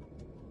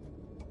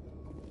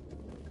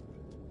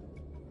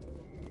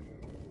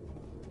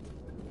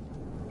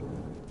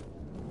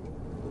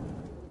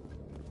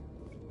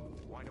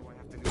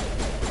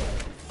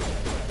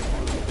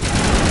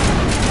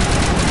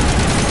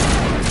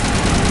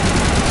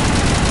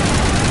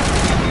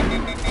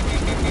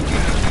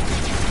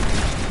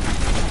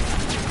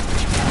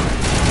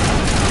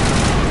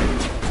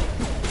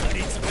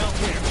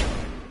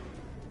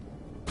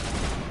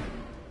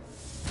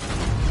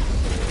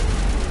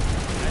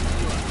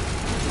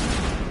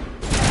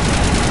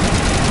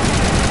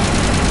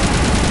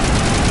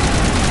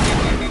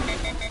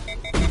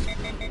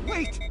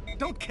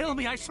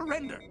 I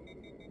surrender.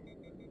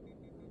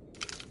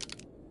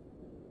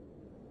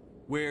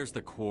 Where's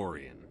the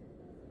Quarian?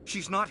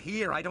 She's not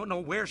here. I don't know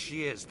where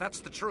she is. That's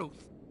the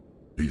truth.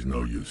 He's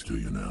no use to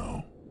you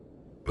now.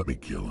 Let me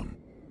kill him.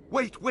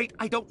 Wait.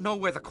 I don't know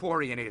where the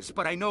Quarian is,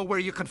 but I know where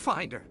you can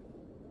find her.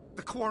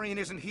 The Quarian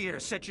isn't here.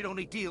 Said you'd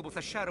only deal with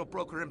the Shadow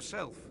Broker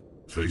himself.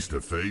 Face to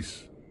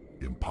face?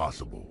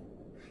 Impossible.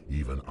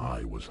 Even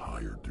I was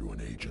hired through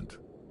an agent.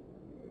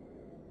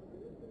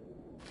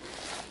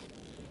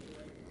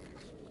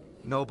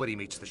 Nobody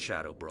meets the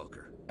Shadow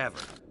Broker, ever.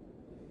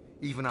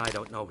 Even I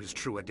don't know his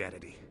true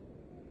identity.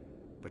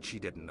 But she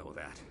didn't know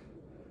that.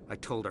 I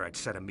told her I'd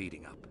set a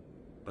meeting up.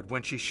 But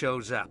when she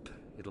shows up,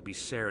 it'll be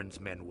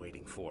Saren's men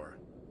waiting for her.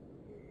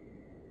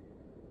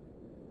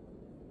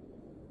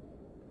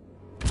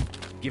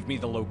 Give me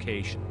the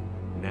location,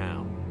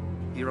 now.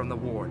 Here on the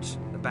wards,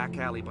 the back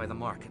alley by the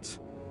markets.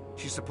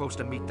 She's supposed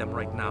to meet them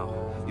right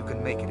now. You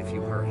can make it if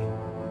you hurry.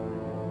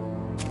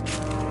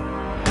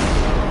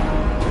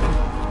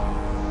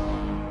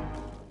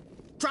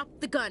 Drop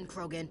the gun,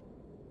 Krogan.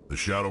 The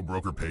Shadow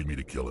Broker paid me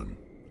to kill him.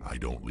 I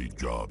don't leave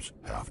jobs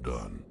half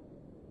done.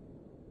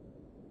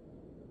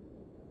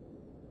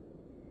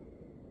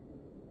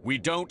 We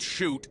don't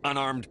shoot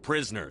unarmed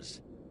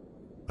prisoners.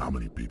 How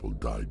many people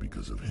died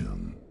because of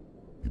him?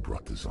 He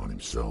brought this on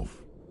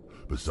himself.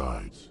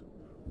 Besides,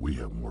 we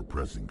have more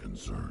pressing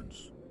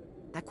concerns.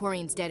 That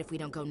Quarian's dead if we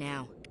don't go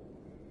now.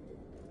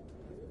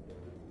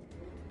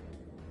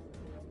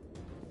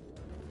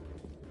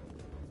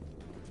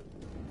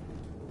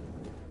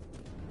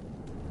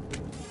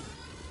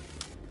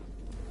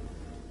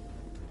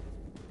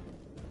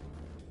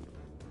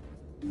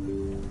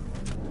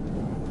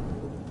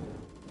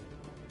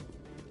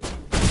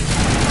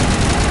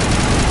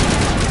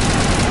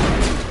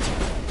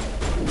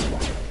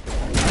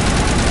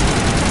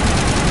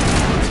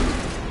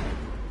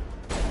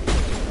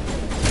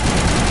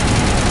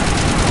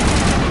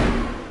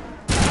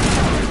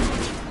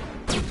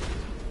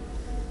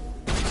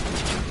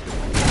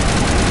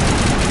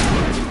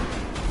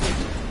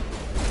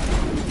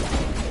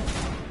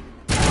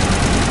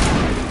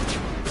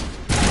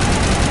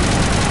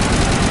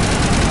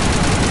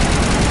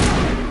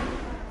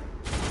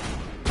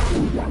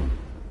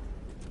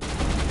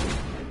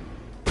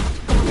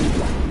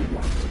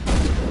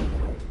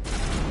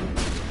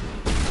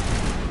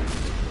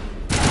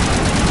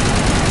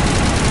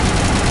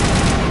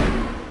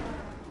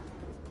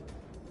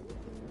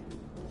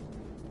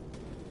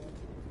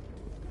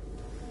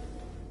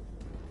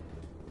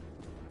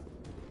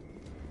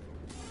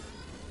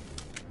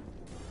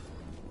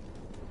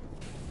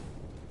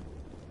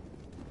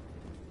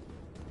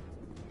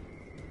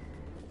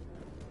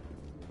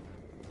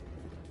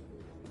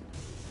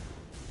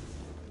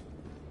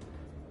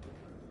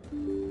 Did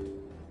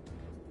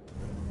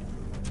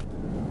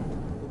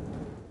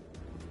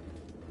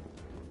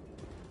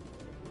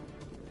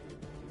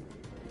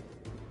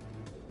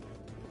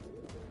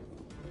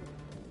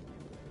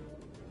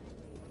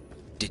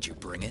you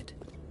bring it?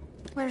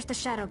 Where's the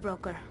Shadow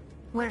Broker?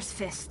 Where's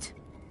Fist?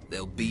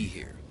 They'll be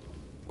here.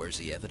 Where's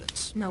the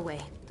evidence? No way.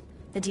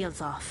 The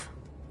deal's off.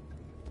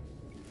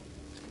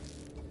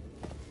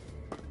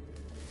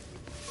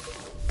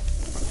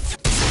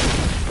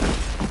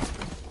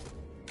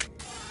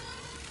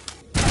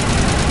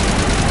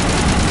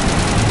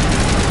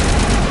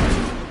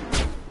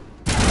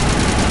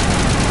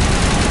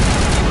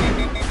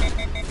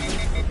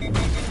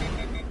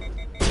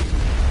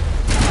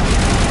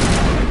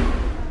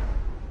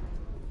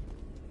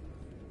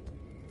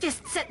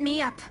 Fist set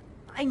me up.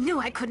 I knew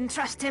I couldn't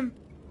trust him.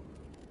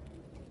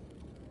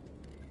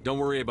 Don't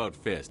worry about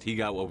Fist. He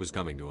got what was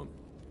coming to him.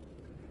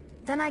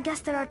 Then I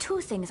guess there are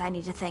two things I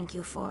need to thank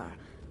you for.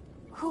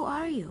 Who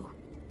are you?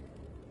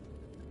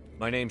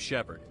 My name's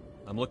Sheppard.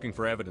 I'm looking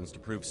for evidence to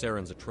prove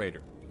Saren's a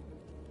traitor.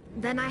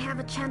 Then I have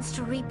a chance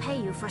to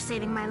repay you for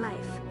saving my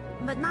life.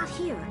 But not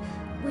here.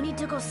 We need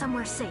to go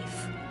somewhere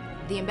safe.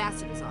 The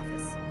ambassador's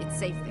office. It's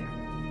safe there.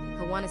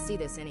 He'll want to see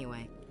this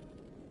anyway.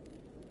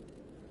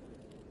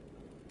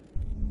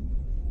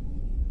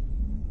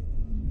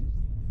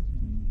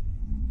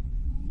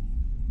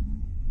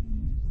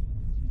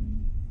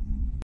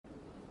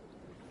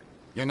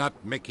 You're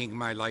not making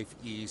my life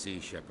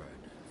easy, Sheppard.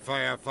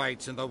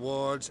 Firefights in the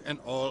wards, an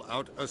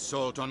all-out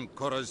assault on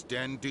Korra's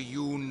den. Do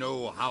you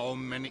know how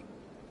many...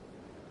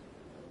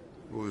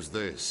 Who's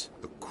this?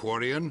 The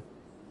Quarian?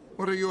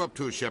 What are you up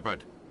to,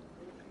 Sheppard?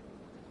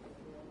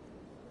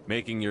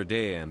 Making your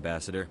day,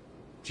 Ambassador.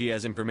 She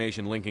has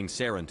information linking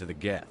Saren to the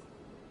Geth.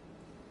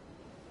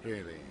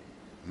 Really?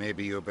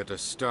 Maybe you better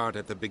start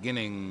at the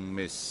beginning,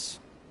 Miss...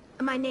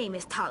 My name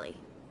is Tali.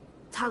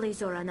 Tali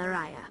Zora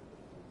Naraya.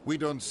 We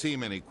don't see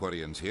many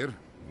Quarians here.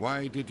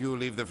 Why did you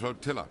leave the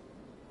flotilla?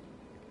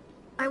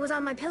 I was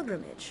on my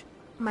pilgrimage.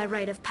 My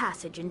rite of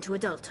passage into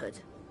adulthood.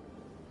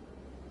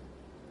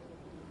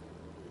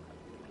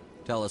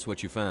 Tell us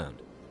what you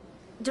found.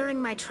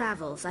 During my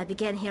travels, I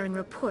began hearing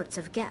reports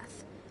of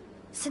Geth.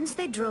 Since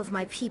they drove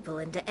my people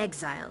into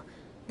exile,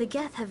 the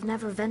Geth have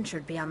never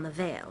ventured beyond the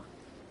Veil.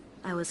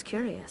 I was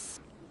curious.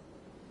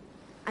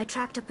 I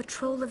tracked a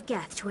patrol of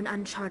Geth to an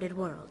uncharted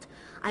world.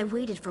 I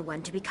waited for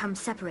one to become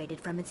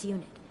separated from its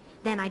unit.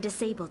 Then I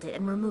disabled it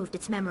and removed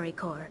its memory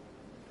core.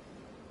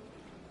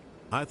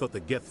 I thought the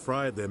Geth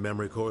fried their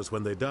memory cores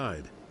when they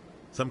died.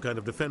 Some kind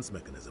of defense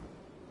mechanism.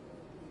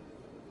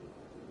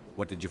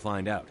 What did you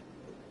find out?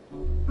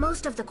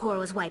 Most of the core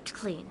was wiped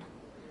clean,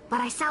 but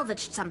I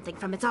salvaged something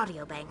from its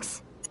audio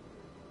banks.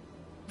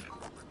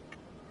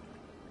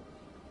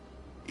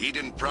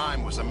 Eden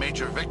Prime was a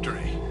major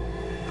victory.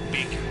 The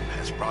beacon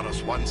has brought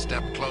us one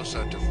step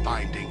closer to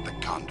finding the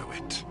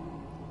conduit.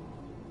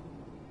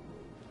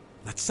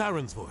 That's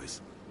Saren's voice.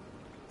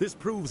 This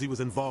proves he was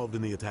involved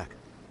in the attack.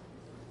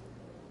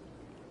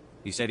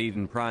 He said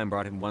Eden Prime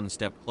brought him one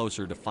step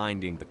closer to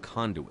finding the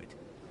conduit.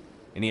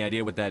 Any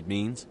idea what that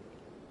means?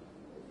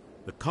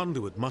 The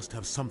conduit must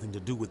have something to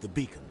do with the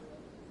beacon.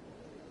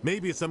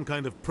 Maybe it's some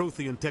kind of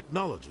Prothean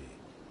technology.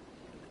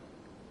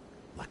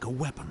 Like a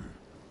weapon.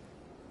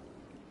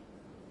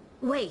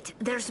 Wait,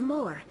 there's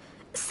more.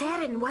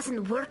 Saren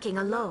wasn't working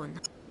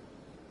alone.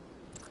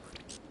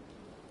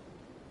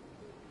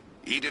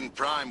 Eden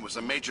Prime was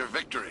a major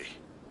victory.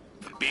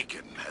 The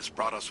beacon has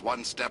brought us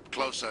one step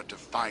closer to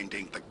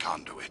finding the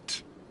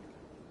conduit.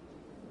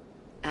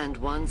 And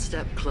one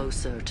step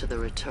closer to the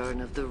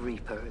return of the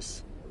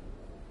Reapers.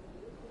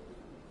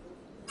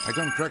 I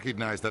don't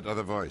recognize that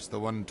other voice, the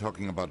one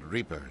talking about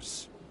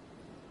Reapers.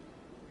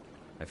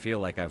 I feel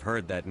like I've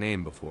heard that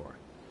name before.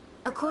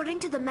 According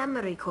to the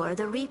memory core,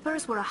 the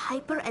Reapers were a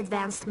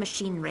hyper-advanced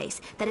machine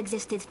race that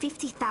existed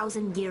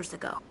 50,000 years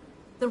ago.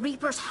 The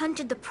Reapers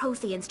hunted the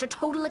Protheans to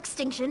total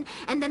extinction,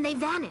 and then they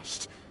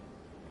vanished.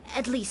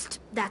 At least,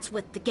 that's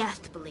what the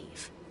Geth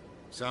believe.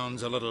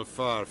 Sounds a little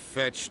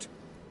far-fetched.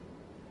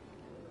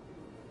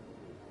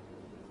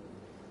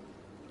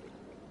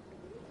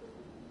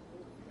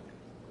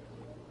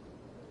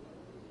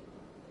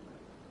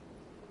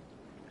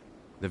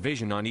 The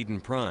vision on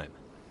Eden Prime.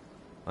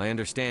 I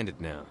understand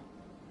it now.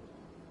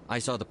 I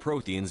saw the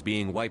Protheans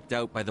being wiped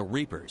out by the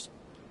Reapers.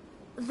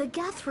 The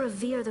Geth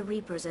revere the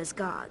Reapers as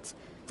gods,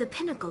 the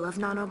pinnacle of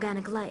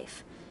non-organic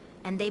life.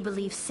 And they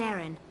believe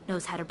Saren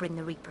knows how to bring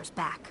the Reapers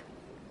back.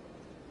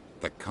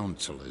 The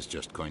Council is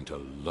just going to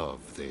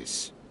love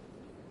this.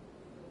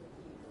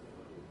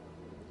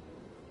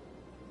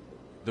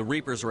 The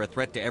Reapers are a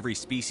threat to every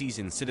species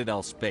in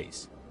Citadel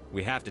space.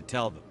 We have to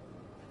tell them.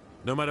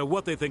 No matter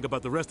what they think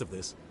about the rest of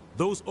this,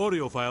 those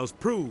audio files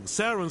prove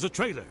Saren's a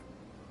traitor.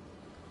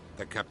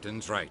 The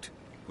Captain's right.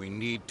 We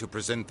need to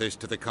present this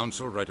to the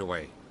Council right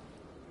away.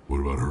 What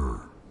about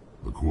her?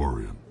 The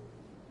Quarian?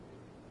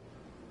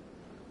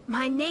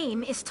 My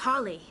name is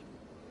Tali.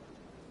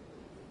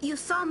 You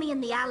saw me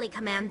in the alley,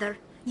 Commander.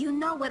 You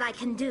know what I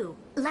can do.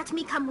 Let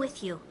me come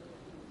with you.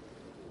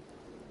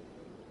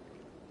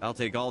 I'll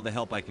take all the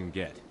help I can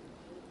get.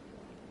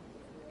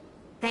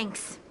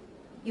 Thanks.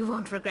 You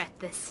won't regret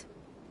this.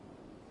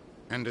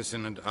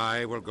 Anderson and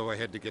I will go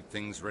ahead to get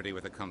things ready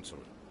with the council.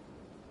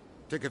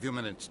 Take a few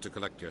minutes to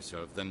collect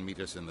yourself, then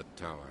meet us in the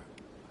tower.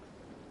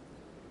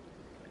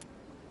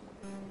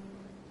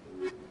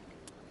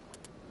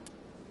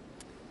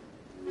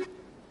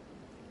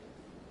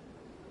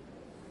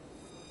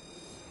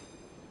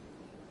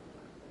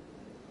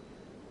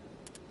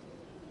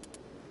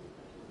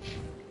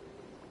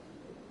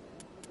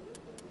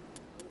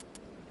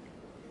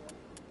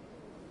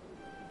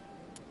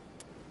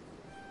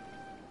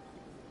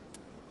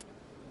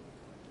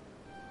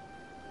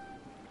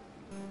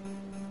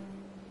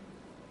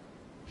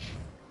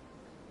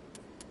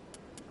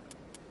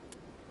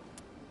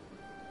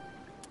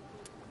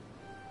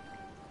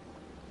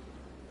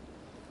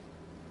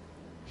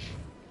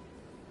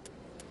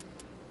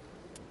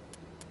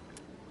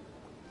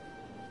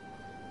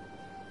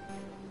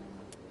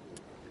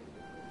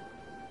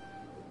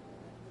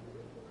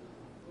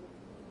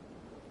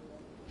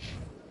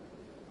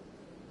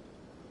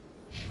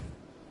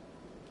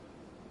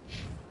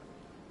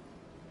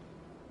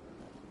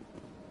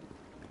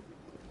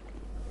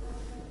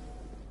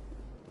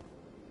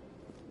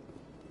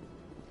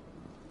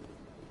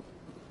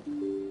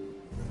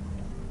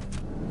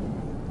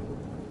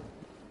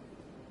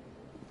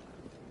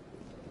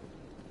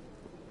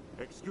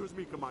 Excuse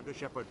me, Commander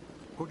Sheppard.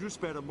 Could you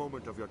spare a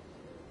moment of your...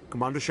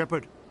 Commander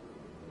Sheppard,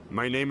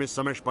 my name is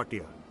Samesh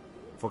Bhatia.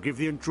 Forgive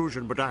the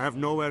intrusion, but I have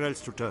nowhere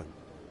else to turn.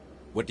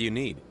 What do you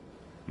need?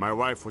 My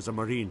wife was a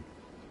Marine.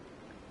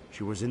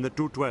 She was in the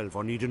 212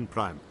 on Eden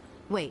Prime.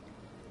 Wait,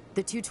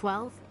 the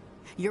 212?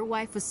 Your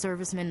wife was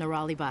Serviceman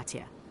Nirali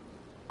Bhatia.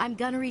 I'm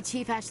Gunnery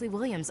Chief Ashley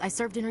Williams. I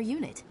served in her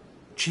unit.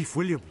 Chief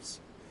Williams,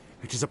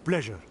 it is a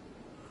pleasure.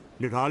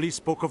 Nirali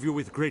spoke of you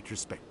with great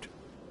respect.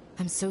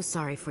 I'm so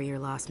sorry for your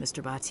loss,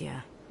 Mr.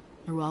 Bhatia.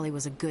 Nirali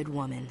was a good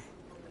woman.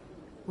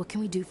 What can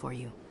we do for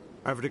you?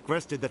 I've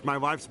requested that my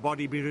wife's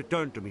body be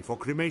returned to me for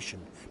cremation,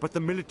 but the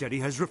military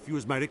has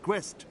refused my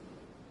request.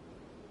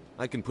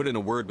 I can put in a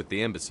word with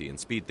the embassy and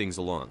speed things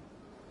along.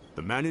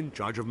 The man in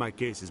charge of my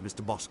case is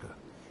Mr. Bosker.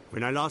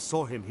 When I last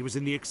saw him, he was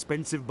in the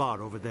expensive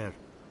bar over there.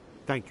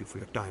 Thank you for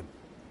your time.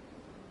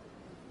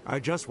 I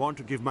just want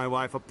to give my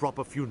wife a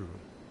proper funeral,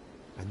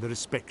 and the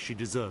respect she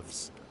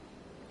deserves.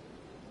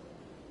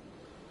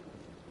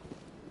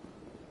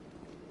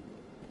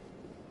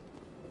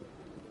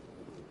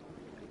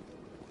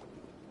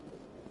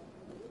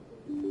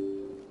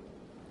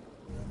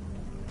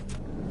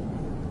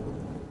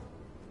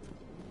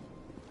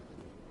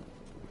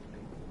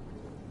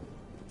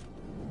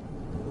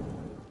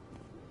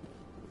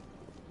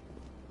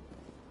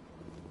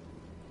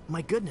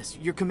 My goodness,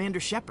 you're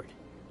Commander Sheppard.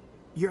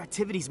 Your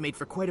activities made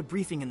for quite a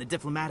briefing in the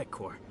Diplomatic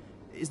Corps.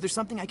 Is there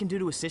something I can do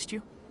to assist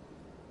you?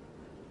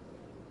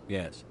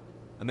 Yes.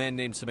 A man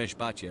named Samesh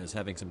Bhatia is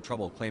having some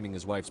trouble claiming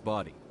his wife's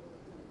body.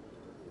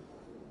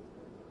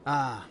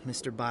 Ah,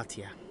 Mr.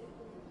 Bhatia.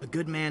 A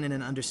good man in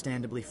an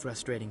understandably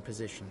frustrating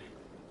position.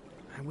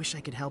 I wish I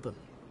could help him.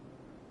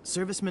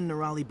 Serviceman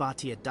Nirali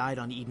Bhatia died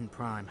on Eden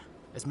Prime,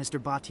 as Mr.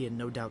 Bhatia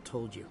no doubt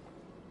told you.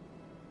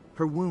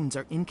 Her wounds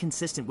are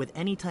inconsistent with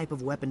any type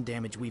of weapon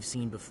damage we've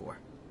seen before.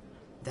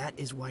 That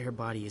is why her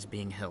body is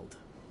being held.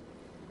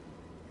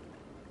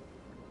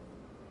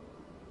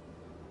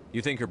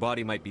 You think her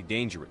body might be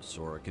dangerous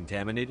or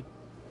contaminated?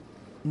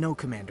 No,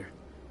 Commander.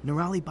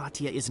 Nirali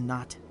Bhatia is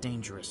not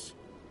dangerous.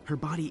 Her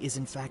body is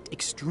in fact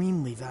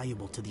extremely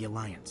valuable to the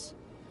Alliance.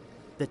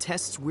 The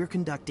tests we're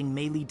conducting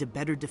may lead to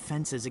better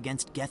defenses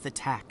against Geth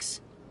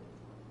attacks.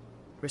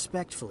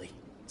 Respectfully,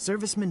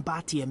 Serviceman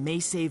Bhatia may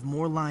save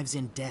more lives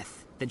in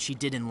death than she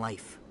did in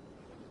life.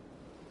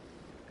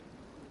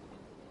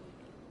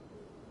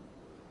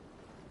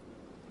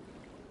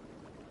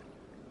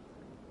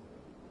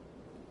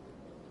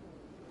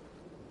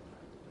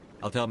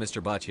 I'll tell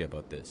Mr. Bhatia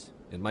about this.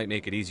 It might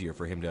make it easier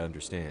for him to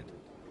understand.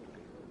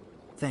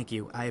 Thank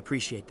you. I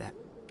appreciate that.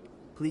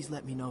 Please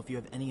let me know if you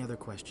have any other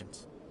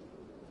questions.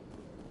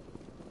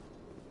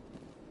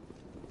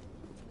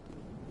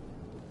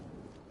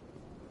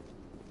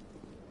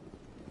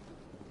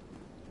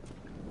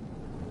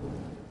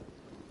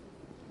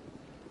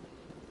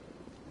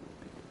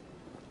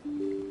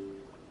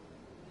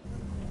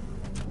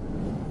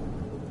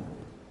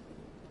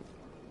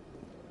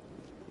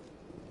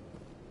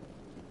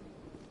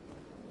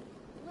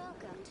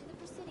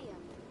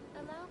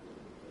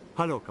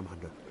 Hello,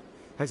 Commander.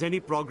 Has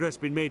any progress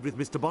been made with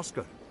Mr.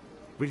 Bosker?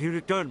 Will he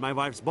return my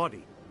wife's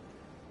body?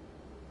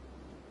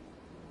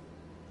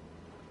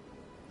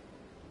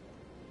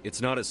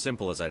 It's not as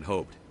simple as I'd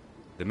hoped.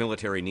 The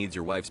military needs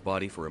your wife's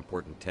body for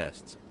important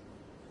tests.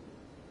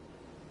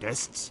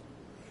 Tests?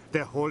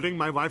 They're holding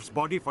my wife's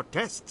body for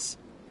tests?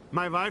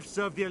 My wife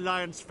served the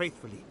Alliance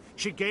faithfully.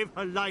 She gave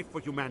her life for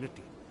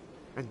humanity.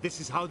 And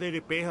this is how they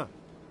repay her.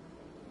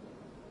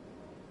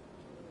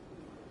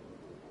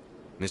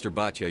 Mr.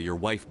 Bhatia, your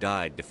wife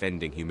died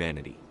defending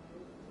humanity.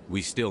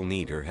 We still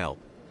need her help.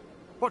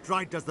 What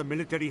right does the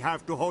military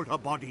have to hold her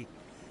body?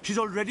 She's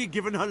already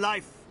given her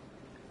life.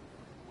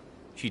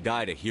 She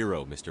died a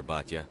hero, Mr.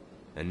 Bhatia,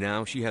 and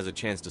now she has a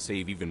chance to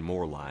save even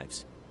more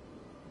lives.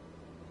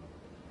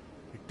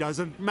 It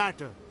doesn't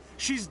matter.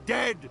 She's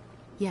dead!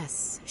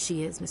 Yes,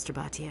 she is, Mr.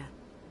 Bhatia.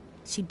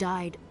 She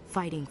died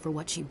fighting for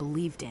what she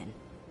believed in.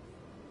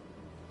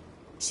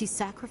 She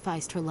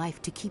sacrificed her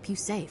life to keep you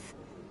safe.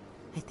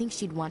 I think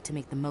she'd want to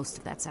make the most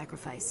of that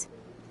sacrifice.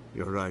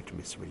 You're right,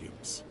 Miss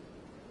Williams.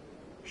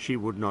 She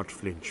would not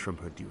flinch from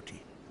her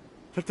duty.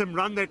 Let them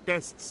run their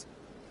tests.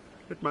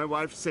 Let my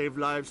wife save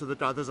lives so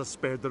that others are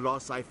spared the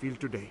loss I feel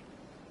today.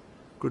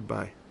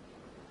 Goodbye.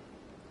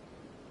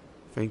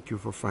 Thank you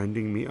for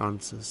finding me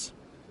answers.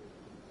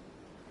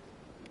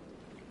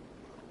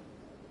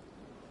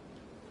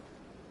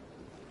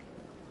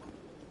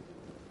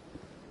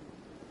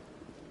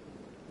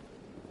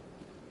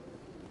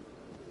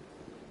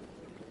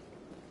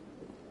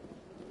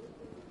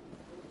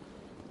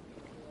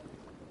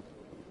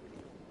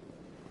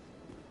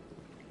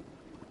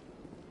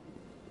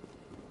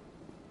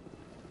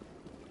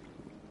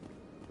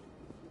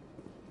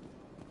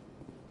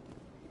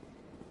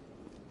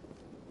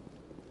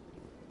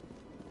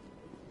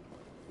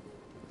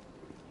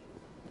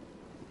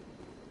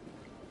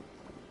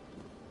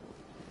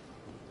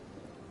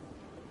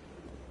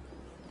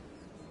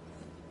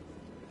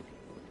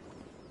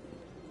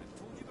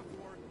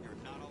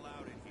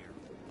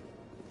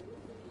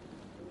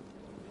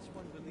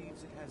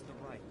 It has the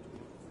right to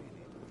overfeed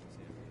in this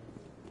area.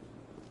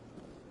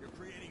 You're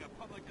creating a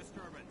public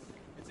disturbance.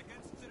 It's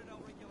against Citadel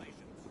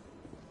regulations.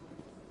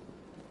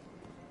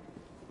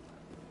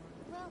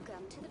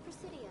 Welcome to the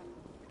Presidium.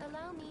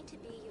 Allow me to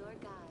be your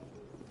guide.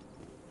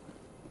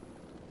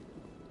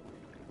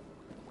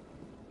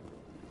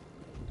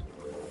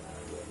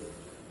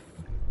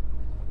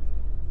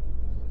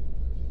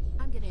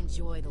 I'm gonna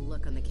enjoy the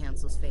look on the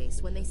Council's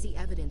face when they see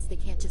evidence they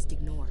can't just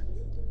ignore.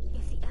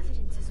 If the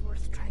evidence is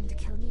worth trying to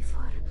kill me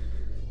for,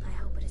 I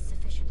hope it is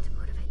sufficient to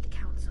motivate the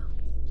Council.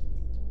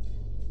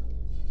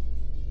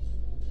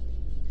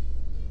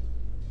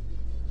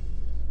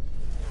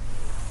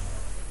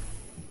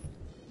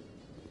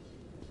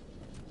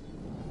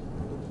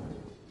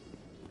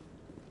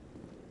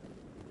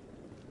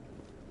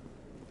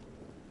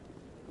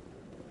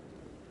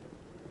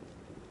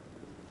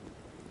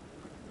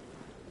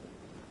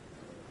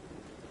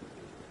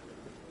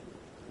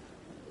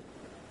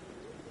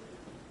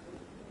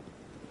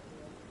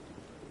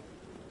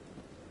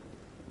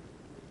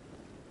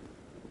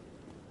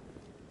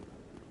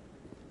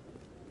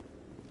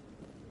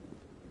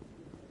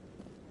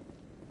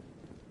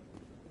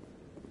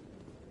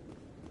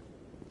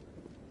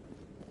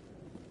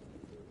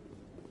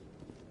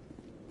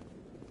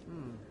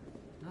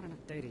 Not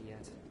enough data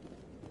yet.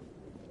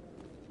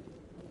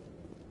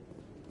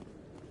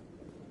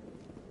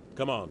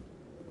 Come on.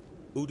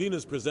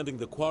 Udina's presenting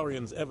the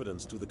Quarian's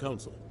evidence to the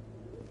Council.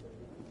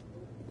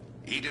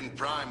 Eden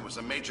Prime was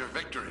a major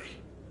victory.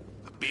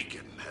 The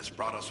beacon has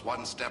brought us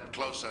one step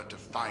closer to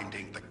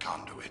finding the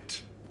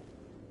conduit.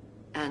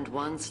 And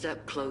one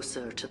step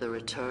closer to the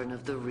return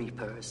of the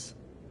Reapers.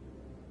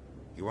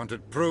 You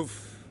wanted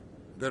proof?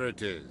 There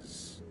it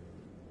is.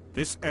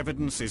 This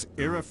evidence is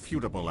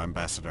irrefutable,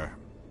 Ambassador.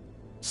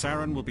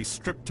 Saren will be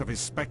stripped of his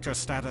Spectre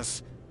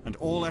status, and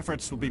all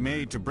efforts will be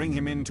made to bring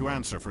him in to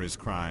answer for his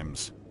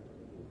crimes.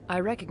 I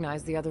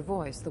recognize the other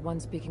voice, the one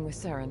speaking with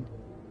Saren.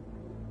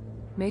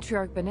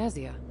 Matriarch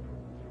Benezia.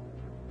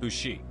 Who's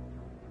she?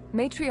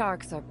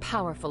 Matriarchs are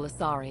powerful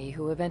Asari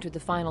who have entered the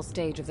final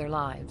stage of their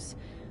lives.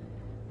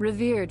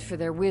 Revered for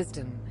their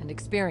wisdom and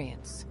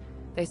experience,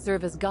 they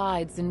serve as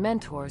guides and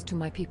mentors to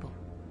my people.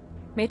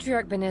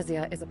 Matriarch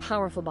Benezia is a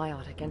powerful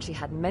biotic, and she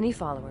had many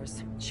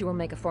followers. She will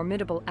make a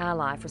formidable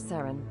ally for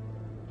Saren.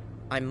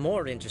 I'm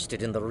more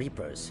interested in the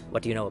Reapers.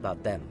 What do you know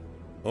about them?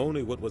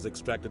 Only what was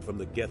extracted from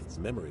the Geth's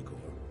memory core.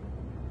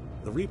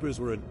 The Reapers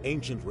were an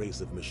ancient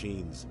race of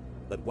machines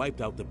that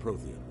wiped out the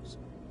Protheans.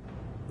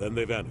 Then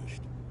they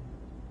vanished.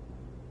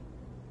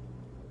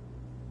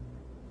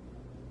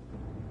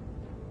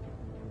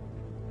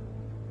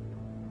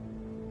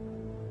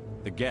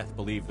 The Geth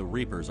believe the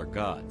Reapers are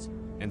gods,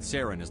 and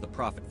Saren is the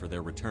prophet for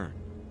their return.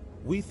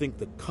 We think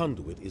the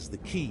conduit is the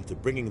key to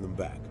bringing them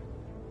back.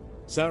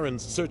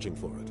 Saren's searching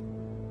for it.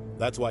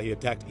 That's why he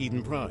attacked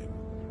Eden Prime.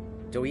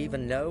 Do we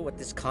even know what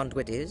this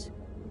conduit is?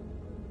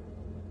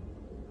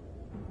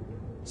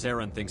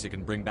 Saren thinks it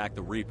can bring back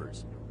the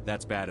Reapers.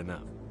 That's bad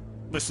enough.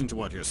 Listen to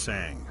what you're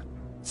saying.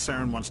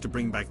 Saren wants to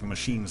bring back the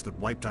machines that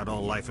wiped out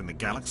all life in the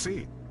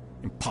galaxy?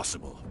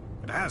 Impossible.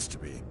 It has to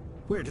be.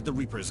 Where did the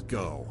Reapers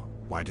go?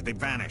 Why did they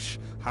vanish?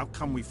 How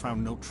come we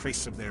found no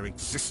trace of their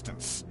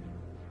existence?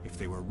 If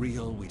they were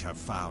real, we'd have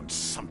found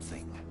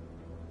something.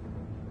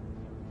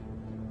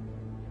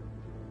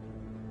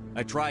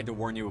 I tried to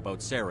warn you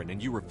about Saren,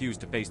 and you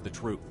refused to face the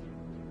truth.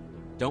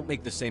 Don't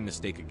make the same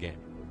mistake again.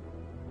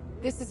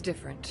 This is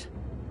different.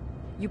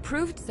 You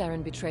proved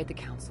Saren betrayed the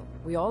Council.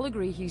 We all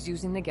agree he's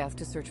using the Geth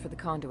to search for the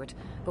conduit,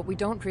 but we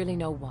don't really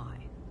know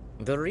why.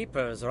 The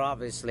Reapers are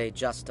obviously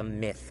just a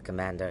myth,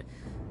 Commander.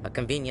 A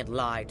convenient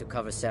lie to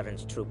cover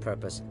Saren's true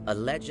purpose. A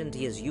legend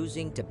he is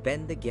using to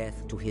bend the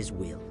Geth to his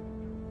will.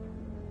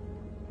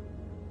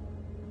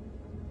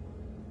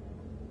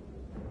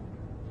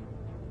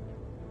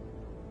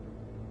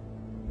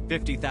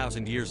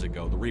 50,000 years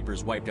ago, the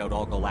Reapers wiped out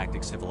all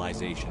galactic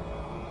civilization.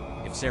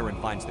 If Saren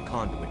finds the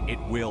conduit, it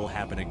will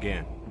happen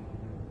again.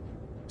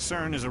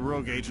 Saren is a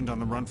rogue agent on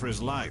the run for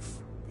his life.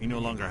 He no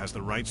longer has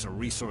the rights or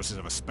resources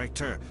of a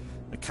Spectre.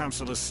 The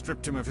Council has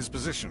stripped him of his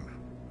position.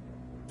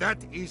 That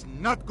is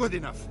not good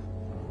enough.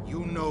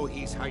 You know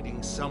he's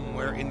hiding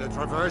somewhere in the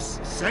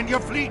Traverse. Send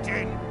your fleet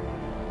in!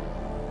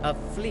 A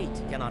fleet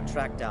cannot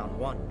track down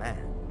one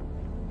man.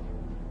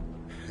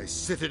 A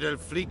Citadel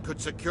fleet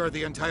could secure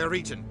the entire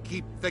region,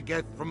 keep the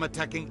Geth from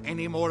attacking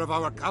any more of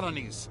our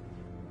colonies.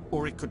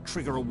 Or it could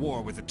trigger a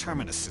war with the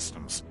Terminus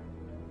systems.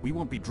 We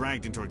won't be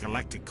dragged into a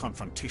galactic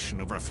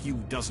confrontation over a few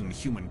dozen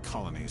human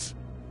colonies.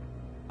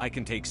 I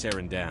can take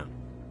Saren down.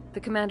 The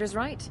Commander's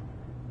right.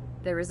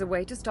 There is a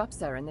way to stop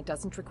Saren that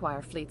doesn't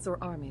require fleets or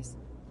armies.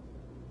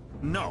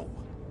 No!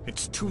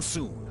 It's too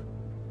soon.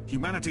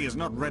 Humanity is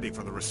not ready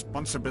for the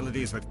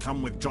responsibilities that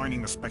come with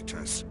joining the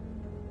Spectres.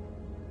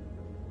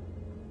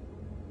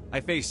 I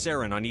faced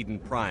Saren on Eden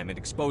Prime and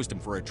exposed him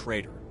for a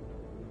traitor.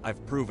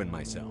 I've proven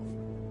myself.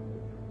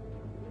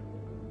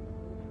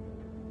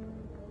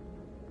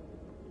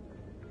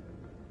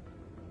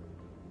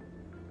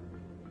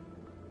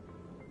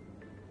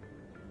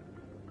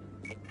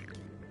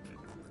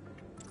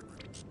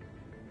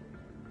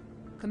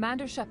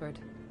 Commander Sheppard,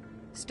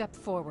 step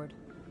forward.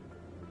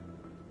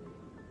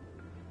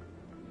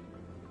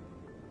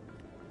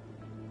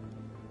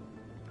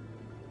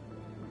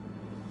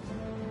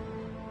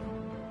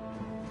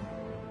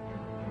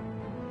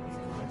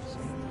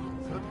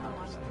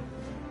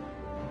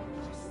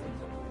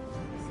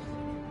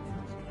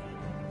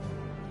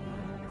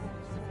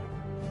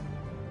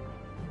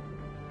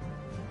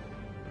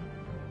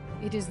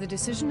 It is the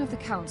decision of the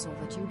Council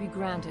that you be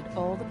granted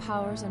all the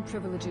powers and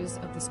privileges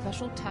of the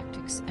Special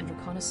Tactics and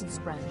Reconnaissance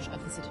branch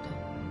of the Citadel.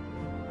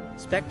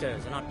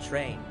 Spectres are not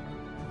trained,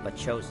 but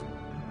chosen.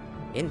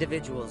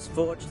 Individuals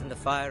forged in the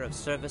fire of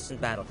service and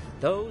battle.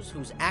 Those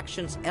whose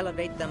actions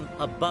elevate them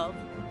above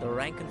the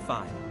rank and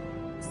file.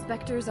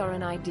 Spectres are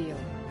an ideal,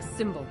 a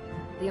symbol,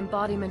 the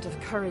embodiment of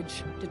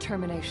courage,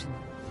 determination,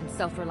 and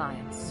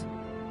self-reliance.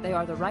 They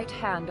are the right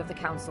hand of the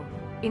Council,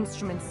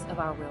 instruments of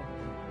our will.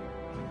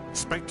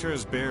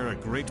 Spectres bear a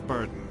great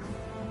burden.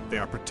 They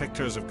are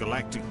protectors of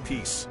galactic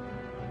peace,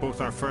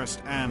 both our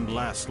first and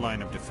last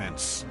line of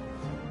defense.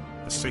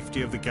 The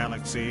safety of the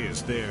galaxy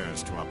is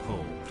theirs to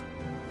uphold.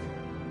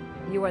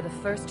 You are the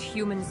first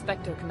human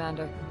Spectre,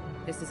 Commander.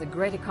 This is a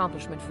great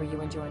accomplishment for you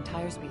and your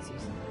entire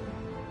species.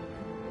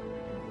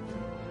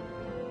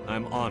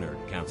 I'm honored,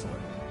 Counselor.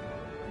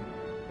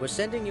 We're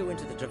sending you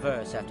into the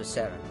Traverse after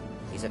Saren.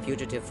 He's a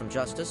fugitive from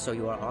justice, so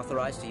you are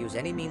authorized to use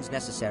any means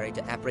necessary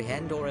to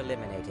apprehend or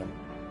eliminate him.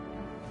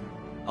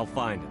 I'll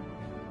find him.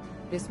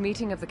 This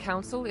meeting of the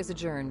Council is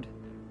adjourned.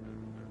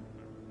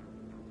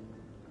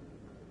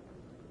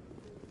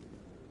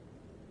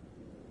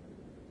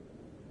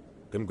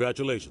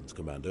 Congratulations,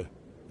 Commander.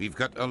 We've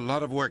got a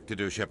lot of work to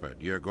do, Sheppard.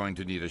 You're going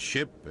to need a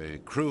ship, a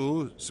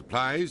crew,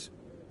 supplies.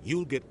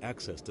 You'll get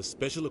access to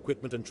special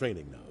equipment and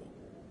training now.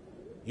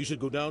 You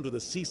should go down to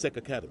the C-Sec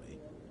Academy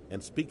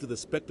and speak to the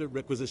Spectre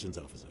Requisitions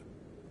Officer.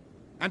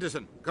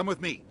 Anderson, come with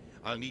me.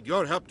 I'll need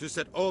your help to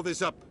set all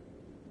this up.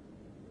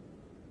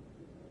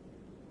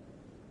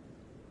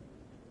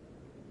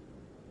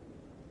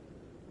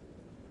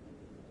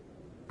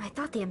 I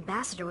thought the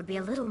ambassador would be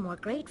a little more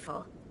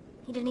grateful.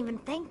 He didn't even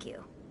thank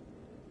you.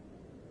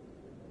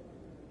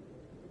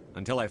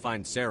 Until I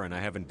find Saren, I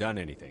haven't done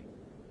anything.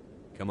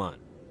 Come on.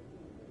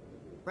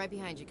 Right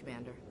behind you,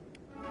 Commander.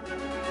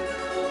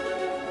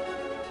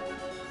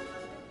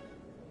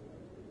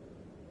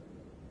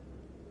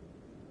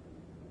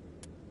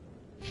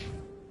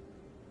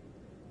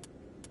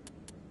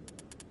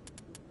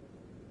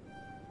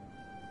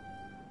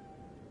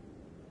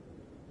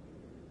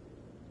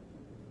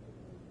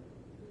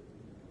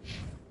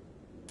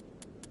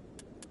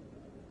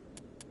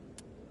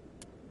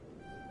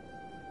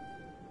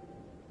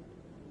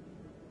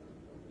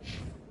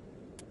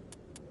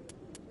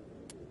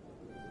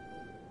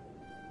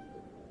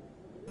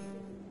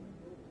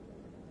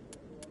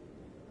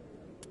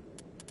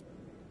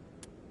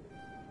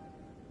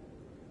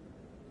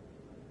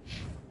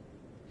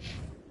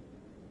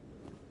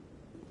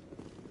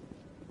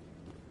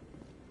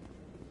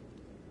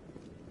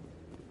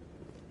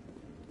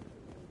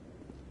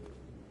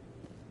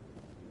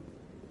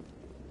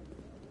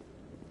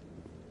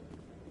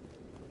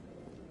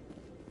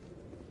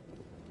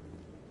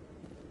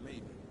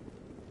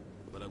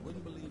 But I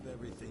wouldn't believe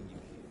everything you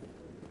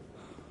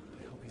hear.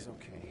 I hope he's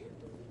okay.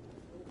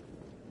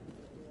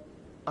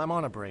 I'm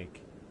on a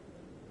break.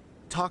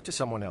 Talk to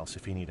someone else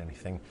if you need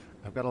anything.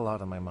 I've got a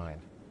lot on my mind.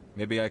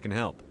 Maybe I can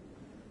help.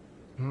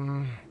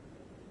 Well,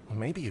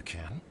 maybe you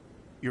can.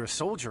 You're a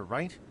soldier,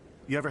 right?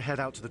 You ever head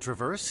out to the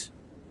Traverse?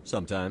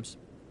 Sometimes.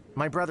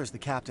 My brother's the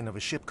captain of a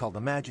ship called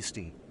the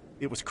Majesty.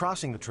 It was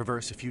crossing the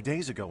Traverse a few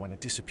days ago when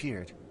it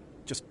disappeared.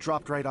 Just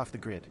dropped right off the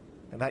grid.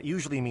 And that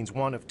usually means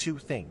one of two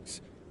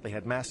things. They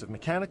had massive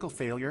mechanical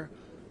failure,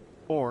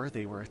 or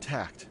they were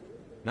attacked.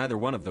 Neither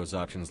one of those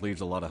options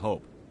leaves a lot of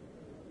hope.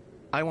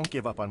 I won't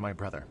give up on my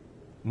brother.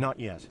 Not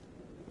yet.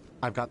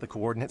 I've got the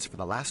coordinates for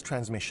the last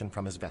transmission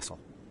from his vessel.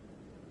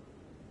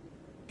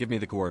 Give me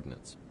the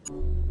coordinates.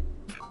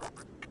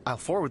 I'll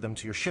forward them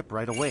to your ship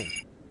right away.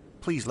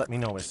 Please let me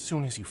know as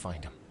soon as you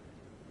find him.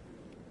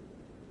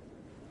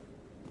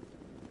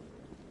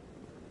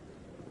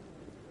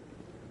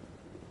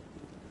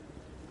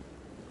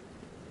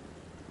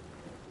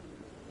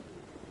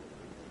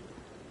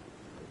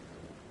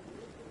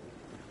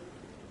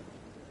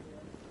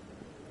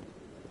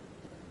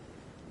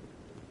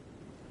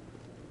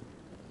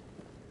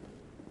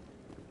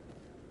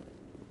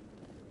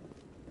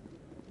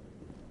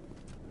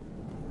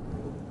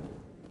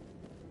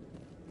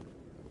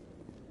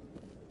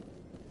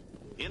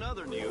 In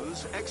other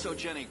news,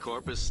 Exogeny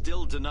Corp is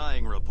still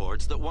denying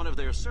reports that one of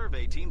their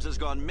survey teams has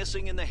gone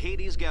missing in the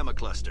Hades Gamma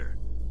Cluster.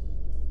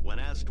 When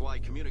asked why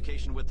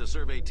communication with the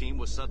survey team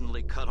was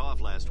suddenly cut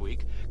off last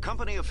week,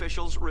 company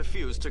officials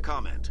refused to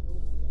comment.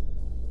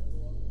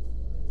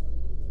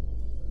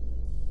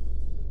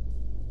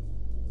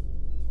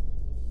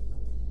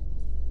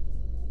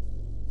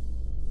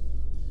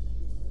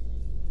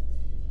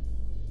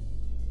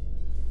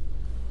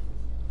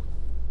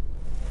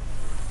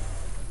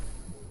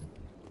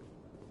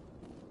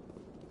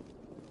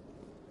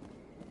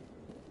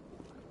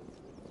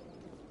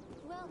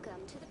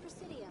 Welcome to the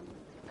Presidium.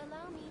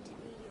 Allow me to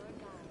be your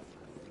guide.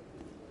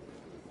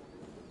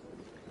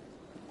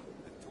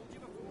 I told you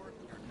before,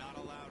 you're not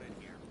allowed in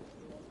here.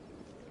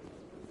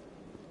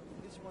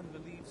 This one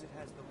believes it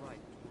has the right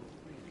to a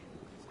free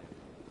exam.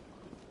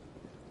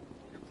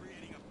 You're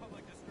creating a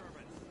public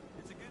disturbance.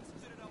 It's against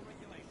Citadel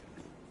regulations.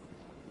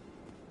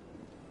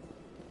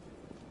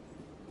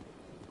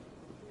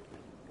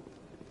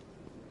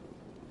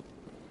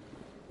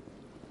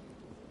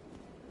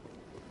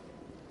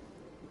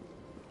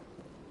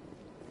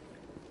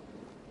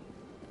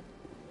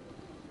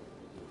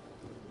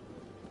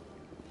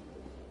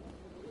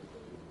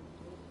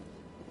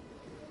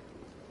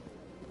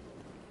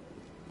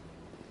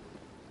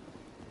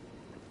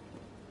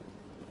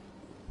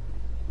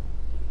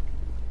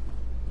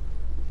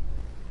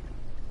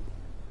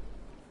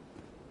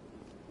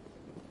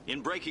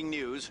 In breaking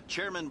news,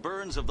 Chairman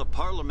Burns of the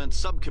Parliament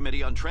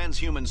Subcommittee on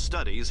Transhuman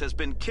Studies has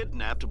been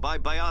kidnapped by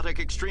biotic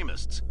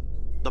extremists.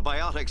 The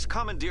biotics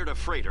commandeered a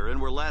freighter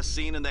and were last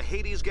seen in the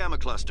Hades Gamma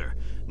Cluster.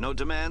 No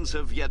demands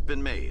have yet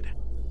been made.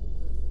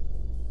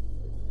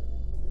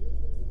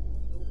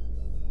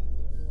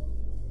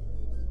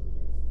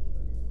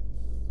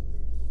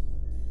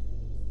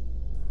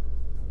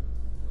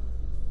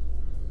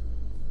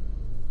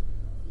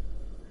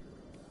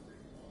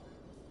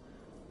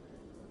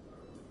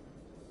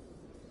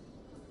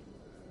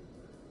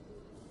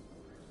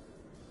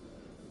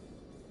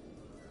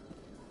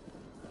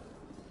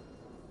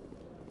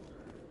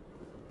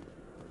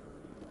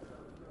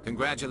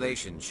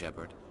 Congratulations,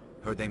 Sheppard.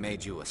 Heard they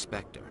made you a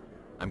spector.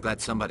 I'm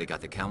glad somebody got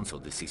the Council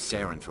to see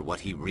Saren for what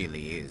he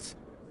really is.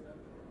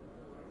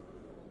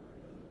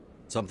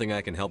 Something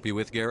I can help you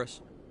with,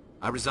 Garrus?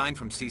 I resigned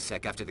from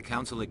CSEC after the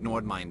Council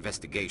ignored my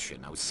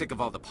investigation. I was sick of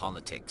all the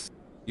politics.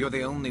 You're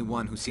the only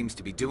one who seems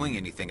to be doing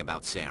anything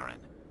about Saren.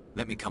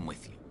 Let me come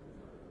with you.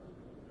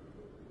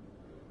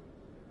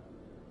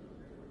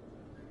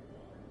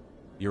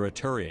 You're a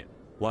Turian.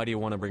 Why do you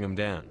want to bring him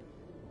down?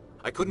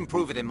 I couldn't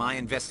prove it in my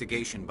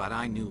investigation, but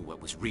I knew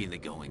what was really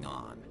going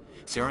on.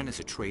 Saren is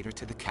a traitor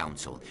to the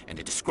Council and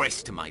a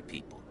disgrace to my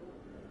people.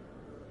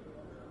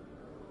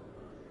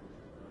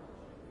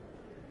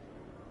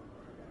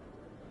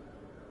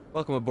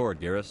 Welcome aboard,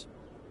 Garrus.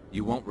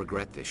 You won't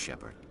regret this,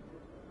 Sheppard.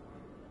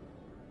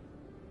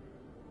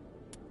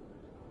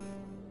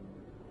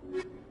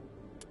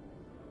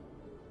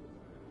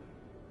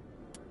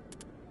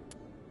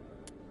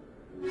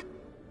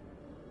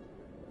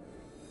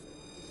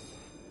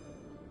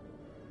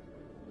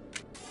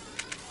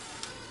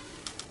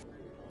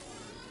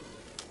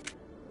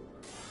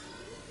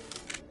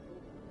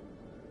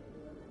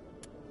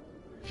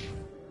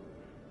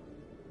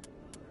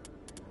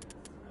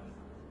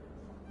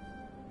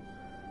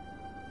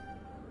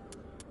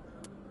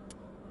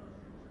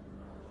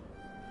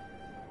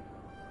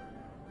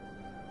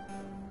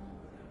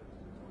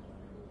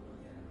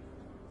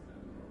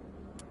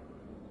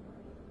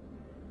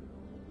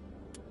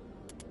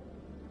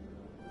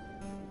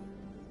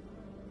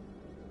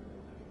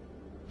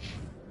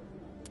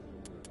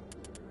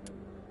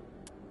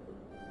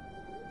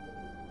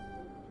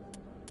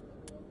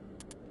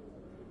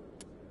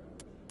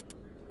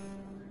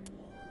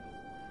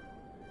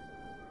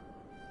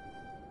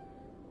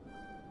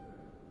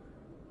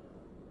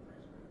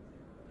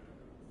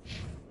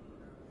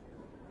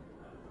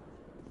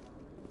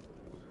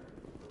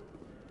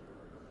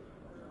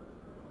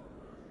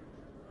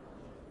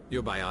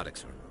 Your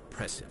biotics are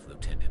impressive,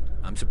 Lieutenant.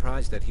 I'm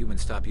surprised that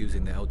humans stop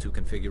using the L2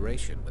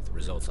 configuration with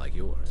results like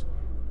yours.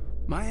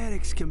 My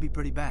headaches can be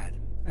pretty bad,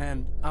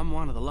 and I'm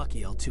one of the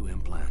lucky L2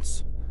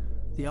 implants.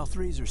 The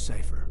L3s are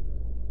safer.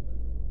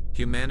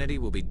 Humanity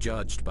will be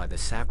judged by the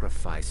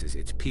sacrifices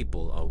its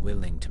people are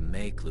willing to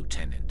make,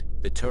 Lieutenant.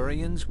 The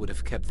Turians would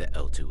have kept the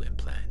L2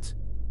 implants.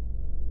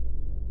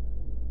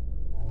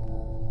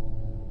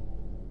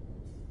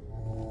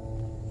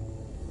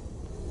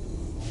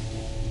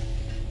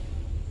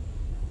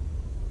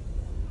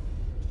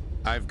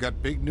 I've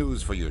got big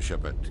news for you,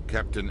 Sheppard.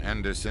 Captain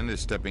Anderson is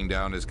stepping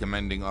down as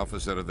commanding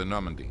officer of the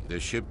Normandy. The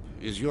ship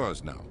is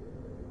yours now.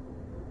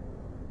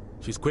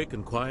 She's quick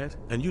and quiet,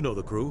 and you know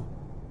the crew.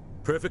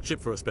 Perfect ship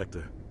for a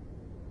Spectre.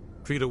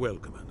 Treat her well,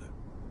 Commander.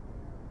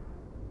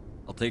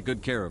 I'll take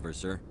good care of her,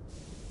 sir.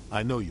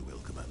 I know you will,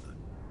 Commander.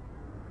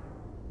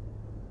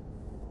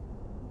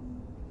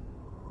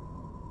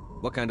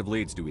 What kind of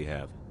leads do we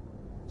have?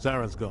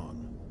 Saren's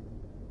gone.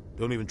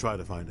 Don't even try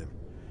to find him.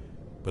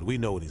 But we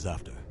know what he's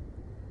after.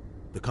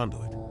 The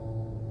conduit.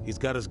 He's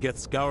got his Geth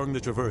scouring the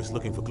Traverse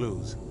looking for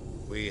clues.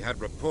 We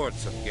had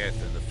reports of Geth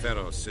in the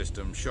Pharos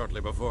system shortly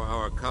before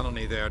our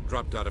colony there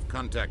dropped out of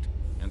contact,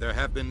 and there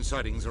have been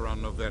sightings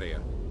around Noveria.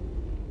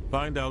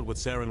 Find out what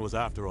Saren was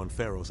after on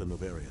Pharos and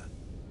Noveria.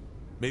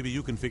 Maybe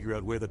you can figure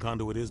out where the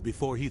conduit is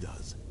before he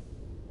does.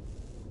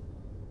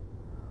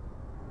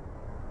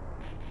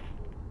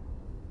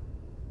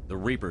 The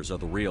Reapers are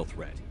the real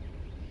threat.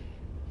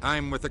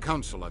 I'm with the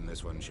Council on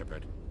this one,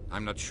 Sheppard.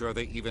 I'm not sure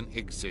they even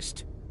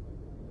exist.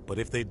 But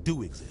if they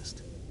do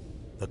exist,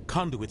 the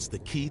conduit's the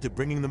key to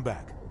bringing them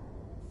back.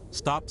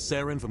 Stop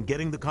Saren from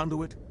getting the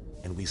conduit,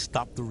 and we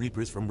stop the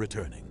Reapers from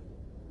returning.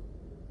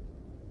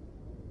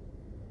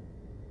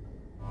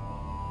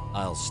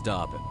 I'll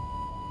stop him.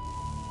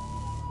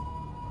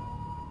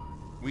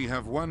 We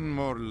have one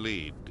more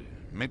lead.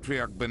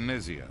 Matriarch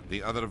Benezia,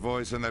 the other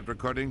voice in that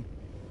recording.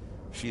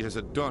 She has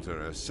a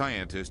daughter, a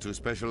scientist who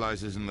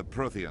specializes in the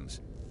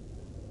Protheans.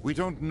 We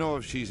don't know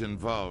if she's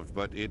involved,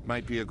 but it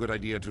might be a good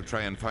idea to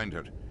try and find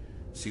her.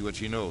 See what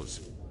she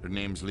knows. Her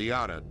name's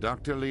Liara,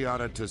 Dr.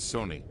 Liara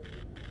Tassoni.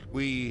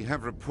 We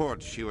have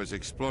reports she was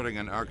exploring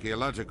an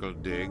archaeological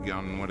dig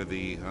on one of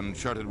the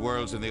uncharted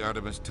worlds in the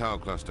Artemis Tau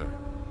cluster.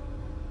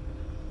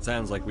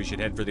 Sounds like we should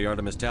head for the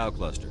Artemis Tau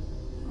cluster.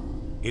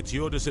 It's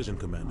your decision,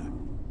 Commander.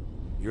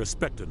 You're a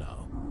Spectre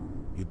now.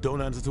 You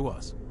don't answer to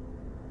us.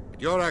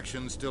 Your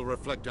actions still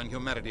reflect on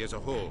humanity as a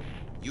whole.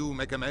 You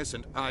make a mess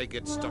and I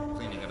get stuck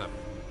cleaning it up.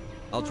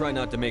 I'll try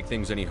not to make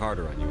things any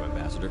harder on you,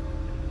 Ambassador.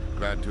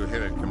 Glad to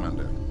hear it,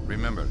 Commander.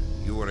 Remember,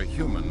 you were a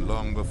human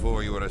long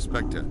before you were a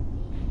Spectre.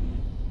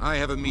 I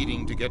have a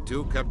meeting to get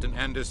to. Captain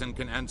Anderson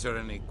can answer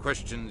any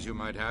questions you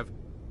might have.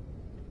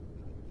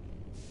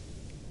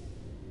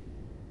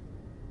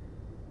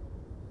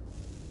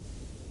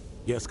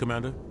 Yes,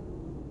 Commander?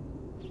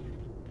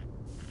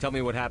 Tell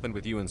me what happened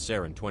with you and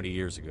Saren 20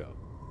 years ago.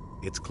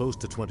 It's close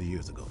to 20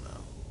 years ago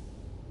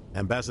now.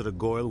 Ambassador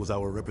Goyle was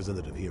our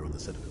representative here on the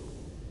Citadel.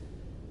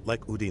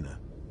 Like Udina,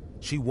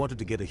 she wanted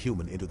to get a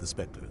human into the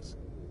Spectres.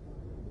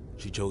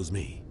 She chose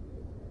me.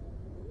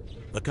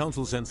 The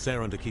Council sent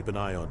Saren to keep an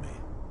eye on me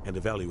and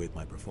evaluate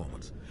my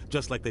performance,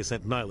 just like they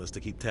sent Nihilus to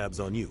keep tabs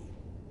on you.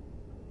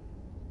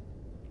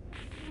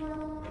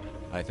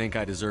 I think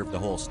I deserve the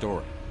whole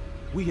story.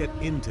 We had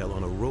intel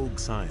on a rogue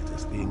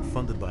scientist being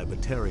funded by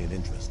Batarian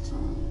interests.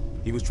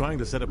 He was trying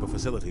to set up a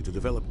facility to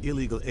develop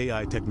illegal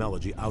AI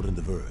technology out in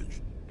the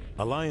Verge.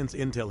 Alliance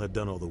intel had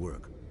done all the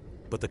work,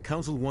 but the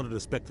Council wanted a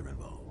Spectre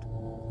involved.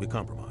 We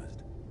compromised.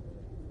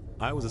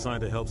 I was assigned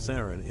to help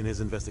Saren in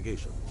his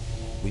investigation.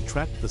 We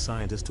tracked the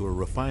scientist to a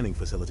refining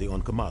facility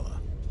on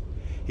Kamala.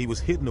 He was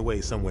hidden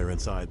away somewhere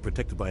inside,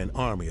 protected by an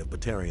army of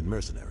Batarian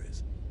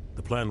mercenaries.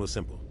 The plan was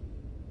simple.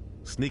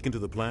 Sneak into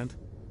the plant,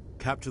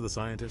 capture the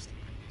scientist,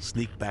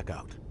 sneak back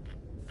out.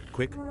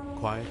 Quick,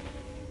 quiet,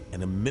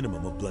 and a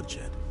minimum of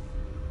bloodshed.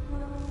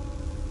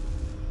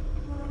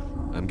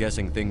 I'm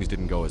guessing things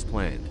didn't go as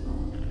planned.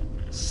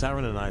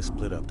 Saren and I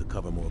split up to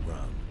cover more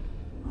ground.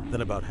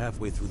 Then about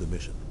halfway through the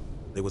mission,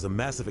 there was a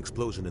massive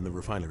explosion in the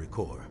refinery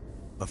core.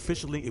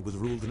 Officially, it was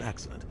ruled an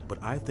accident,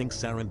 but I think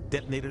Saren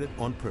detonated it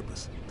on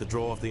purpose to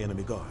draw off the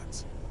enemy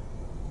guards.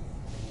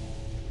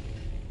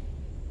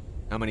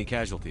 How many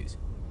casualties?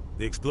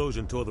 The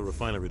explosion tore the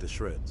refinery to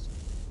shreds.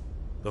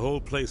 The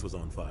whole place was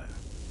on fire.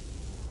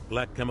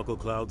 Black chemical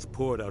clouds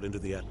poured out into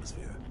the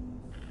atmosphere.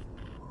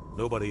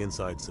 Nobody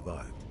inside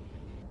survived.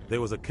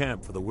 There was a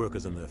camp for the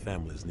workers and their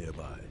families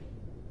nearby.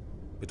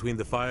 Between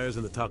the fires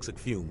and the toxic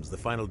fumes, the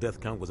final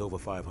death count was over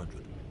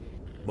 500.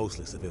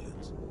 Mostly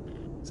civilians.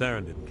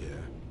 Saren didn't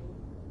care.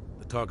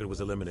 The target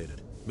was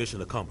eliminated,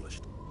 mission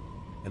accomplished,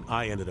 and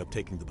I ended up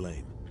taking the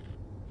blame.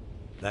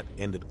 That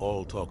ended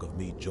all talk of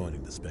me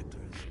joining the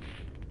Spectres.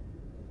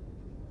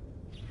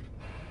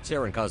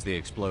 Saren caused the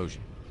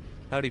explosion.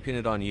 How'd he pin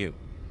it on you?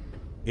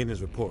 In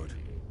his report,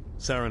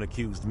 Saren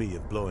accused me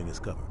of blowing his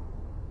cover.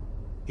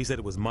 He said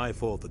it was my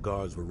fault the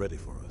guards were ready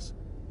for us.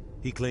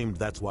 He claimed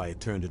that's why it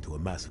turned into a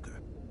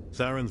massacre.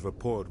 Saren's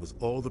report was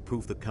all the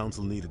proof the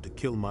Council needed to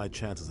kill my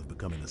chances of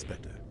becoming a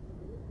Spectre.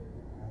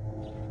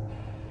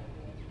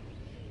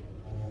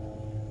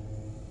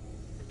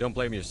 Don't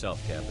blame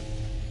yourself, Captain.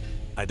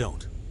 I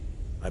don't.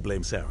 I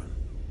blame Saren.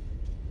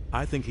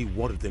 I think he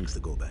wanted things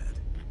to go bad.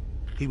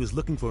 He was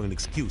looking for an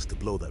excuse to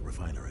blow that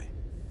refinery.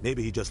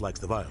 Maybe he just likes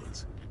the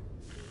violence.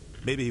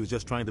 Maybe he was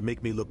just trying to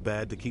make me look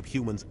bad to keep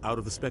humans out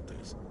of the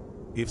Spectres.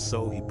 If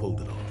so, he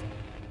pulled it off.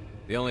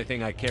 The only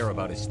thing I care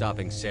about is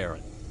stopping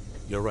Saren.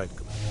 You're right,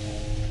 Commander.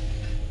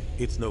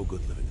 It's no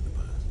good living in the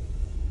past.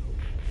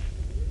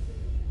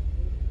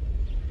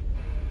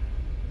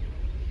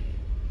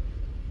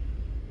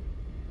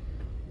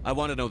 I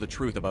want to know the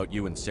truth about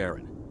you and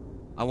Saren.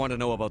 I want to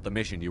know about the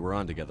mission you were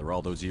on together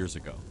all those years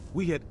ago.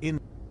 We had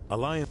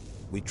Alliance.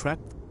 We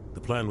tracked. The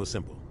plan was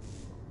simple.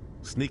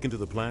 Sneak into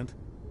the plant.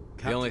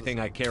 The only thing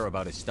I care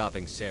about is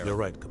stopping Saren. You're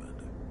right,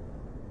 Commander.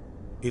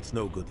 It's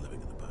no good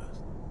living in the past.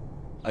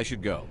 I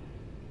should go.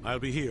 I'll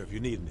be here if you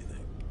need anything.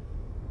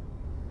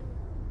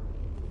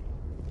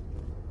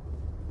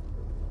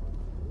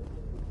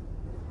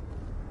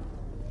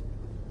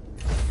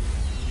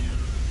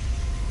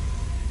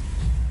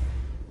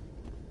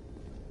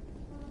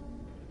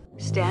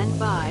 Stand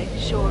by,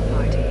 shore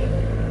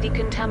party.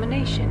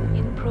 Decontamination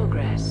in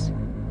progress.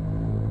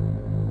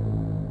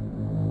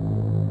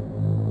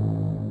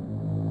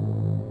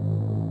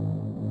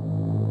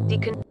 I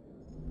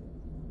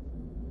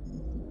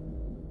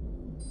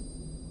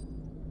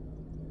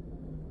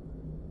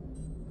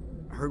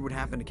heard what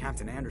happened to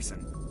Captain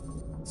Anderson.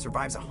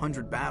 Survives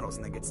 100 battles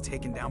and then gets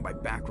taken down by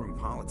backroom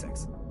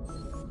politics.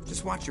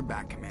 Just watch your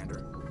back,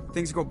 Commander.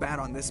 Things go bad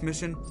on this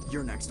mission,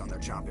 you're next on their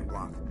chopping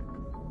block.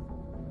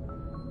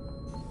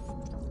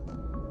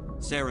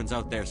 Saren's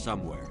out there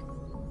somewhere,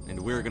 and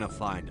we're gonna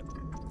find him.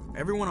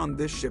 Everyone on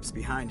this ship's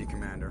behind you,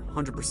 Commander.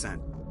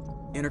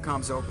 100%.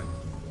 Intercom's open.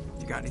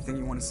 You got anything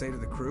you want to say to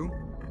the crew?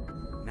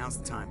 Now's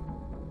the time.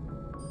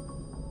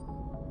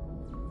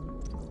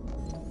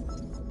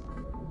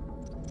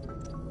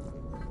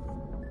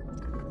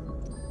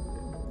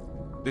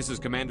 This is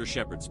Commander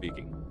Sheppard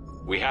speaking.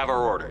 We have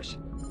our orders.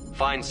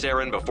 Find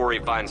Saren before he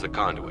finds the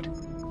conduit.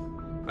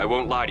 I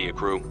won't lie to you,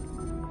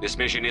 crew. This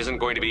mission isn't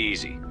going to be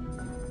easy.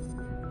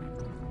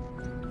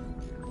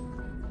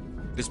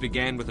 This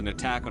began with an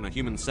attack on a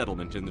human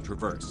settlement in the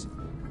Traverse.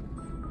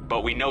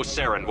 But we know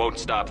Saren won't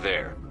stop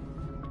there.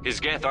 His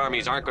Geth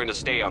armies aren't going to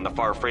stay on the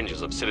far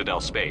fringes of Citadel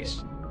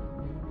space.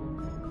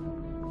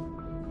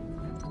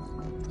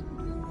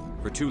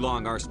 For too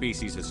long, our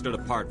species has stood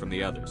apart from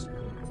the others.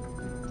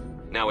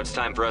 Now it's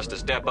time for us to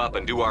step up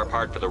and do our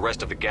part for the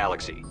rest of the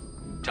galaxy.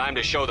 Time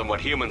to show them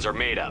what humans are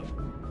made of.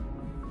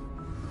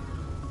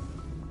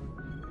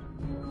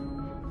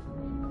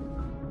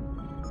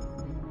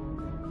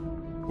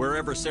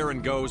 Wherever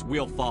Saren goes,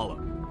 we'll follow.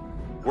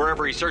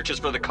 Wherever he searches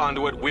for the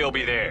conduit, we'll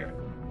be there.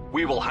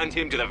 We will hunt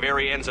him to the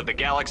very ends of the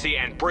galaxy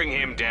and bring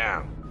him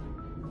down.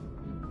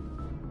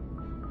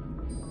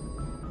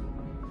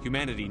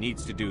 Humanity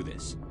needs to do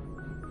this.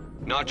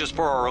 Not just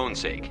for our own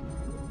sake,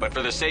 but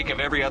for the sake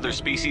of every other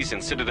species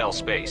in Citadel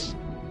space.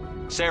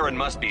 Saren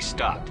must be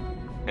stopped.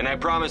 And I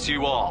promise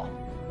you all,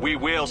 we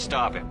will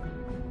stop him.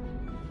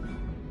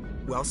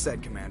 Well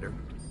said, Commander.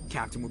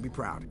 Captain will be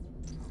proud.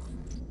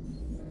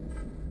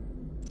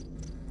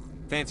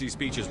 Fancy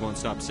speeches won't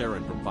stop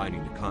Saren from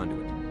finding the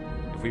conduit.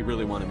 If we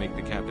really want to make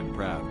the captain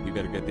proud, we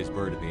better get this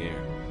bird in the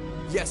air.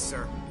 Yes,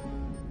 sir.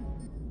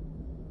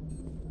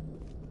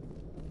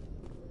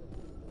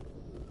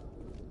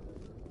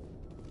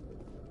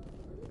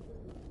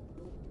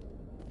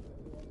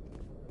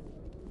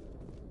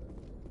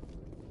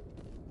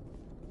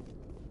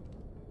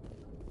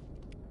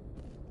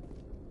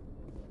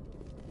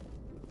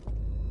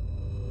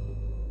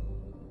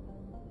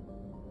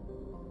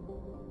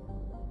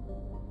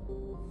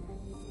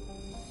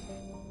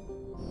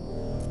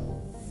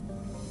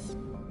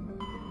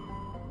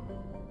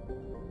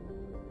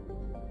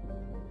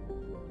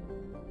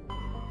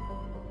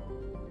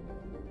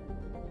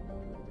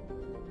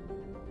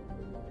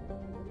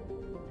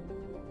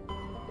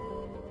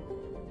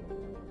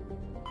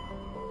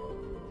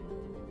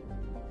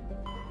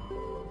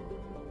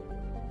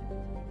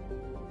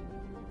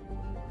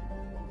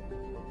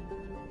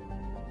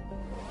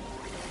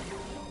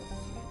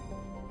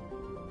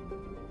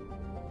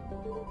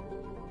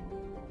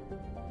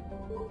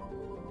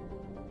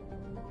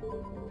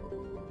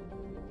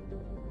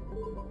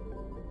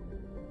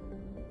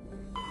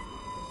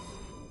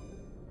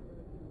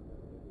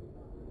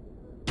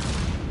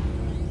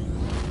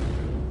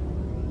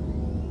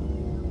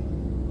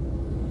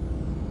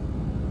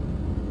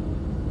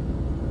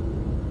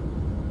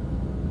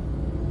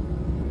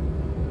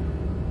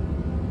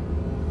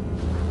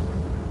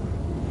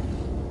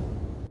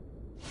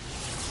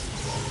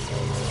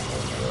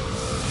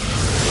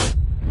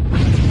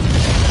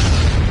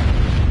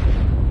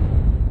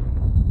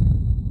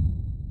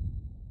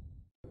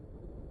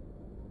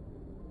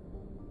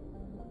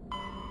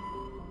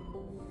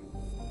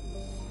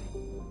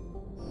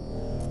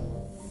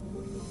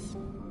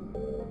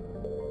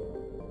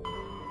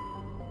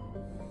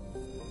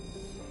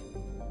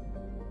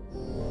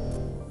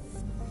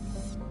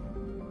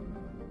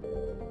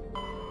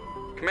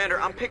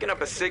 Commander, I'm picking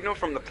up a signal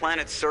from the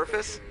planet's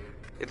surface.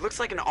 It looks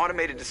like an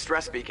automated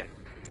distress beacon.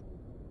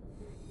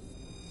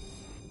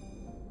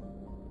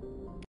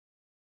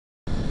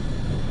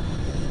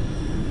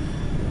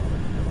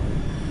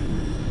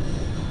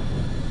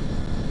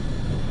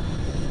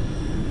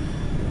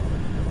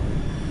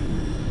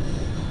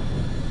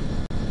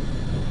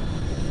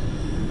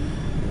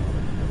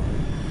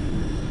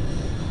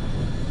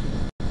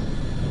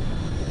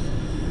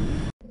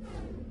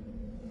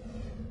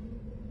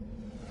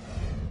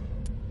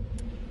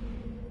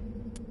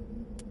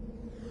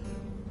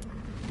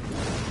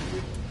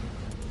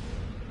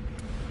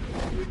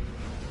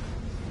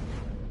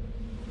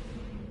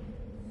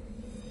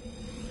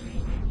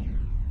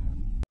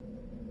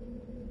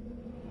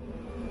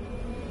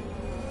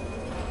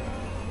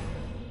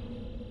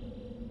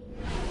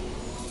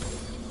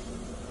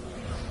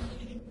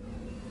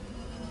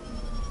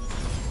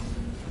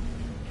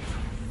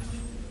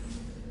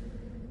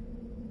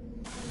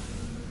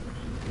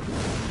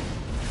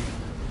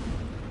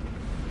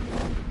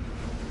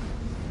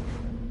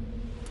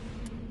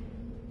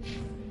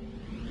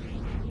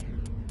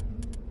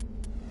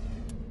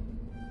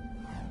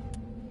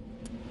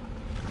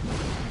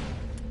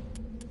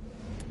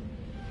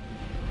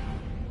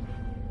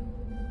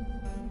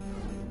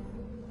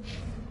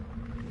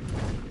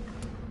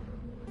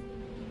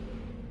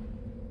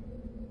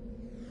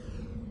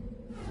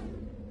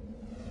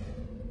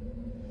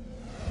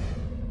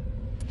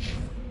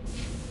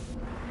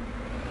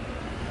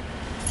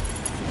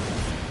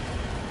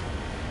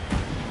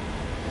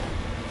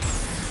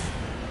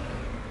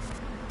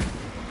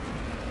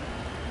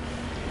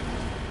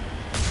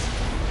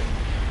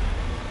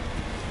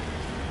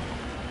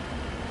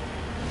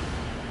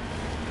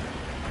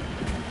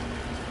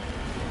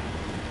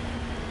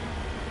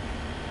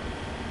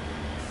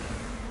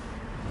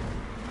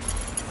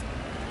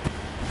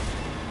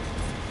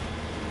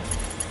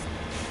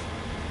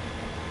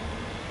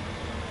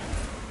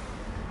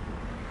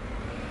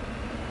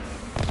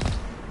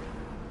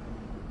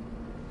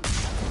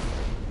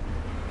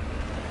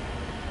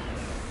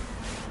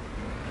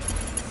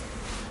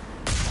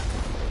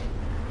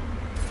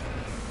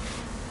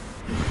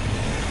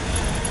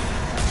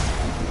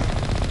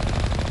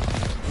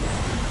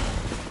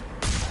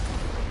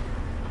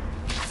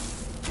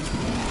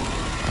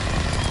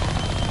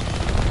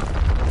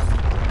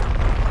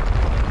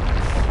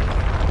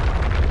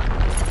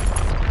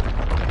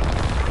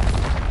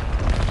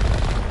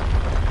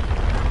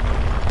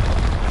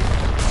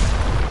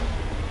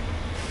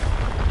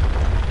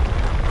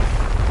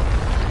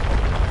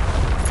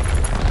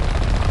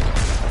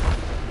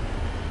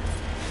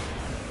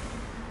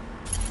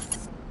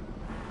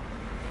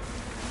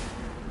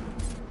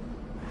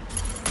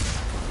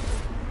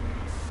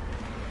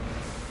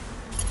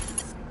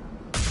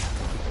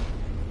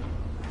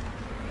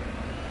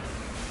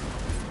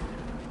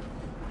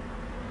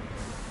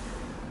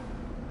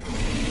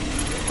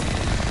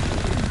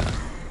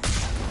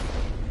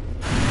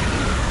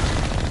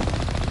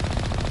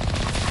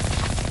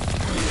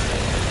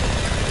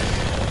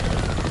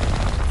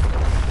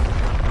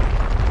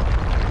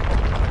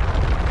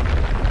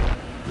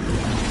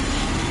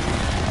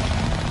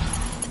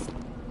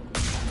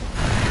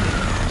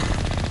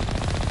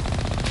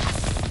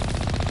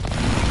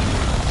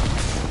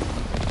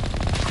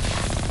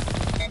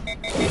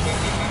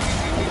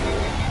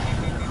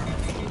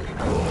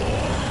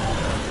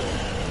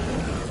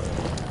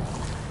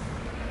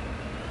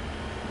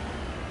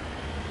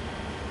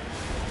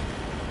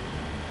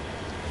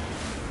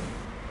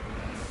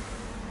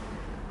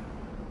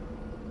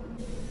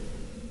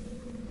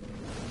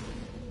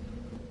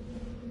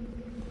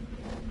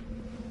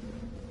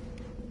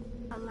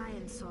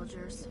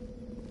 soldiers.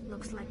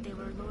 Looks like they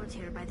were lured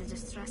here by the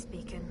distress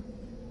beacon.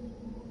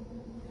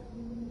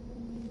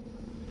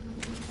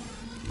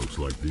 Looks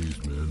like these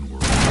men were...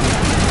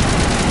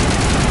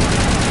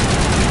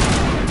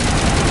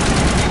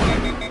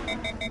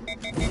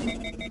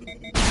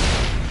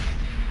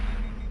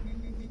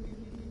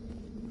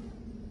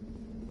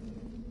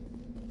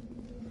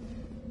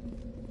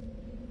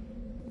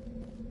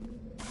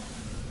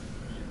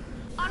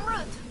 En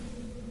route!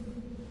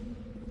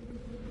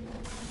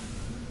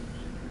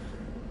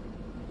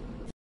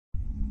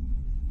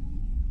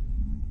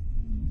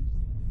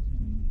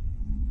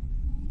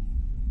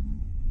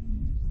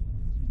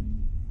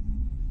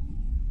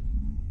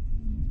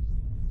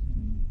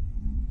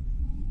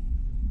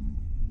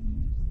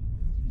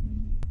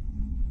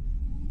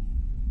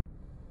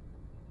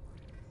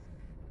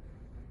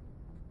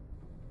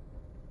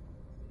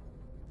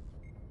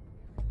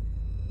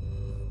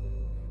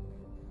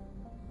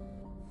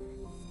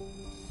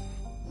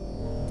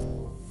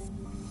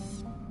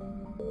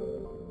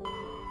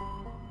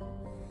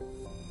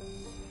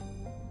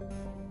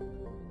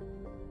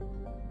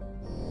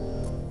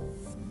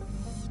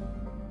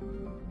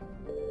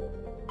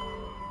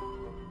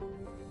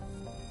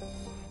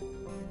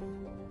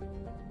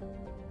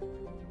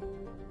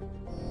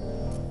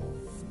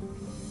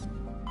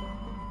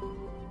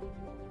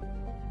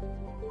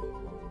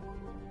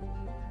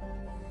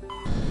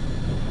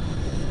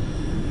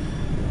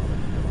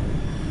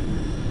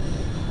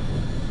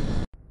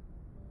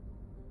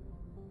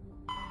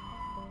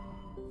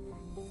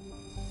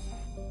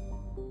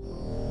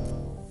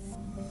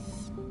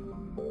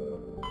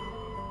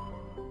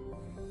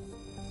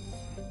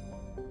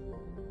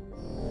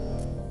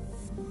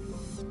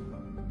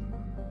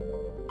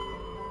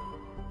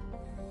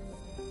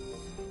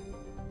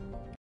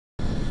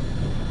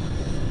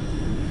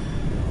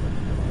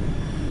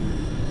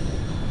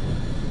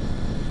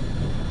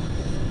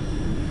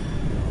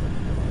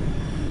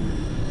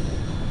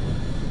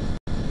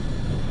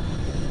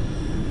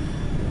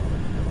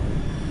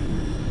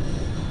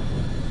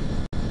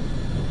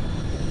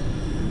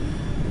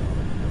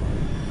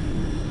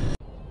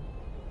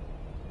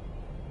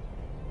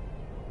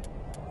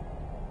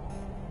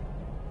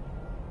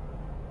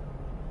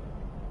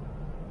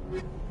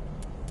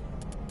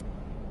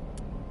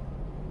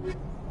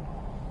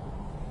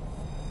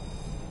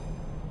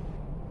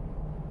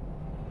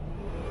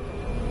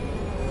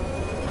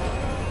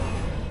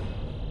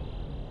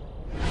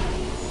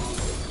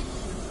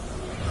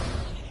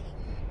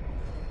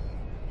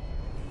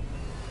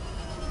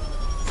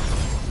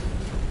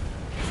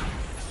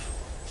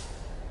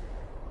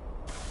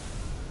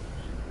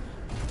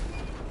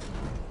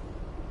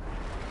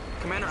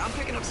 Commander, I'm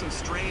picking up some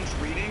strange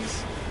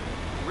readings.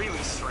 Really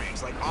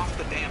strange, like off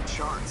the damn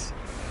charts.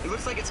 It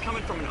looks like it's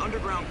coming from an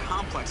underground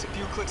complex a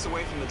few clicks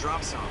away from the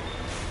drop zone.